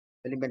inventory,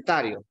 del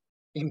inventario.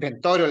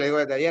 Inventorio, le digo,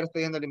 desde ayer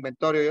estoy viendo el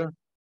inventario yo.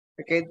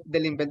 Okay,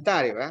 del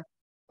inventario, ¿verdad?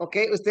 Ok,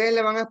 ustedes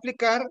le van a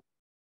explicar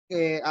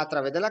a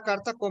través de la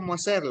carta cómo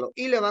hacerlo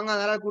y le van a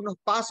dar algunos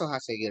pasos a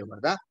seguir,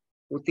 ¿verdad?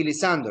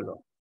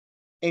 Utilizándolo.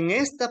 En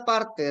esta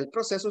parte del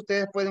proceso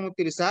ustedes pueden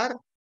utilizar,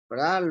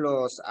 ¿verdad?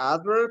 Los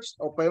adverbs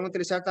o pueden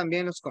utilizar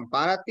también los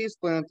comparatives,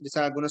 pueden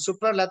utilizar algunos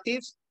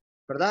superlatives,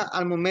 ¿verdad?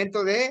 Al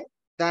momento de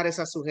dar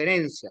esas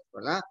sugerencias,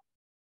 ¿verdad?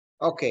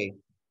 Ok.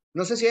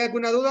 No sé si hay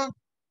alguna duda.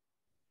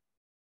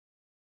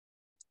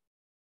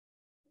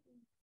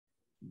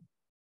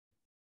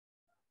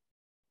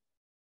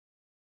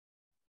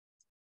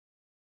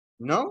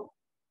 ¿No?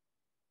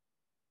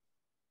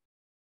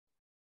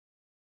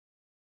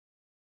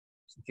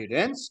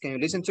 Students, can you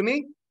listen to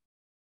me?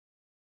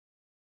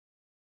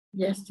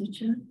 Yes,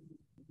 teacher.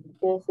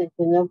 Yes, teacher,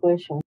 no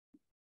question.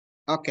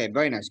 Okay,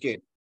 very nice,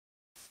 good.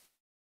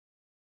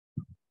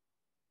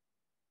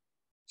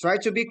 Try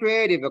to be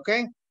creative,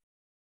 okay?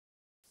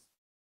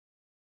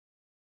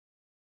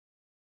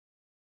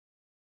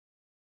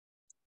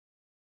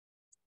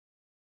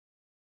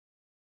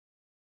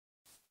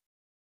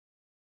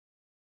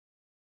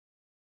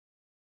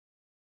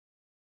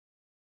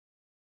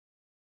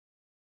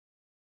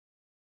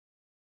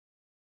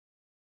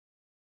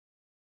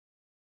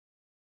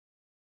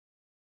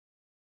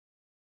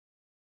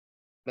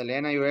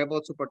 Belena, you're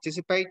able to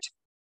participate?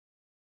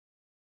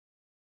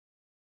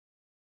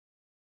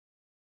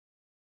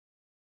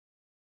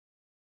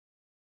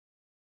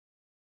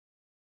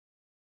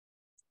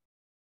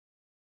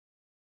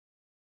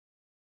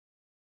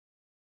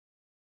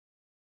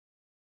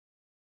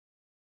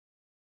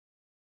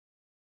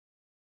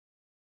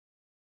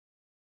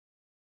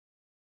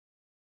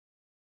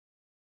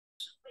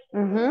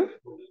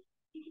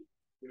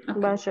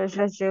 Vaya,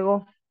 ya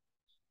llegó.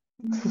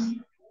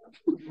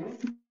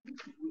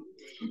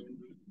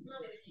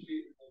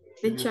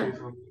 Teacher,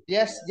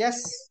 Yes,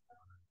 yes.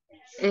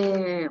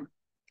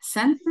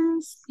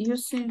 sentence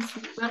using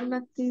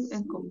superlative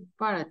and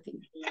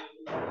comparative.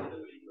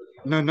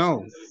 No,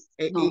 no.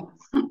 No.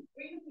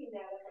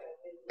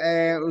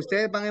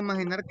 Ustedes van a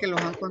imaginar que los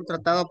han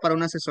contratado para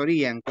una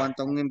asesoría en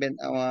cuanto a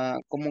a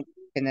cómo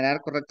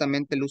generar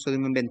correctamente el uso de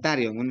un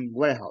inventario en un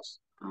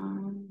warehouse.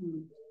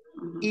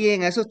 Y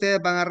en eso ustedes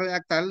van a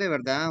redactar de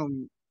verdad,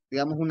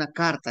 digamos, una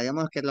carta,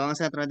 digamos que lo van a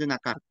hacer a través de una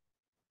carta.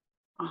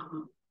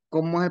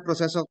 Cómo es el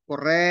proceso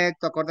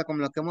correcto, acorde con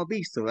lo que hemos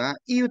visto, ¿verdad?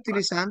 Y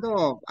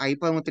utilizando, ahí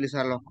podemos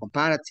utilizar los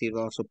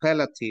comparativos, los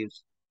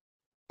superlatives,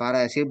 para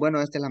decir, bueno,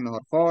 esta es la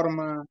mejor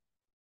forma,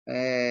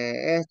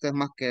 esto es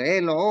más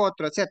que lo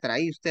otro, etcétera.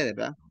 Ahí ustedes,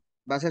 ¿verdad?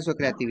 Va a ser su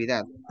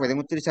creatividad. Pueden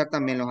utilizar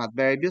también los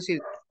adverbios y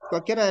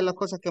cualquiera de las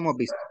cosas que hemos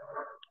visto.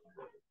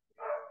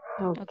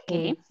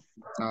 Okay.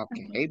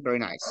 Okay, very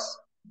nice.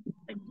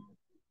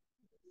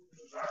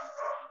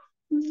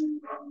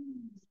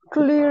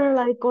 Clear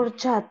like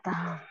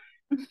horchata.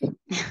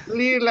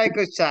 Clear like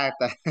a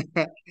chata.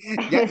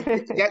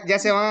 ya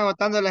se van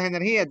agotando las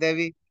energías,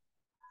 Debbie.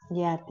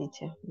 Ya,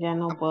 teacher, ya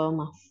no puedo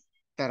más.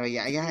 Pero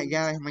ya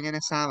es mañana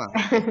es sábado.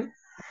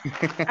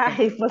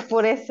 Ay, pues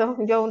por eso,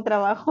 yo un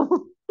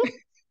trabajo.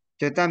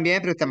 Yo también,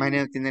 pero esta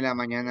mañana tiene la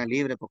mañana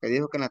libre, porque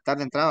dijo que en la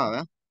tarde entraba,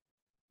 ¿verdad?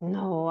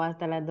 No,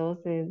 hasta las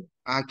 12.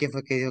 Ah, ¿quién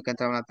fue que dijo que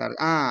entraba en la tarde?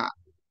 Ah,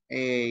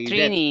 Ivette.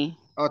 Trini.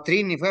 Oh,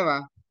 Trini fue,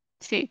 ¿va?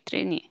 Sí,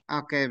 Trini. Ah,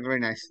 ok, very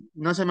nice.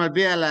 No se me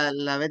olvida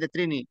la vez de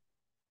Trini.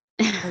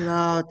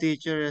 Hello,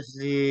 teacher,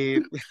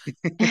 sleep.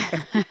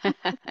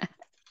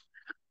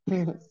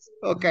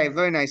 Okay,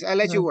 very nice. I'll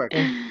let you work.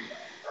 Okay.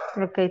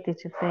 Okay,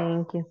 teacher,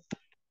 thank you.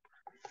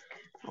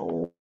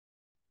 Oh.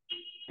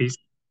 These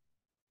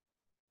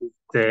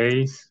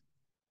days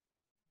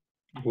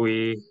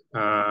we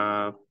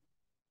have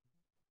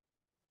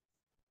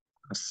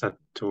a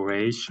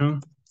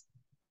saturation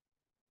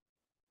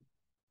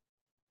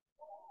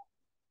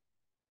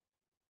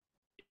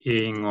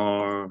in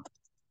our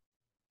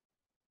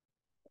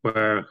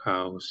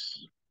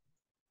warehouse.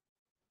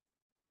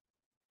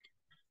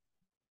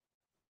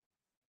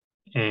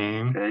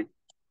 And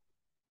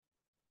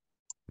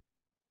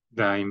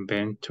the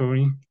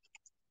inventory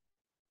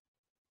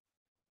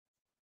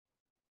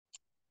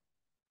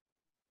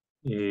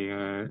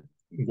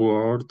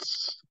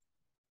works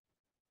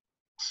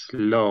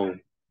slow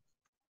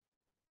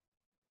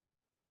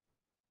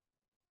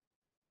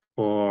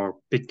for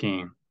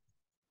picking.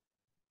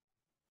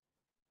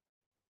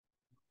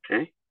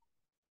 Okay.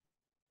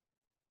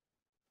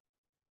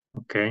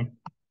 Okay.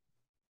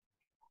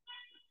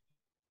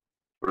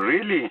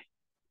 Really?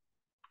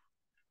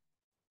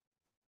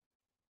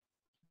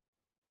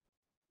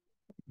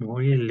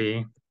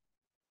 Really?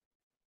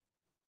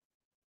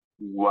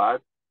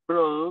 What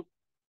product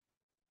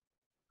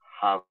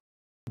have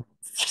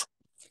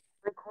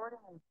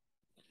recording?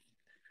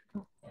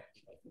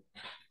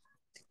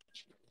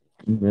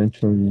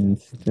 Eventually,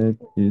 instead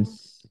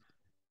is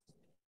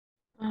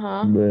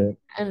Ajá. the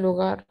En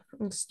lugar,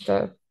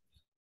 instead.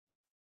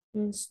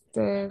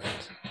 Instead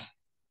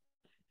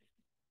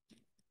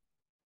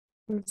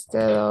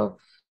of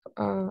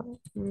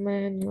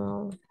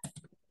manual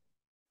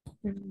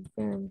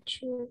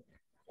inventory.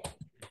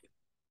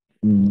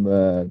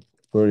 but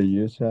for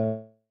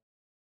user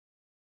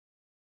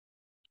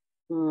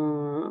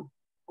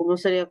 ¿Cómo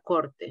sería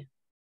corte?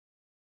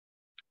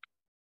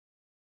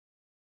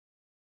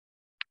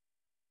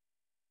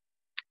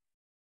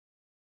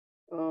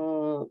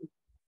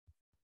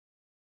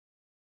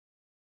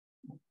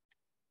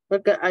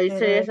 Porque ahí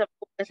sería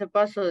ese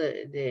paso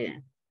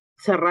de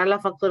cerrar la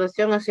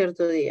facturación a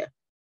cierto día.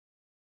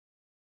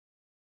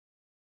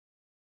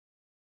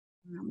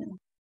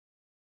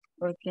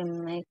 Porque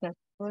make a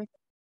report.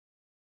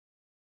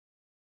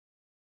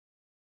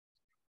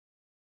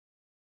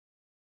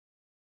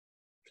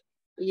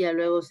 Y ya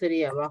luego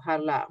sería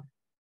bajar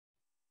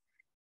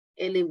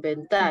el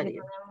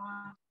inventario.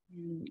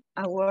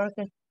 A work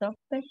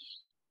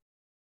stoppage.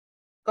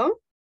 ¿Cómo?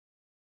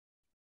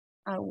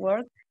 A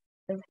work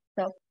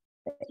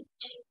stoppage.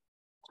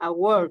 A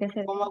work,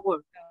 como a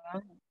work.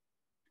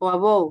 O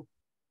above.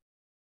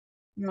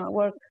 No,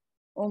 work.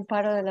 Un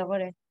paro de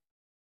labores.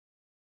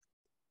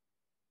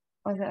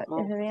 O sea,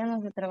 ese día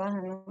no se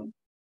trabaja, ¿no?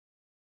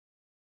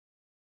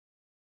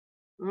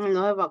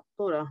 No es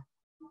factura.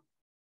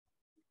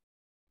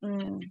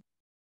 Mm.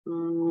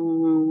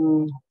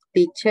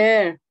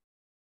 Teacher.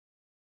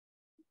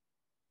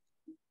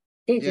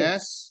 Teacher.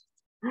 Yes.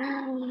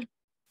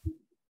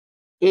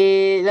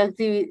 La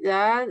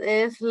actividad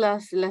es la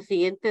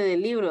siguiente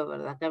del libro,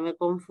 ¿verdad? Que me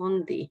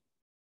confundí.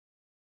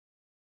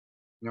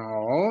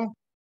 No.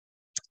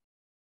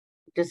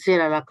 ¿Qué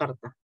será la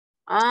carta?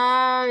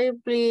 Ay,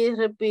 please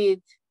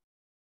repeat.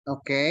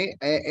 Ok,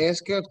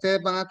 es que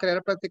ustedes van a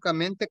crear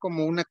prácticamente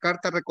como una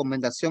carta de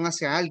recomendación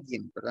hacia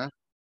alguien, ¿verdad?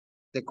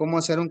 De cómo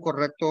hacer un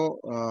correcto,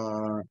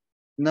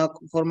 una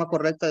forma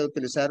correcta de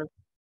utilizar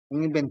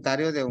un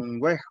inventario de un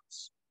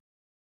warehouse.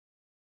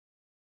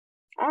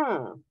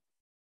 Ah.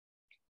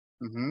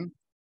 Ujú.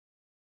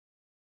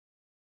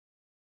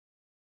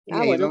 Y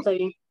Ah, ahí bueno, van, está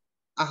bien.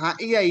 ajá,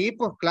 y ahí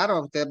pues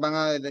claro, ustedes van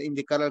a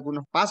indicar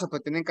algunos pasos,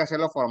 pues tienen que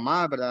hacerlo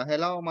formal, ¿verdad?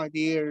 Hello, my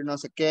dear, no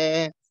sé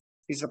qué.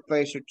 It's a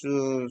pleasure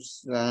to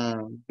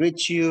greet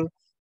you.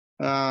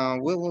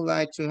 We would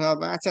like to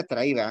help,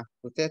 etcétera, ahí va.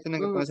 Ustedes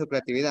tienen que poner su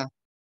creatividad.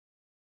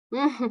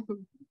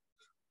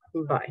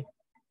 Bye.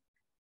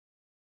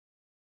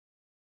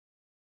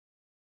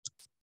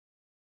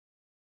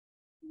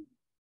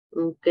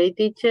 Okay,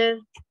 teacher.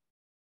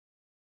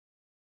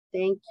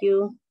 Thank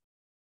you.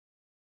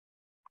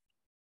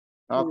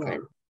 Okay.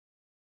 Bueno,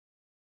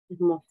 es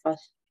más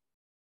fácil.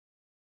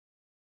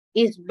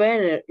 It's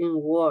better in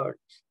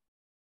words.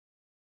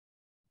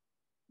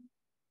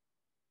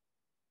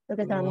 Lo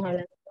que estábamos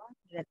hablando.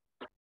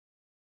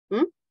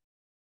 ¿Mm?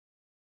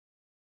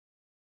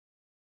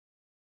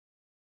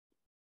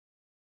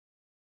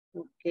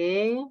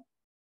 Okay.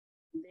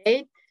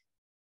 Date.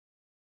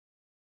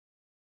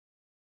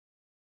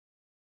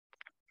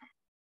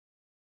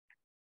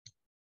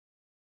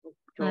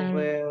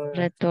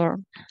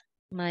 Return.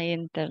 My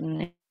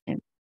internet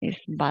is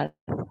bad.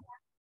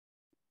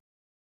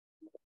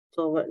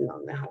 October, no,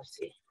 mejor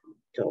sí.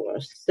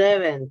 October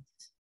 7th.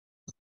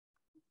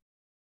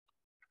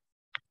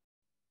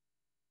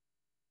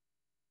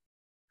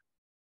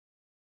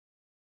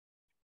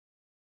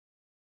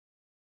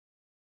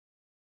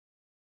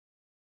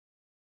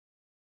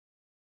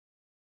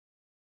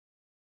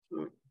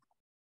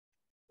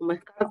 ¿Cómo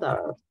es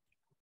carta?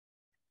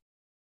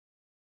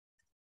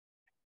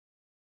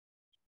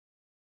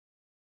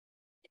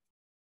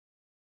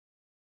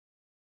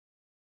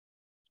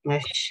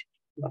 Bueno.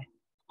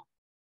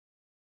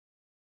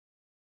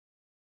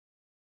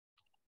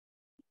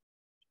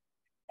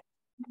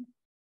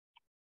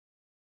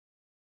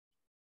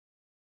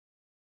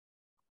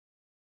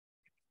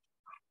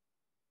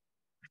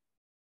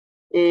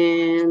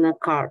 Una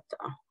carta.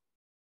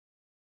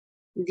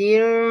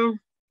 Dear,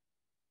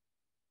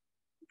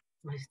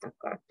 esta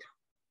carta.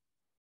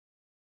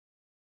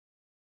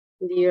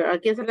 Dear, ¿a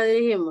quién se la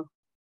dirigimos?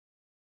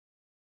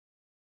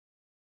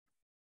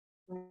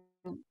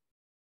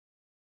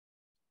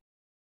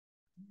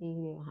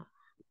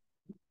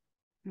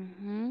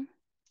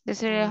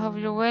 This area of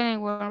the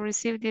wedding will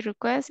receive the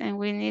request and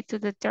we need to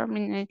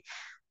determine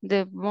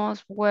the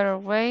most better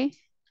way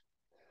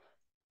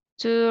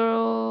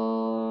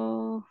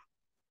to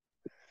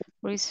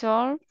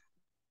resolve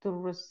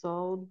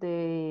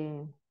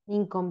the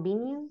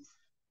inconvenience.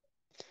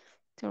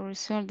 To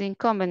resolve the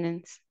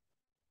inconvenience.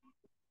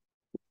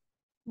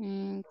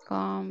 No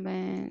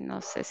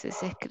sé si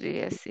se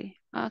escribe así.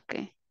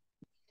 Okay.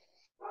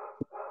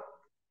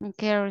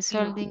 Okay,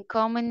 resolve the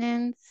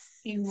inconvenience.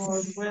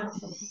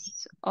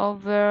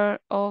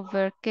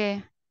 Over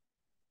qué?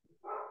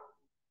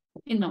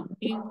 No,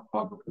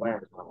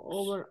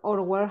 Over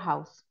or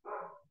warehouse.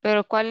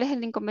 Pero ¿cuál es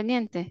el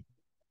inconveniente?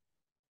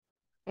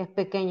 Es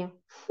pequeño.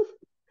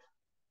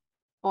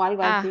 O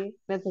algo así.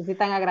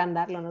 Necesitan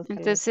agrandarlo, no sé.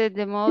 Entonces,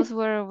 the most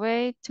better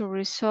way to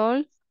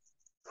resolve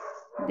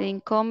the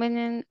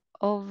inconvenience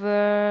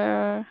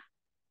over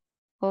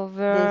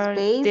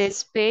the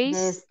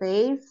space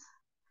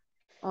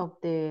of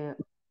the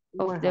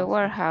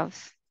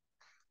warehouse.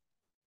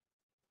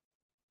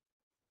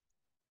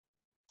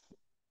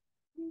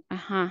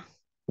 Ajá.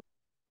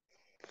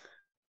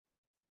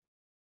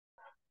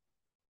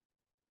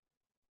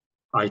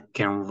 I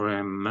can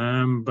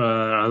remember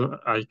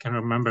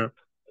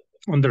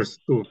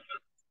understood.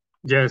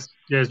 Yes,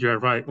 you are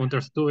right.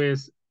 Understood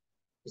is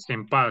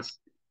in past.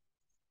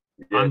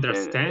 Yes,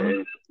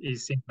 Understand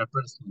is in the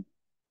present.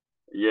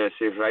 Yes,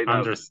 it's right now.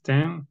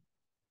 Understand.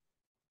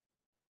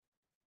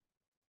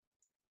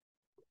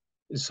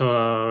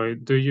 So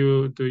do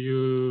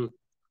you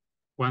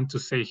want to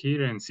say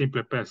here in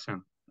simple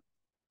present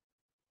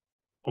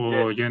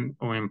or Yes.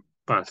 or in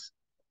past?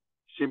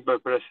 Simple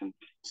present.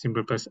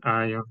 Simple present.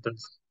 I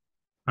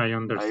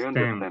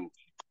understand.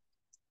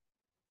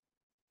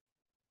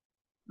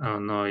 Oh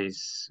no,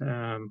 it's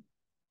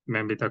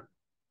maybe that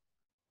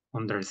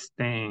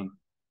understand.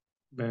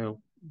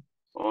 Well,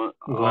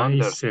 why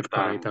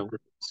separate the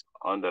words?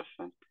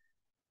 Understand.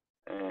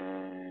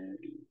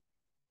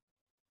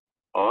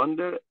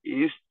 Under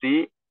is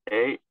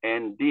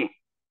T-A-N-D.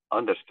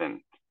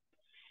 Understand.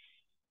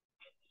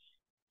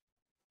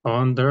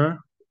 Under.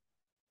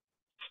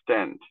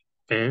 Stand.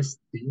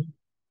 S-T-A.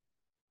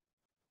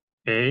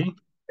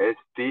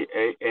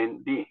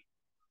 S-T-A-N-D.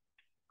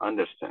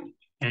 Understand.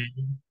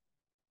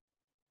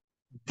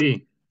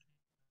 D.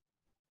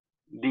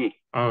 D.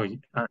 Oh,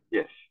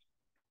 yes.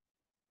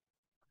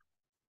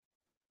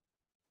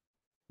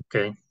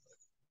 Okay.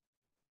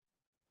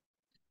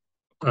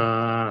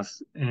 I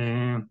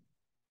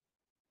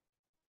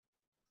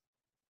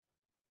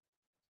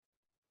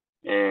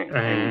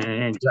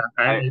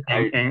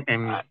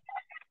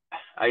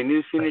need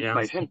to finish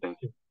my sentence.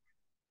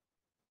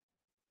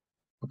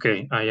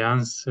 Okay, I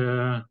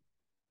answer.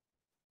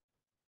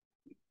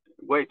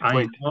 Wait.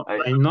 I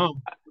know.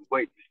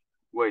 Wait.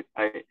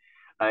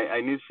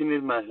 I need to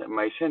finish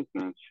my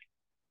sentence.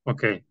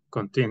 Okay,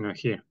 continue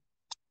here.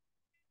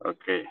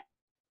 Okay.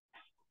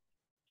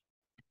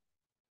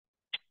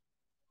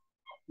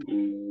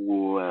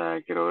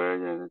 Quiero ver,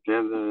 ya no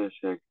entiendo.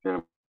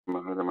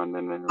 Mejor le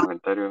manden en el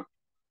comentario.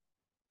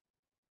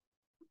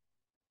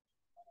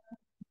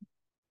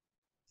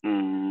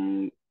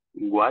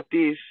 What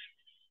is?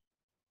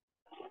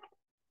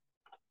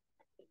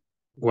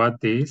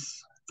 What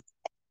is?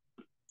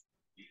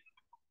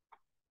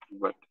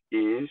 What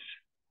is?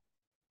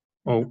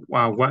 Oh,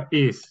 wow, what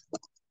is?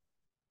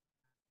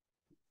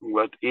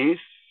 What is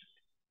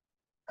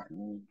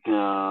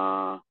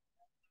the?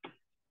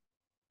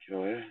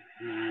 Quiero ver.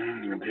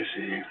 Let me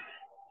see.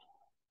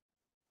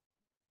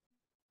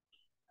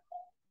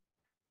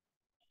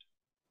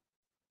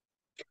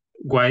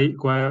 Why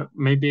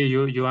maybe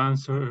you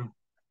answer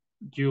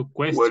your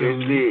question. What is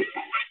the?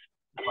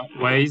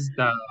 What is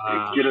the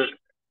Quiero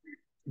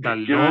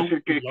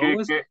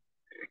decir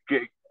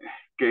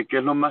que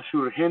es lo más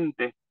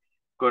urgente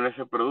con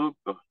ese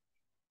producto.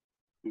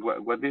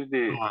 What is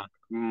the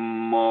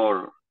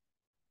more?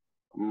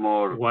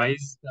 What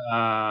is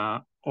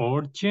the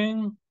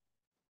urgent,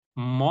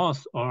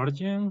 most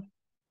urgent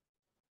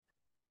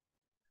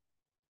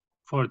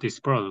for this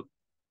product?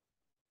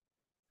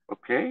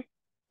 Okay.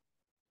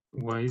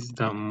 What is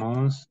the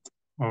most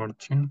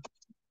urgent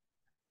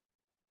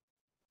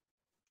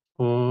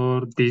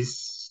for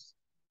this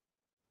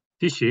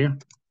year?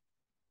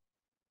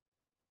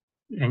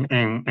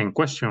 In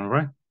question,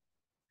 right?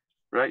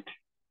 Right.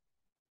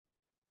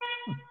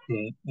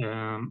 Okay.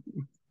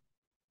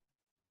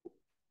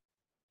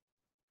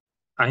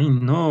 I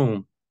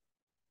know.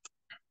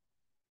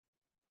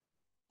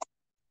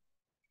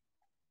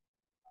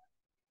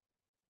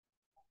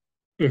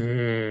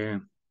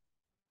 The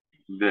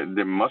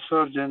most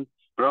urgent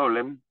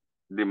problem.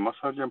 The most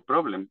urgent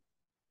problem.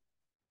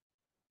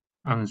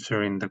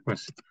 Answering the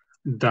question.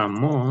 The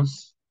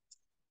most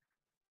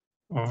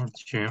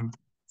urgent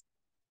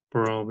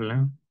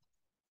problem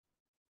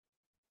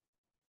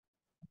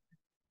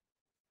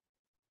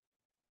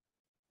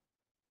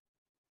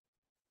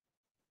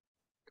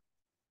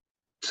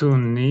to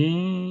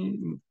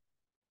need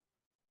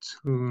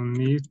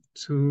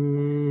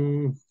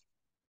to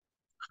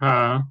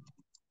have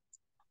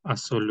a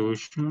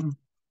solution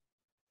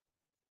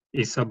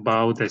is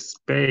about the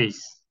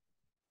space,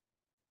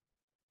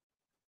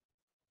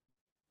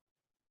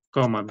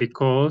 comma,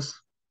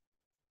 because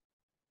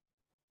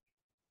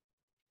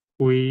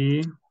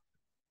we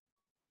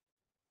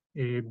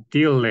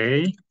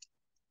delay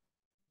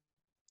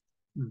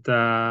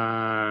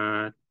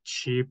the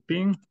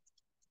shipping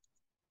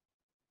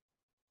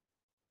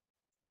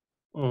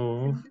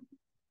of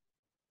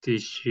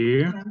this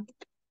year.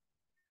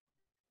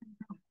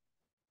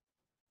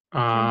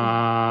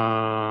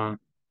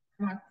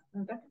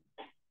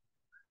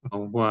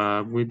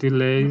 We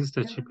delays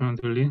the shipping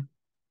of the lead.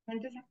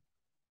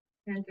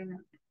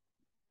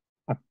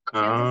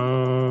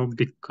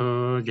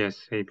 Because, yes,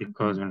 say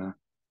because or not.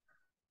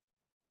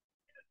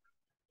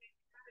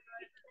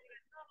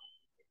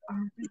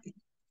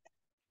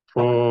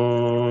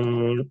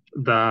 For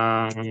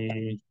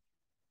the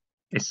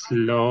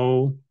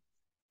slow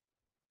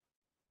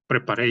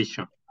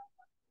preparation.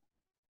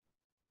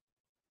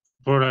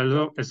 For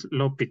a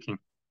slow picking.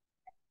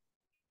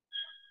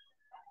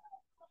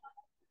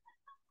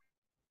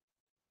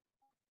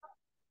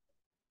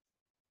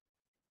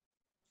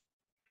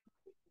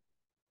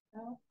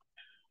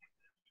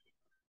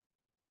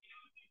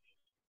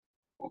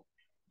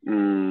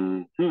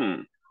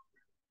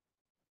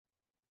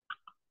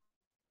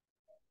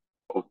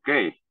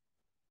 Okay.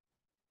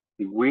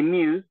 We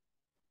need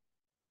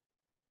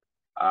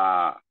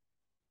a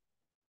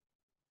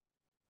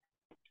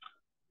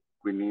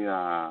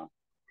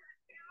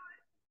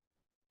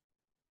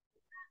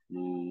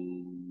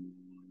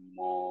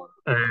more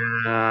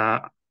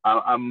a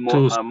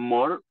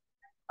more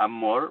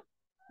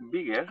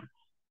bigger.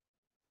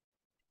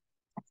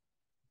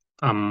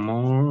 A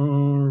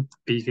more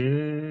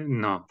bigger,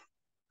 no.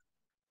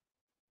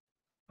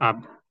 Let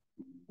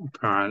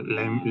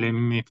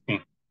me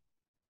think.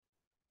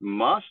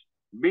 Most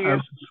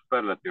bigger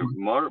superlative.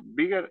 More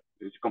bigger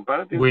is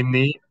comparative. We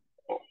need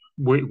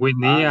We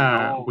need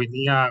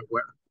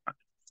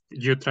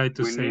you try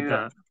to We say need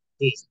that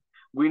this.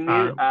 we need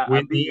a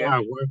We need bigger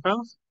a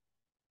warehouse.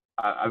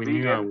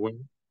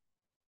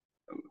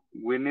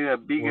 we need a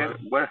bigger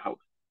warehouse.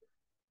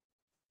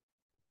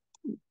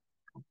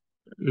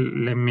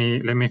 Let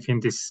me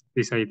finish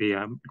this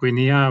idea. We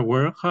need a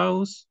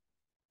warehouse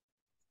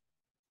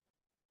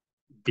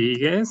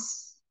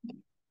biggest.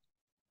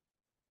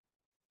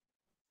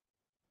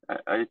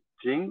 I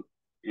think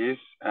is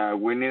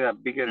we need a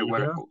bigger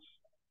warehouse.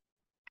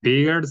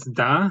 Bigger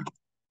than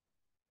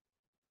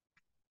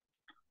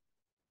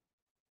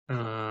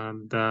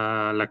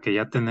la que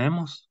ya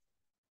tenemos.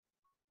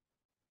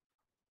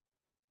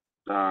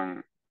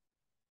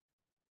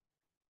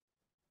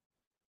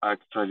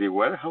 Actually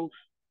warehouse.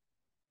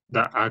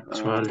 The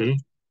actually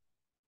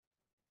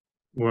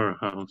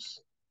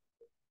warehouse.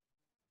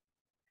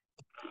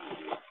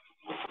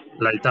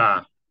 Like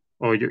that.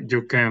 Or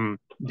you can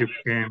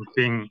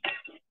think.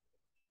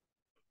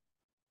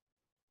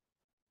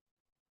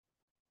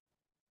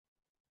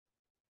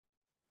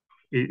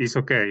 It's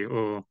okay,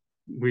 or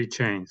we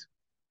change.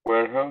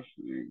 Warehouse,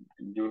 you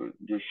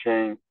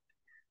change.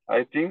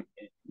 I think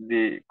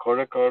the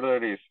correct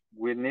order is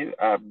we need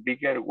a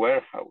bigger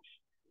warehouse.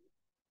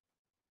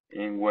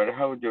 In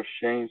warehouse, you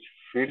change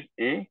first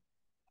E.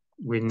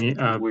 We need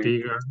a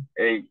bigger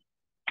A.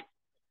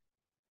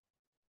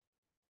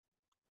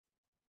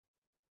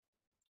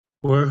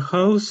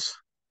 Warehouse,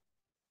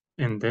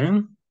 and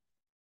then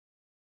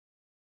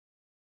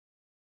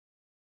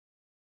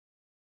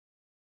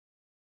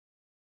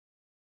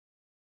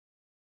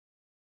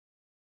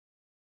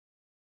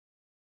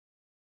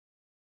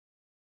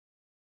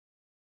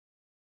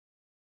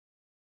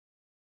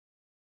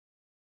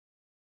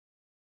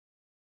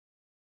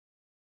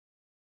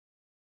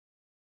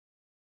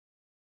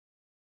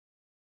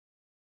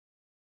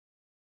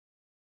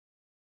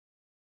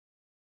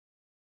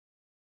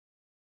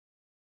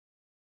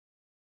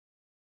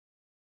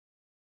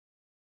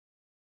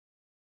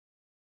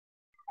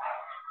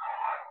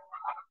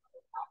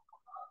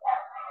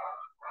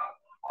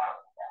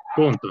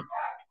punto.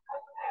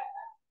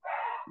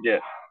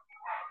 Yes.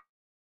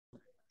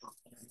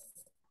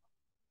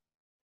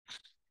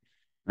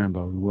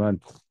 About what?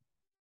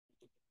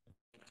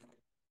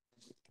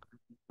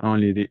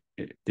 Only the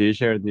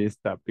teacher, this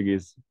topic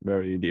is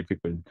very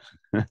difficult.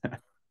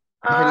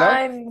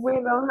 And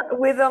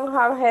we don't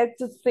have head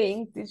to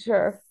think,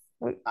 teacher.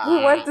 We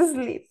want to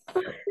sleep.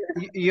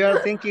 You're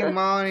thinking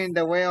more in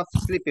the way of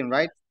sleeping,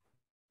 right?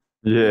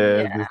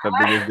 Yes, this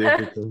topic is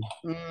difficult.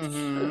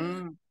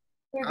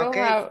 We don't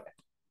have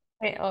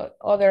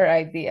other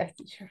ideas,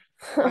 teacher.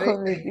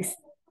 Only this.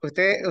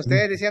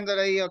 Ustedes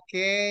diciéndole ahí,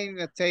 okay,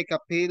 take a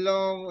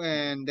pillow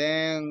and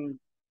then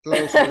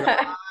close your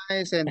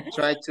eyes and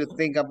try to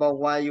think about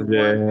what you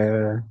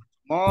want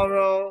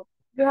tomorrow.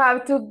 You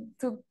have to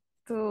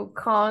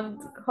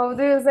count. How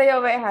do you say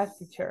ovejas,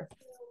 teacher?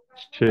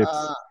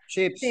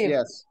 Chips,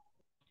 yes.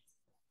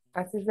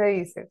 Así se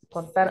dice,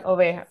 contar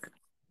ovejas.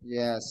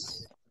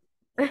 Yes.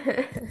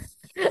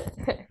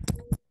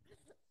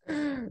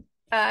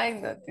 Ay,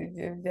 no,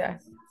 teacher, ya.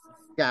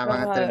 Ya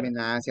van a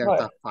terminar,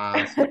 cierta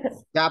fácil.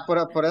 Ya por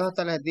eso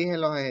hasta les dije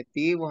los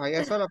objetivos, ahí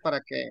es solo para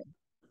que,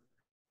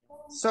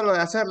 solo de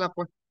hacerla,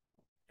 pues.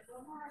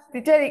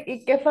 Teacher,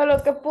 ¿y qué fue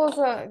lo que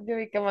puso? Yo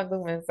vi que mandó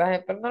un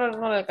mensaje, pero no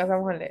lo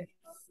alcanzamos a leer.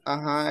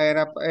 Ajá,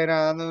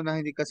 era dando unas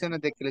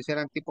indicaciones de que le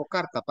hicieran tipo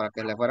carta para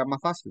que les fuera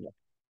más fácil.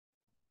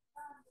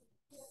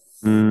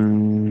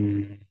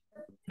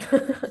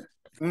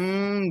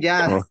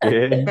 Ya.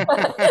 Okay.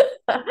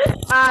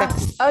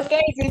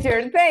 Okay,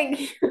 teacher, thank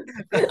you.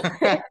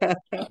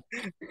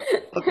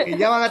 Okay,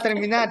 ya van a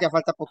terminar, ya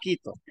falta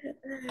poquito.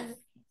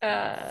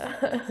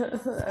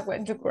 I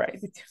want to cry,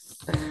 teacher.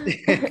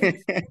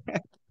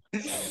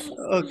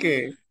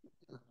 Okay.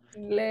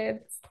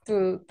 Let's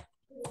do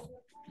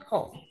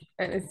home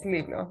and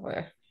sleep.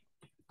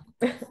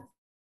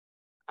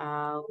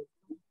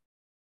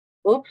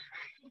 Oops.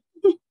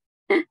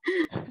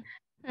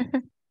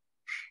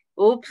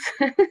 Oops.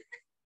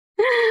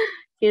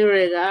 In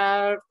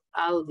regard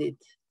audit.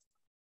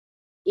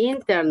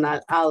 Internal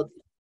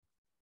audit.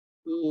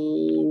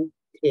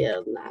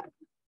 Internal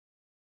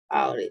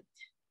audit.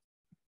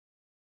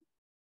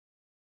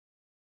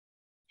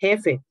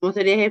 Jefe. ¿Cómo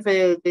sería jefe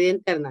de auditoría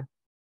interna?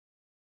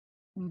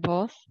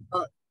 ¿Vos?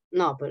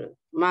 No, pero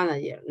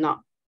manager,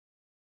 no.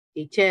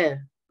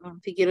 Teacher.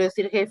 Si quiero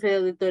decir jefe de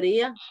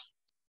auditoría.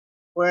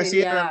 Puede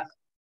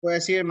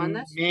decir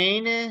main.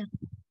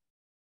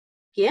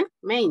 ¿Quién?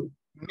 Main.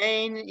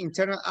 Main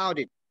internal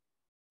audit.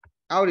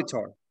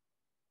 Auditor.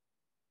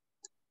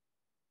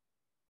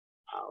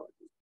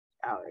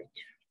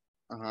 Auditor.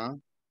 Ajá.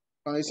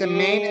 Cuando dice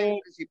main es el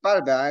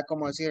principal, ¿verdad? Es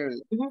como decir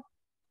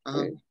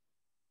ajá.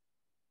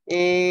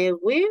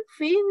 We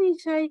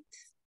finish, I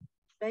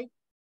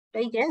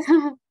guess.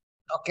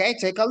 Okay,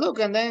 take a look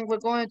and then we're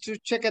going to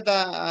check it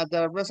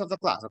the rest of the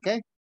class,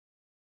 okay?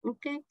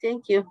 Okay,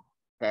 thank you.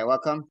 Okay,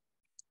 welcome.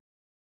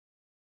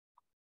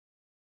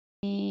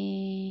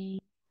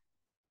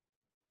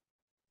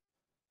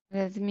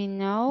 Let me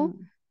know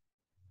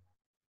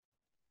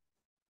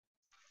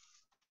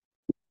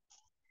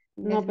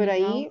No, Let pero me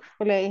know. ahí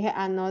pues, le dije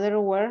another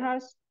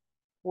warehouse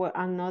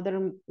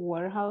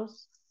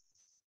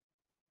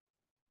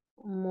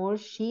more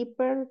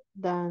cheaper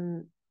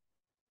than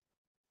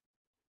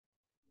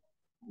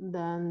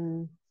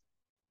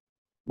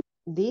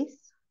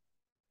this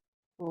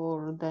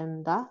or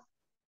than that.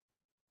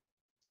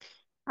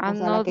 O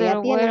sea, la que ya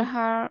Another tienen.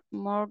 warehouse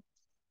more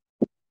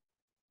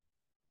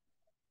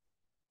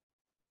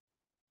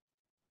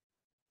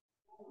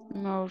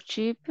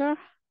cheaper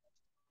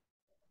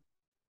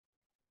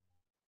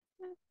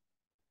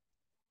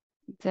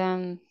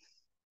than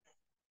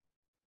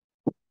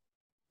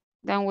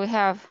we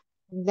have.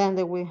 Than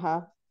that we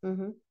have.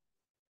 Mhm.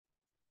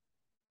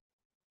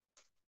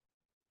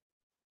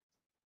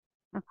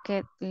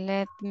 Okay,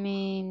 let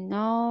me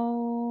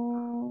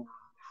know.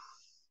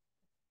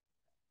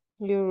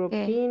 Your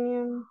Okay.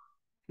 opinion.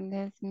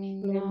 Let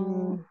me Let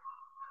know. me-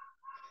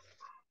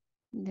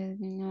 Let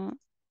me know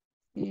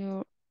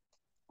your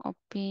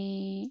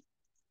opinion.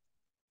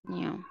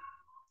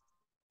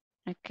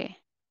 Okay.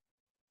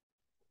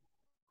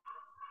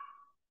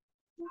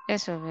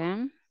 Eso,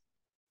 ven.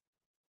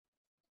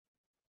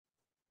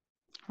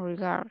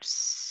 Regards.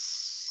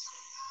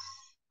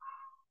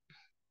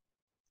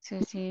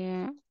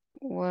 City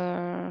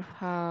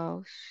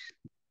warehousing.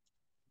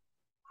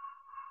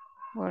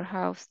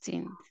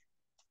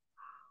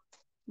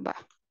 Va.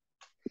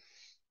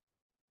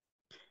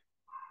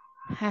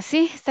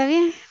 Así, ¿está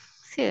bien?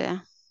 Sí,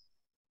 ¿verdad?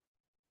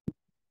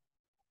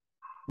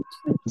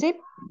 Sí.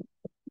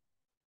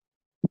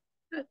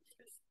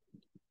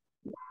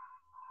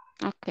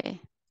 Ok.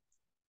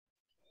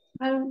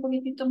 Para un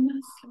poquitito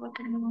más, lo voy a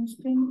tener un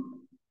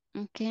stream.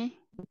 Ok.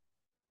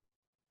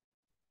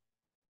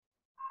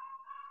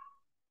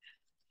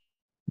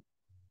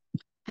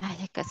 Ah,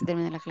 ya casi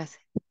termina la clase.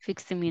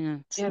 60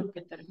 minutes. Quiero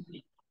que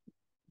termine.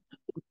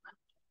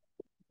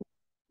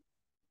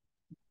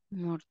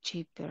 More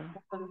cheaper.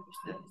 Para lo que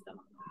ustedes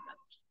estaban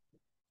hablando.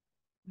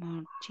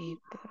 More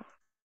cheaper.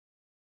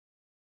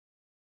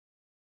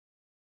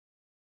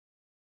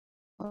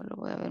 O lo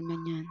voy a ver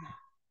mañana.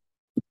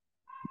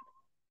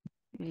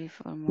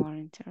 For more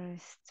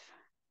interest.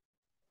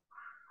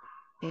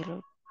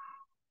 Pero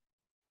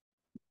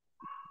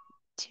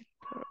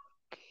cheaper.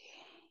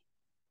 Okay.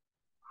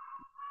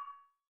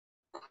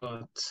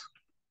 But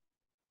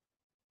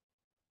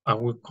I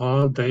will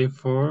call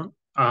therefore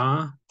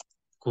a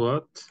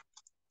quote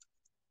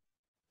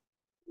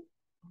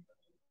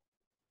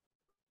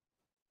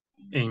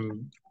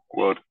in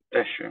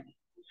Quotation.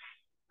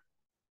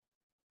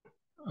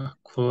 a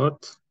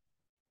quote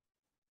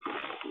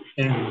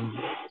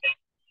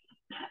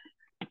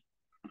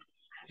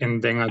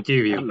and then I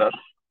give you. And that,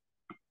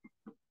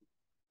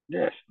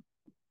 yes.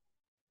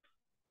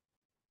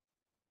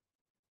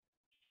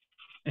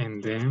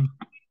 And then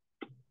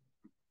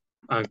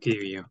I'll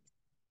give you.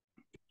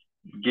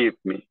 Give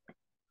me.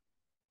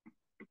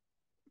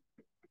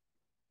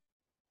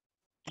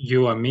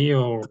 You and me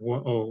or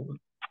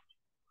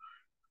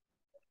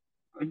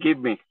Give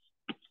me.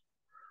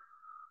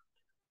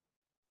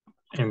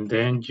 and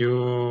then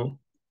you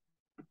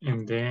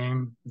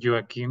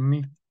give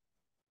me.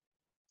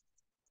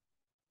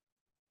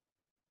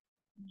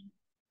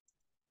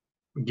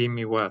 Give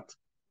me what?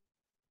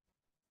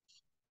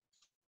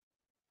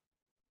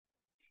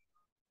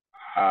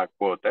 A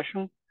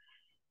quotation.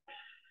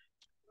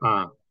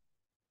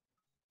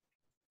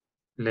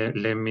 Let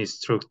me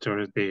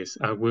structure this.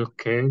 I will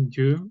call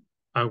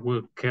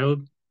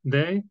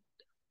they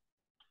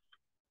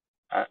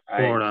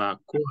for a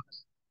quote.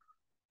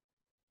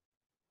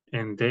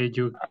 And then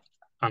you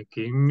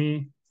give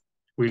me,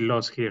 we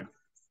lost here.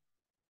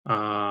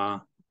 I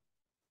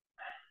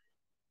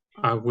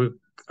will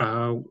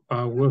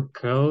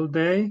call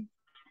they.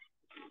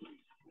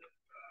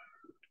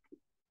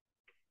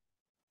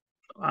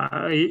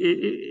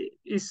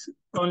 It's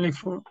only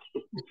for.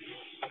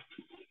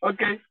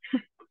 Okay.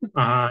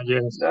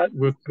 Yes, That's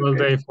we'll call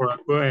okay. they for a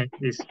quote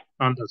is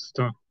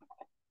understood.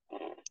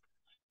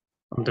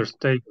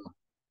 Understandable.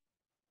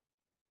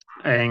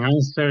 And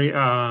answer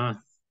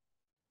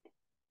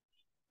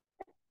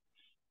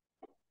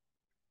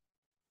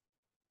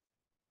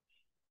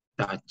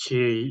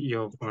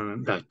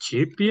the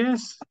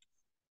cheapest.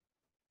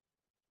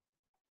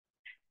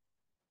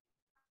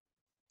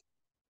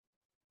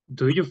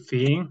 Do you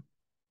think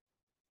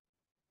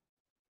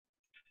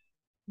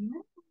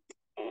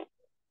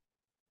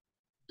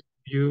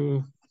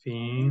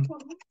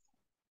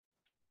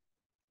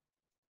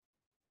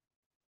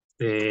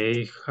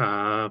they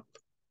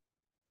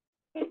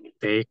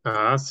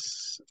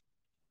has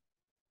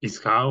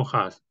is how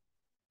has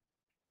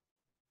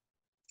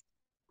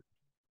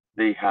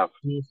They have.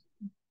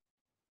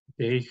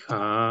 they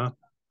have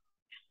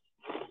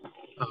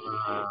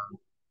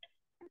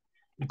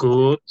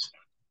good,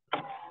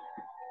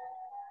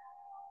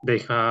 they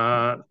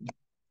have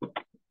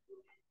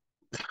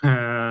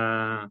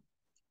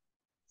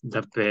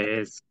the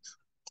best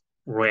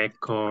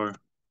record,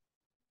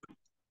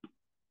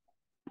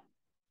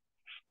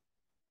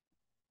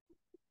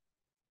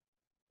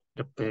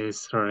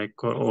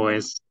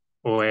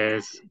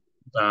 OS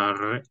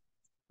the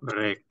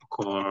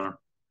record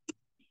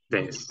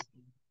this.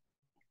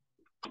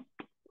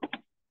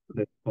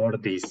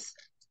 Record this.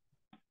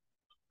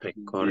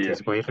 Record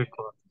this. Voy a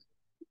record.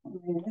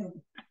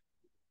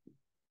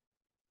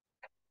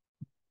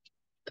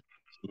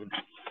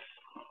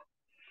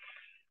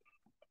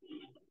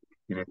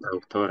 Tiene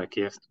traductor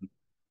aquí esto.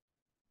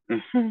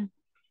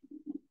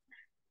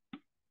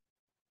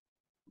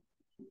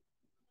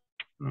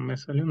 No me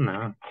salió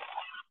nada.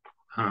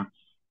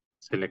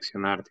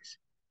 Seleccionar, dice.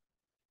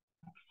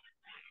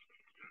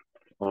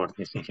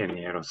 Órdenes,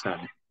 ingeniero,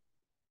 sale.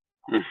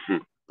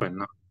 Pues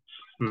no,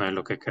 no es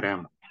lo que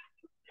creemos.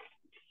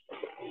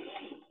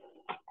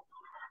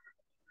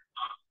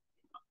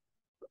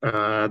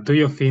 Do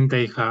you think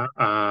they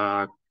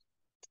have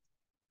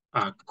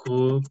a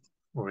good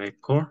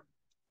record?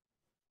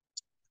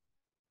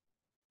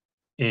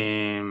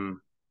 And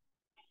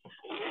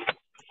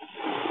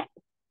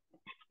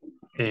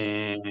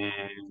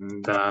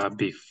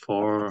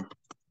before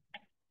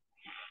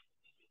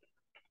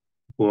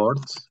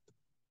words?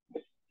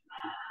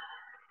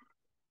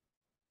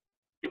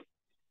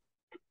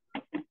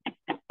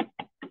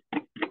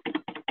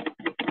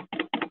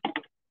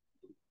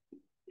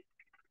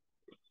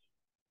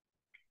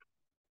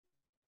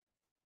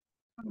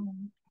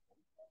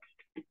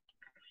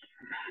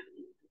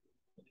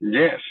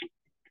 Yes.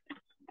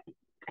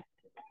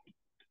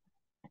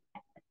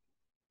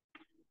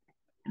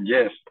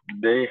 Yes,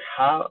 they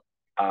have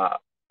a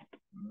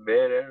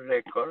better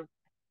record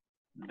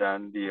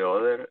than the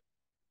other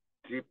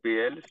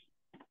 3PLs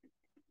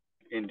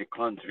in the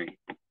country.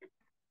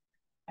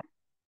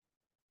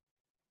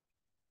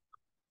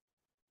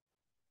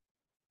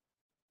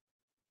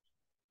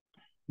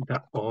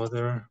 The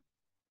other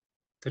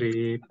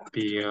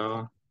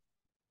 3PL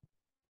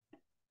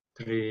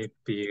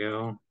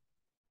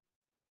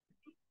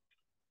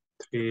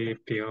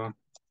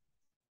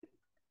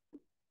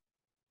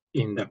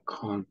in the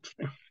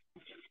country.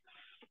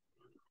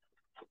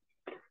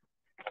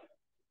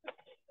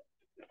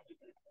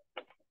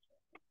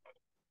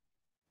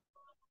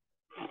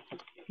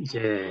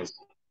 Yes,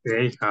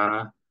 they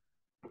have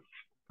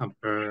a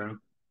better.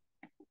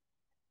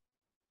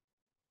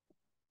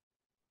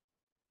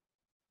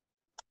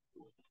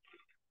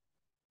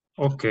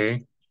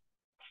 Okay.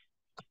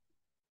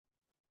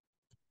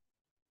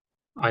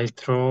 I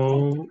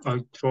throw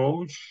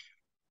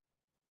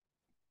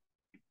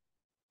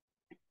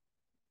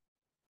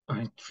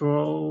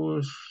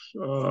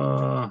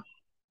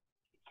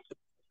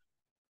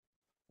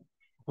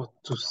what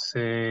to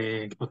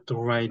say, what to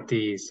write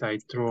this. I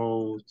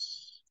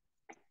trust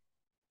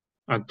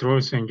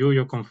en you,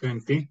 yo confío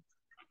en ti.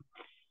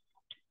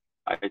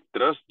 I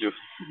trust you.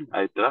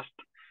 I trust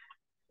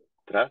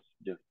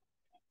you.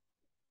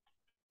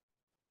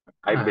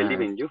 I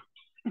believe in you.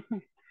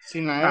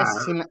 Sin la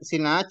S,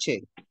 sin la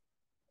H.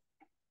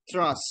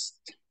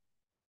 Trust.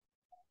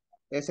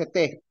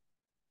 ST.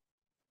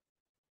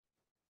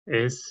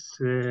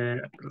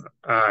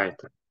 I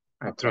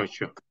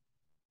trust you.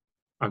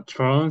 I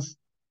trust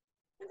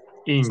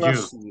in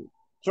Trust you. you.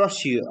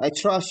 Trust you. I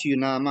trust you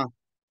nada más.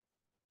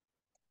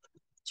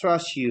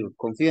 Trust you.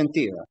 Confío en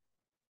ti. ¿verdad?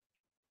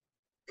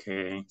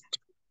 Okay.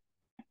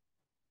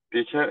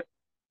 Teacher,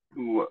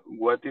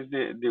 what is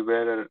the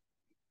better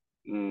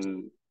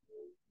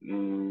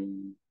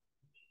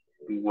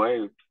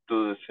way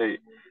to say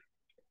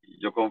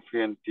yo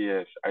confío en ti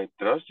es I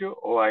trust you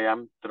or I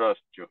am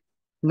trust you?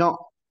 No,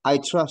 I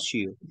trust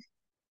you.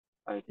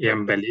 Y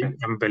I'm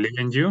believe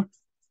in you.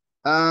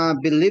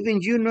 Believe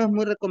in you no es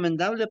muy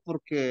recomendable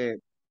porque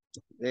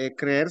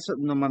creer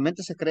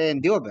normalmente se cree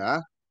en Dios,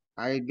 ¿verdad?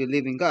 I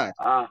believe in God.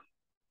 Ajá.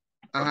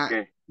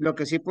 Okay. Lo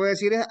que sí puedo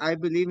decir es I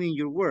believe in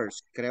your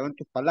words. Creo en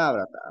tus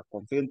palabras, ¿verdad?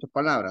 Confío en tus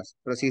palabras.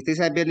 Pero si usted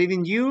dice I believe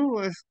in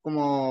you, es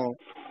como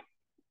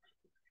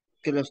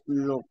que lo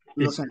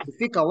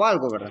santifica o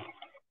algo, ¿verdad?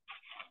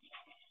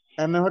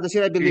 Es mejor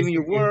decir I believe in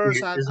your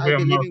words, I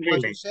believe in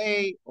what you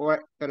say,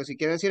 pero si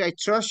quiere decir I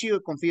trust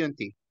you, confío en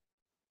ti.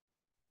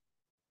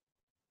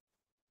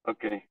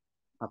 Okay.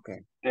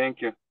 Okay.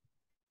 Thank you.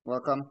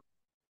 Welcome.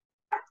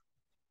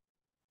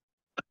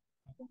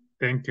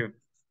 Thank you.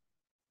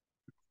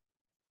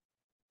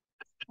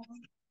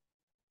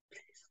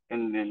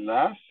 And the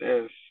last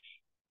is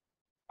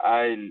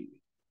I'll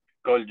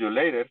call you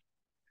later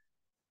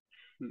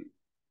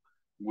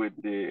with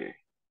the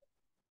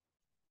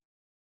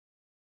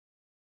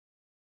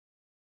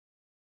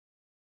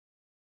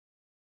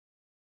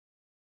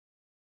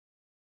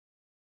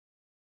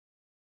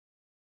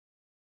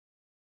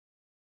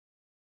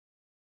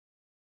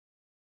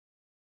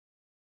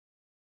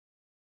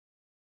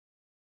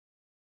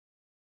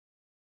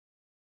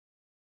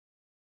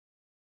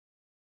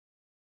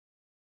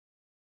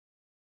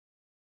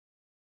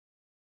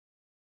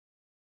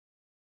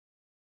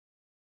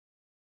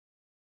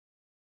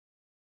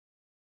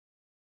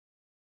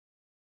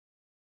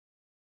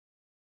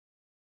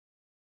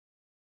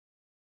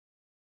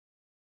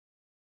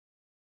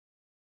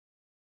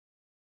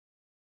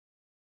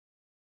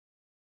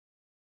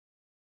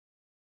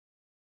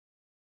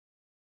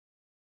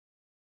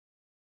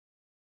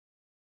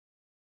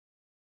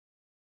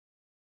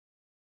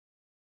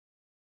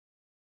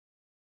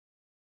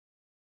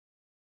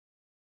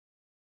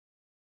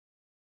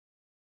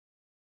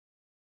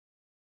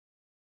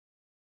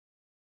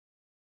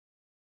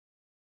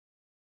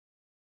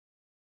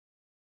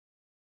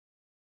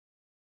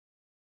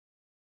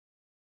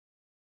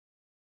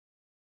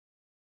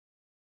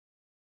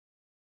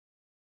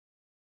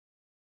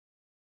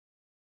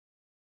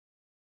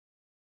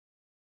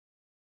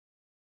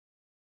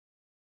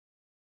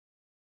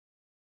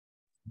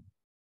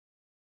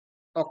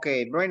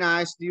Okay, very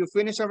nice. Do you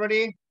finish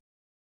already?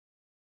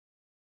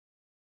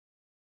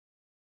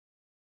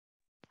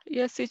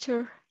 Yes,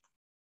 teacher.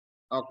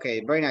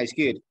 Okay, very nice,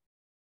 good.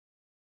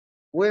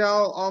 We're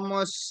all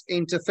almost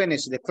into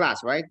finish the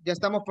class, right? Ya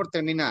estamos por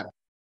terminar.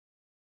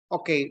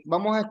 Ok,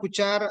 vamos a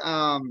escuchar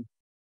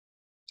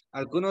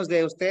algunos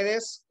de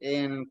ustedes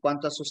en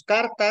cuanto a sus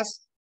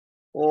cartas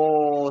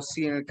o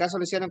si en el caso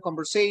le hicieron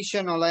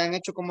conversation o la hayan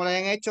hecho como la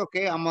hayan hecho,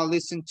 ok, I'm gonna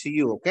listen to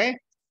you, ok?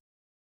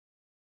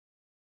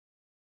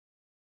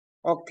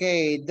 Ok,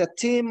 the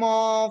team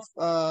of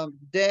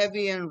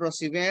Debbie and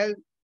Rosibel,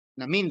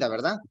 Naminda,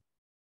 ¿verdad?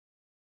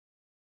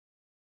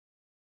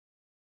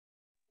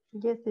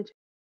 Yes, teacher.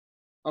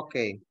 Ok,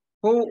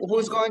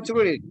 who's going to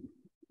read?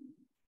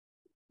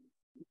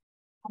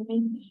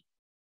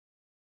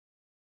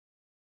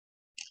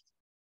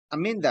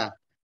 Aminda.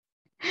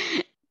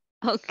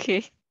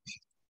 Ok.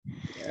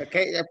 Ok,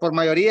 por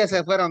mayoría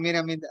se fueron, mira,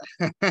 Aminda.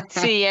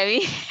 Sí, ya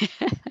vi.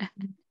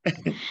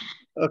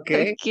 Ok.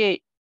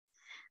 Okay.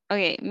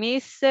 Okay,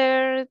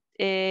 Mr.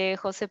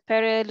 Jose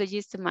Perez,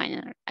 logistic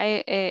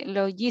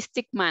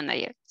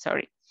manager,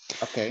 sorry.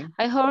 Okay.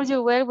 I heard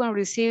you well when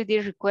received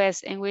this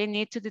request, and we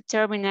need to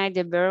determine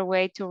the better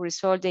way to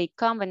resolve the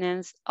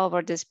inconvenience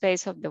over the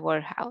space of the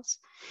warehouse.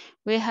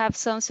 We have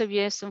some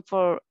suggestions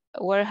for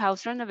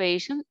warehouse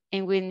renovation,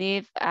 and we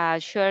need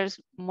shares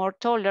more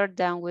taller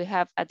than we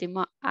have at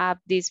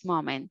this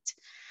moment.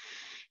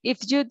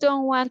 If you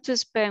don't want to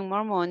spend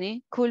more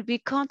money, could be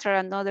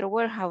contract another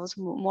warehouse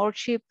more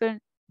cheaper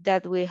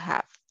that we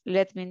have.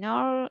 Let me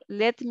know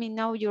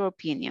your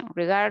opinion.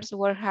 Regards,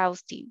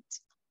 warehouse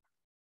teams.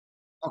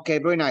 Okay,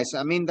 very nice.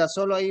 Aminda,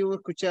 solo ahí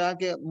escuché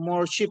que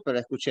more cheaper,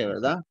 escuché,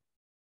 ¿verdad?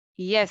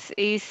 Yes,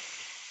 it's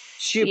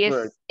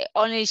cheaper. Yes,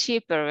 only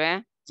cheaper,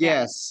 eh?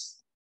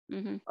 Yes. Yeah.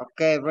 Mm-hmm.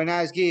 Okay, very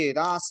nice, good,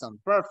 awesome,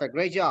 perfect,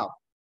 great job.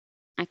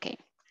 Okay,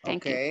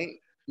 thank you. Okay,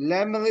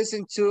 let me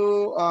listen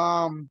to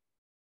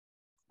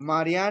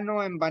Mariano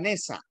and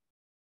Vanessa.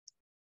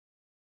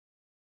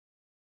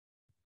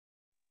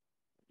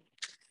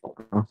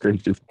 Okay,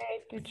 teacher.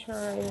 Okay, teacher,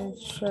 I'll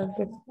share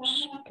the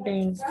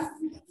screen.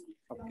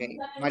 Okay,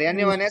 Mariano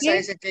y Vanessa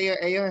dicen que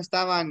ellos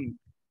estaban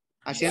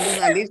haciendo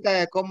una lista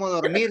de cómo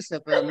dormirse,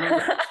 pero no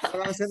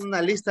estaban haciendo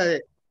una lista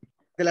de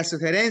las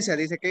sugerencias.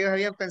 Dice que ellos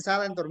habían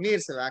pensado en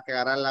dormirse, ¿verdad? Que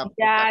agarrar la...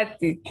 Yeah,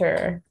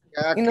 teacher.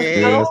 Y nos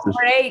Okay. damos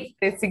break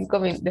de 5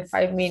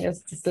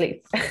 minutes to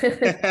sleep.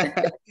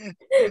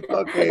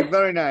 Okay,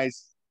 very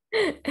nice.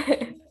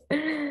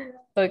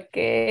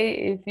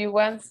 Okay, if you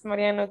want,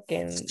 Mariano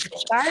can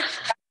start.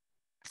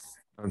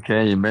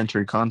 Okay,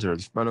 inventory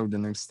controls. Follow the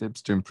next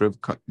steps to improve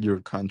your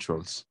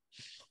controls.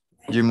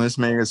 You must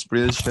make a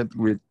spreadsheet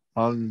with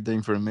all the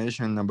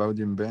information about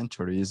the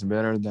inventory. It's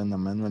better than a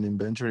manual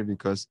inventory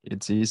because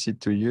it's easy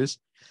to use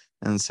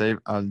and save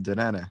all the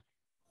data.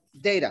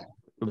 Data.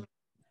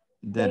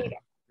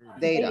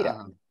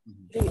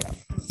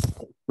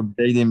 Update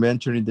the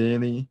inventory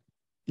daily.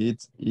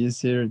 It's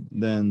easier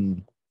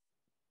than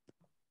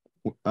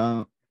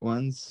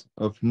once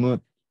of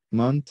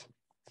month.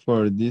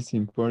 For this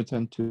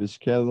important to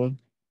schedule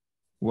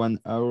 1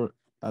 hour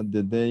at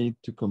the day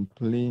to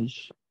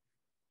accomplish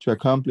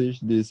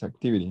this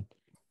activity.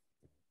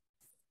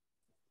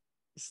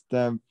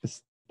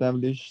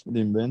 Establish the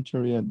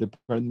inventory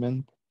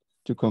department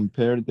to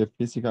compare the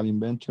physical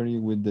inventory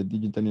with the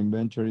digital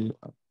inventory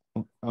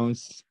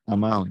ounce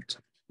amount.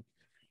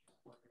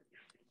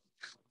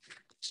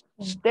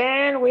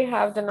 Then we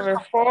have the number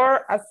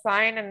 4,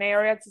 assign an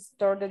area to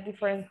store the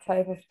different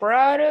type of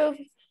product.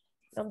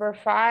 Number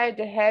 5,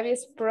 the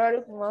heaviest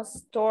product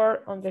must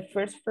store on the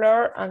first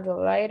floor and the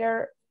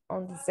lighter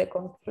on the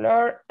second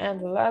floor. And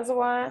the last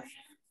one,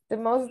 the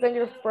most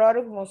dangerous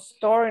product must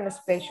store in a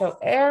special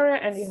area,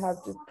 and you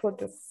have to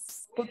put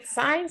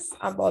signs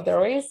about the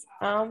risk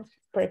and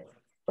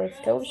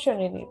precaution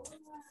in it.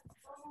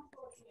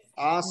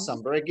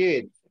 Awesome, very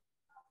good.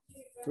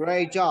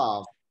 Great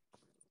job.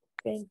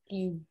 Thank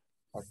you.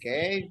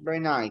 Okay, very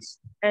nice.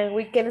 And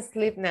we can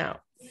sleep now.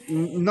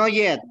 Not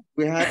yet.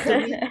 We have to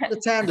read the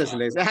attendance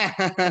list.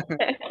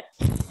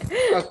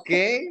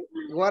 Okay,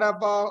 what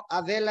about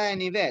Adela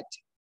and Yvette?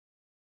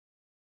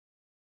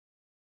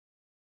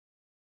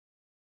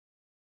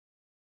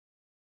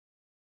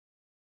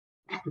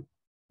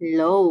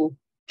 Hello.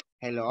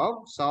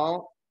 Hello.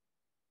 So,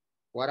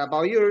 what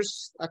about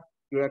yours?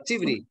 Your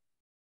activity?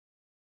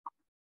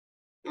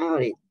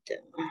 Ahorita.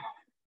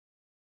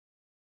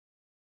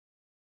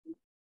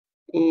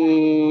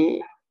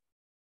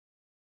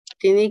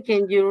 Tini,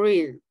 can you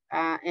read?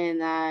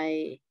 And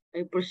I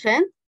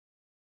present.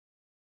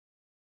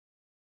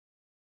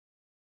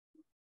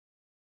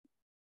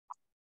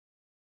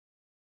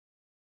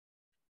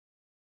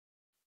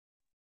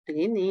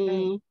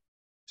 Tini.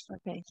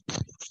 Okay.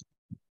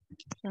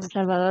 San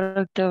Salvador,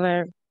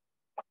 October.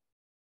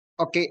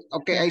 Okay.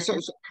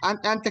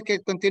 Antes que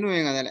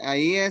continúen, Adela,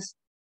 ahí es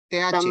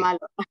TH. Está malo.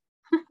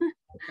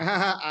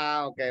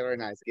 Okay, very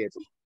nice, good.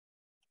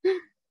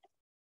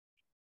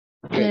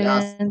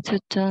 7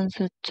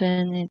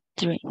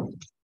 2023.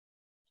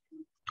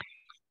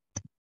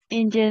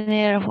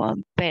 Engineer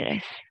Juan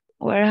Perez.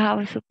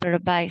 Warehouse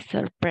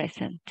supervisor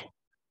present.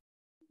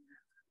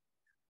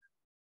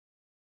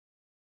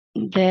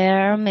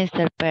 There,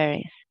 Mr.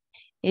 Perez.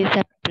 It's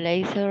a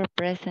pleasure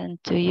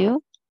present to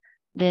you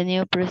the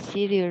new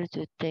procedure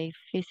to take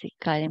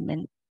physical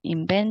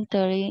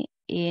inventory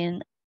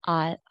in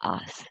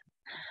ISSS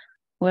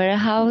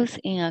warehouse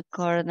in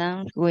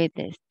accordance with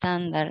the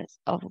standards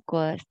of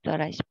good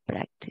storage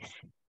practice.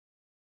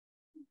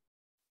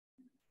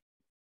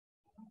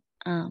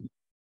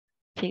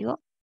 ¿Sigo?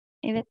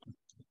 If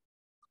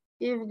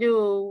you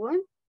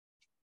want.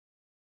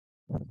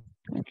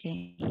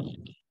 Okay.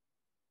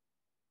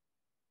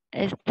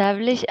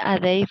 Establish a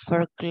day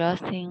for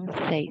closing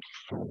sales.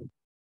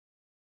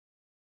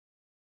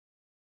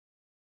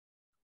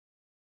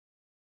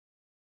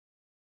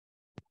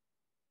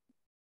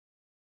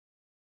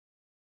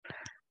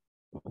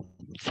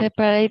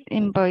 Separate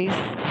invoice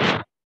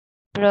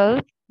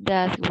products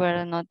that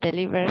were not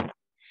delivered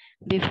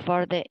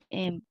before the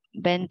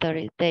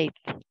inventory date.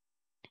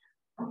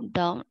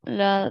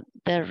 Download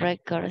the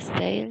record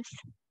sales.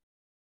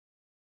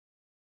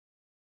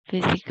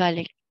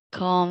 Physically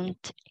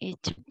count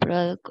each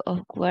product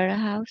of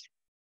warehouse.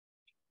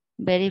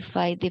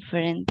 Verify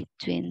difference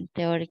between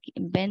theoretic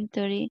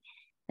inventory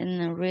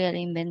and real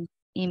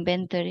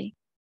inventory.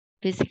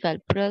 Physical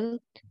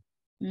product.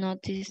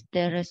 Notice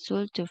the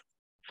result of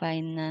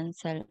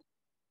financial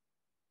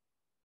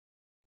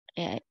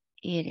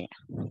area.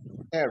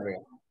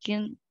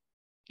 King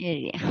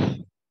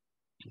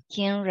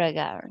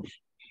regards.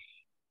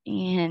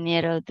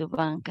 Ingeniero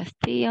Dubán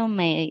Castillo,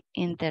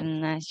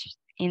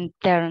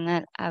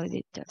 internal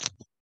auditor.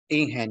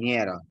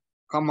 Ingeniero.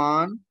 Come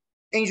on.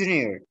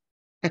 Engineer.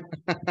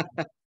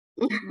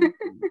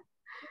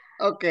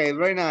 Okay,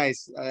 very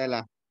nice,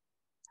 Adela.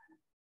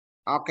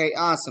 Okay,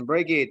 awesome.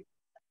 Very good.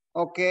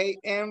 Okay,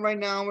 and right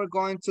now we're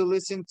going to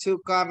listen to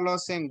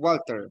Carlos and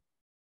Walter.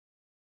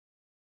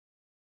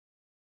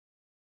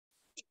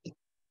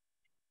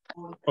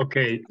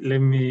 Okay, let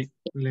me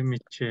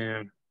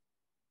share.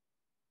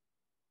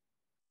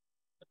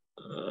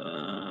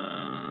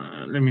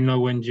 Let me know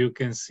when you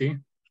can see.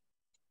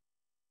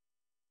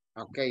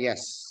 Okay,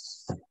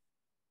 yes.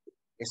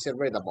 It's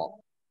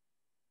readable.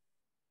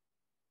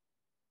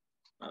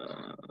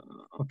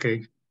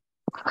 Okay.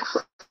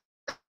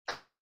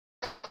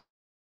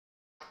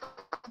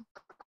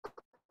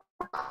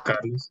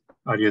 Carlos,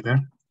 are you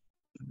there?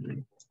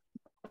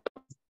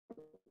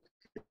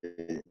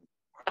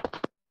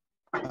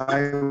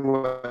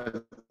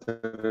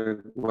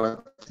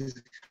 What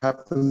is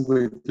happening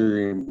with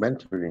the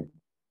inventory?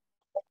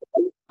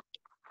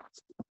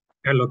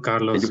 Hello,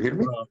 Carlos. Can you hear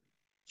me?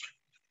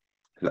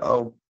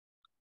 Hello.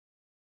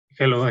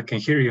 Hello, I can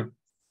hear you.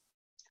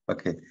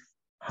 Okay.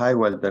 Hi,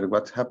 Walter.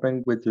 What's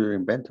happened with your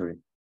inventory?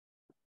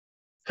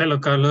 Hello,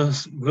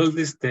 Carlos. Well,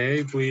 this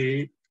day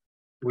we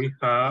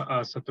have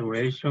a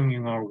saturation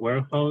in our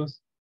warehouse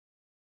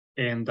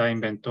and the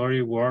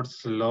inventory was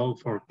slow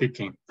for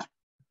picking.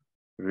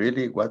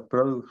 Really? What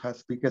product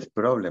has biggest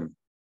problem?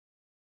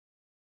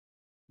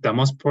 The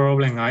most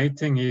problem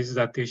item is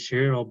the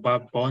t-shirt of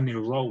Bad Bunny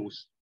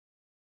Rose.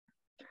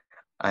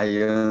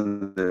 I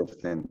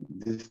understand.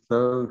 This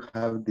product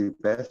have the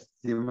best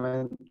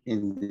demand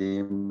in the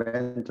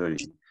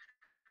inventory.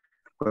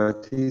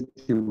 What is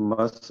the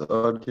most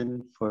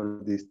urgent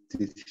for this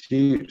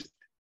t-shirt?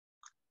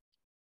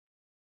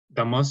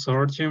 The most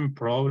urgent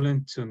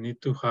problem to need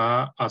to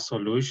have a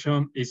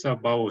solution is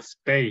about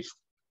space,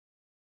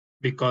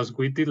 because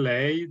we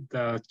delay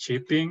the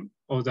shipping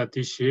of the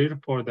t-shirt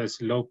for the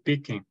slow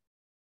picking.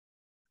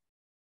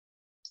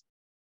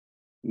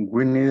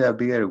 We need a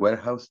bigger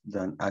warehouse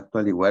than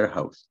actually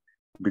warehouse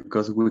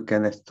because we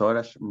can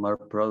storage more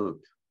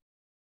product.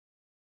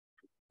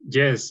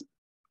 Yes,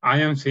 I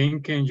am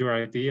thinking your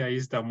idea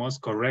is the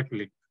most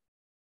correctly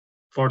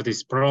for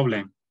this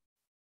problem.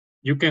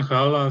 You can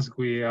help us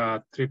with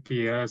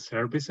 3PL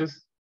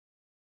services.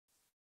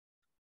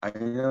 I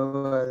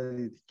know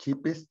the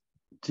cheapest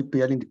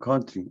 3PL in the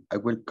country. I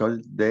will call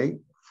they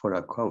for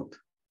a quote.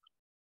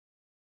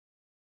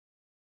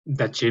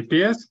 The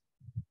cheapest?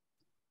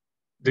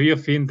 Do you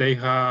think they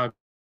have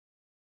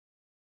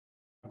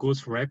a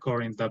good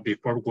record in the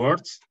before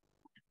words?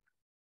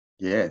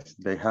 Yes,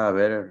 they have a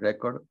better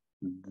record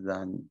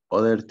than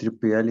other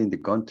 3PL in the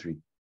country.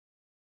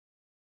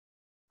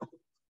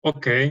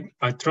 Okay,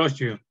 I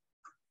trust you.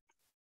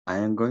 I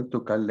am going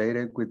to call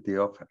later with the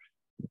offer.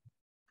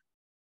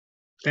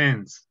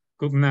 Thanks.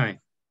 Good night.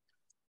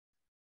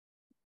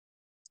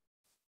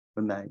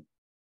 Good night.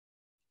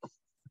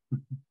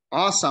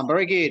 Awesome,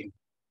 very good.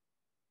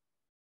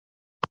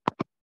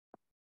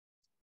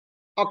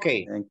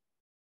 Okay,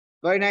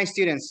 very nice,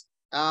 students.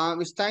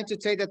 It's time to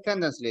take the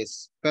attendance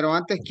list. Pero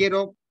antes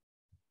quiero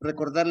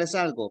recordarles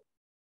algo.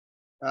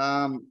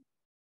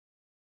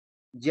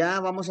 Ya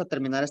vamos a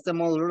terminar este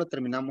módulo, lo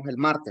terminamos el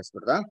martes,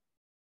 ¿verdad?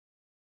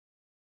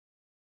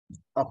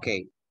 Ok.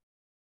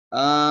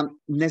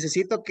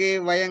 Necesito que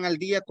vayan al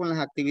día con las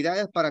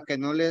actividades para que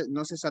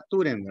no se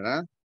saturen,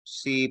 ¿verdad?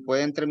 Si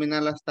pueden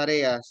terminar las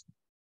tareas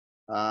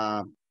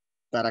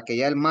para que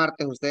ya el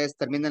martes ustedes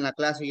terminen la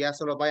clase y ya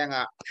solo vayan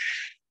a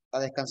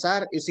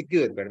descansar. It's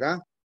good, ¿verdad?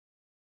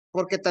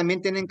 Porque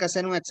también tienen que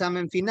hacer un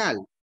examen final.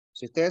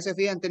 Si ustedes se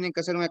fijan, tienen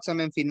que hacer un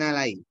examen final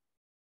ahí.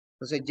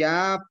 Entonces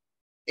ya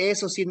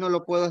eso sí no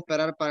lo puedo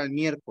esperar para el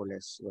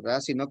miércoles,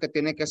 ¿verdad? Sino que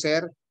tiene que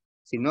ser,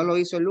 si no lo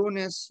hizo el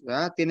lunes,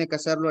 ¿verdad? Tiene que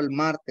hacerlo el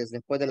martes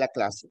después de la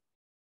clase.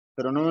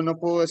 Pero no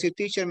puedo decir,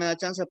 teacher, me da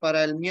chance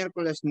para el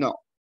miércoles. No,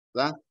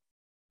 ¿verdad?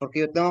 Porque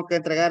yo tengo que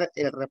entregar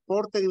el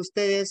reporte de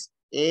ustedes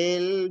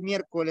el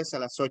miércoles a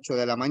las 8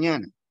 de la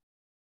mañana.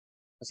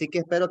 Así que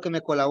espero que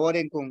me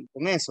colaboren con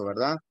eso,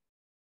 ¿verdad?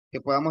 Que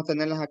podamos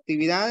tener las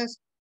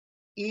actividades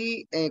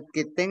y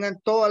que tengan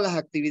todas las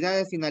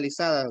actividades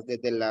finalizadas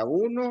desde la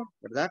 1,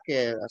 ¿verdad?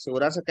 Que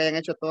asegurarse que hayan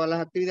hecho todas las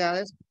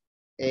actividades,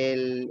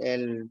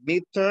 el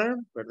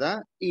midterm,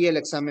 ¿verdad? Y el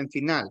examen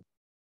final,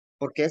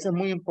 porque eso es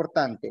muy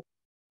importante.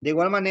 De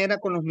igual manera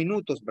con los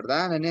minutos,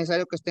 ¿verdad? No es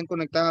necesario que estén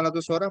conectados a las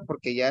 2 horas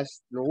porque ya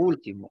es lo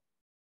último.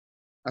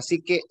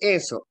 Así que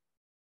eso.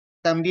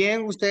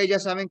 También ustedes ya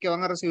saben que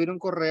van a recibir un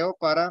correo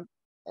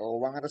o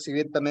van a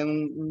recibir también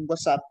un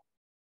WhatsApp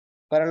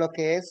para lo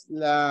que es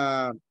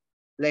la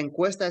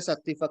encuesta de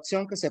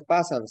satisfacción que se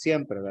pasa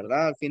siempre,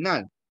 ¿verdad? Al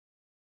final.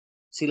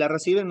 Si la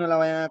reciben, no la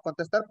vayan a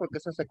contestar porque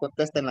eso se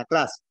contesta en la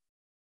clase.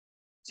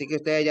 Así que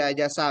ustedes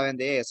ya saben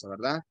de eso,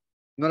 ¿verdad?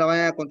 No la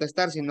vayan a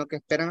contestar, sino que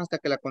esperan hasta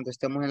que la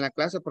contestemos en la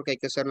clase porque hay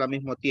que hacerlo al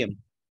mismo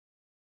tiempo.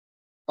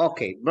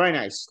 Ok, very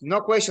nice.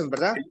 No questions,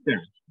 ¿verdad?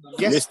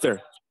 Yes.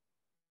 Mister,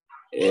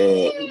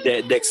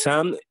 the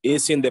exam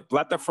is in the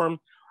platform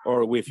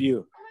or with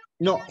you?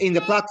 No, in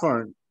the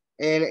platform.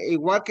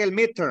 Igual que el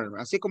midterm.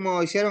 Así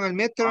como hicieron el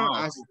midterm,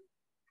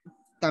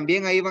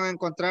 también ahí van a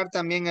encontrar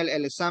también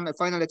el exam, el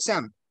final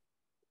exam.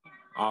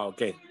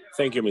 Okay.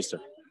 Thank you, mister.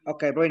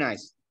 Okay, very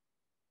nice.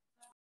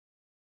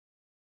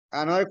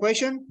 Another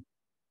question?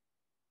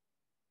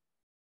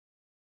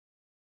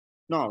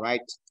 No,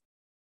 right.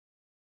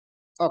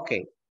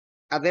 Okay.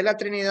 Adela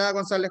Trinidad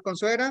González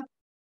Consuera.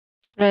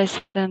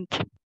 Present.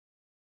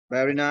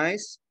 Very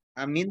nice.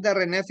 Aminda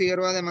René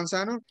Figueroa de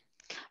Manzano.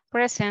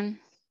 Present.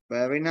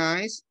 Very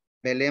nice.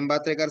 Belén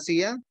Batre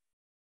García.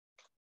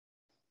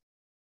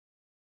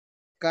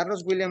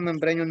 Carlos William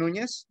Membreño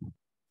Núñez.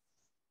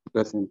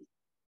 Present.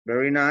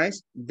 Very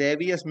nice.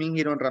 Debbie Yasmín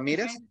Girón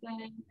Ramírez.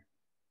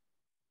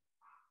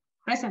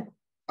 Present.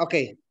 Ok.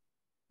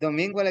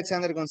 Domingo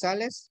Alexander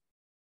González.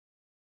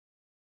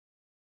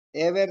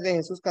 Ever de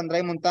Jesús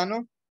Candray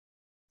Montano.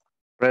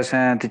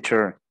 Present,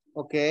 teacher.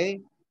 Ok.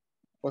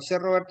 José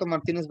Roberto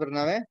Martínez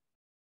Bernabé.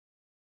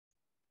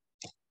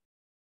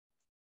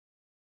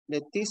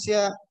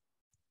 Leticia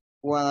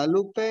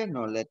Guadalupe.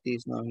 No,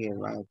 Leticia no here,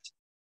 right?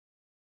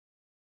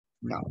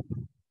 No.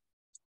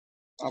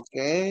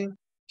 Ok.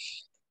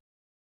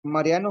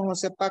 Mariano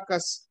José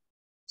Pacas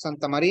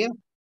Santa María.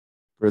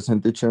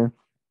 Present, teacher.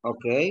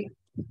 Ok.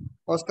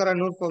 Oscar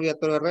Anulfo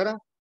Viator Herrera.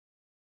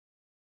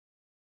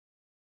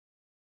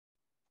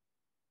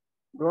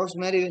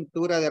 Rosemary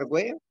Ventura de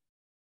Argüello.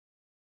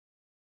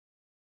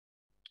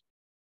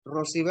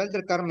 Rosibel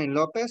del Carmen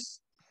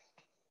López.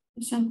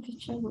 Present,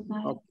 teacher. Good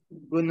night. Okay.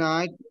 Good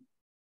night.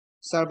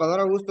 Salvador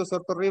Augusto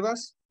Soto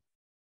Rivas.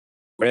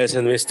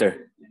 Present,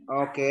 mister.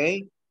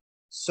 Ok.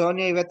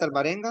 Sonia Iveta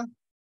Alvarenga.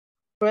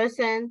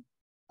 Present.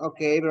 Ok,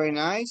 very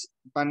nice.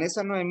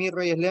 Vanessa Noemí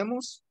Reyes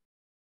Lemos.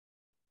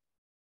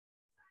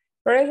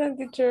 Present,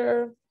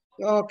 teacher.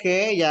 Ok,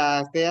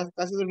 ya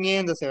casi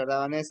durmiéndose, ¿verdad,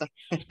 Vanessa?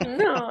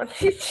 No,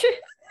 teacher.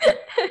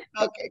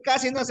 Ok,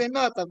 casi no se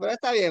nota, pero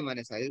está bien,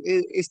 Vanessa.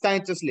 It's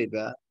time to sleep,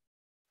 ¿verdad?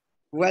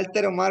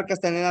 Walter Omar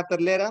Castaneda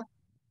Perlera.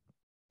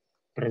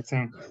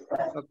 Present.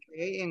 Ok,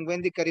 and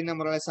Wendy Karina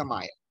Morales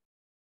Amaya.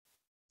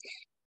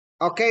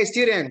 Okay,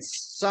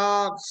 students.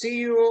 So, see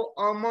you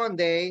on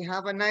Monday.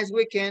 Have a nice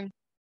weekend.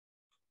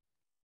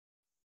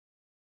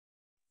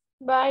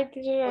 Bye, Good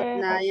teacher.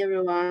 night,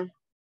 everyone.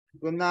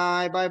 Good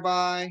night.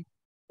 Bye-bye.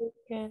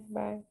 Okay,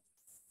 bye.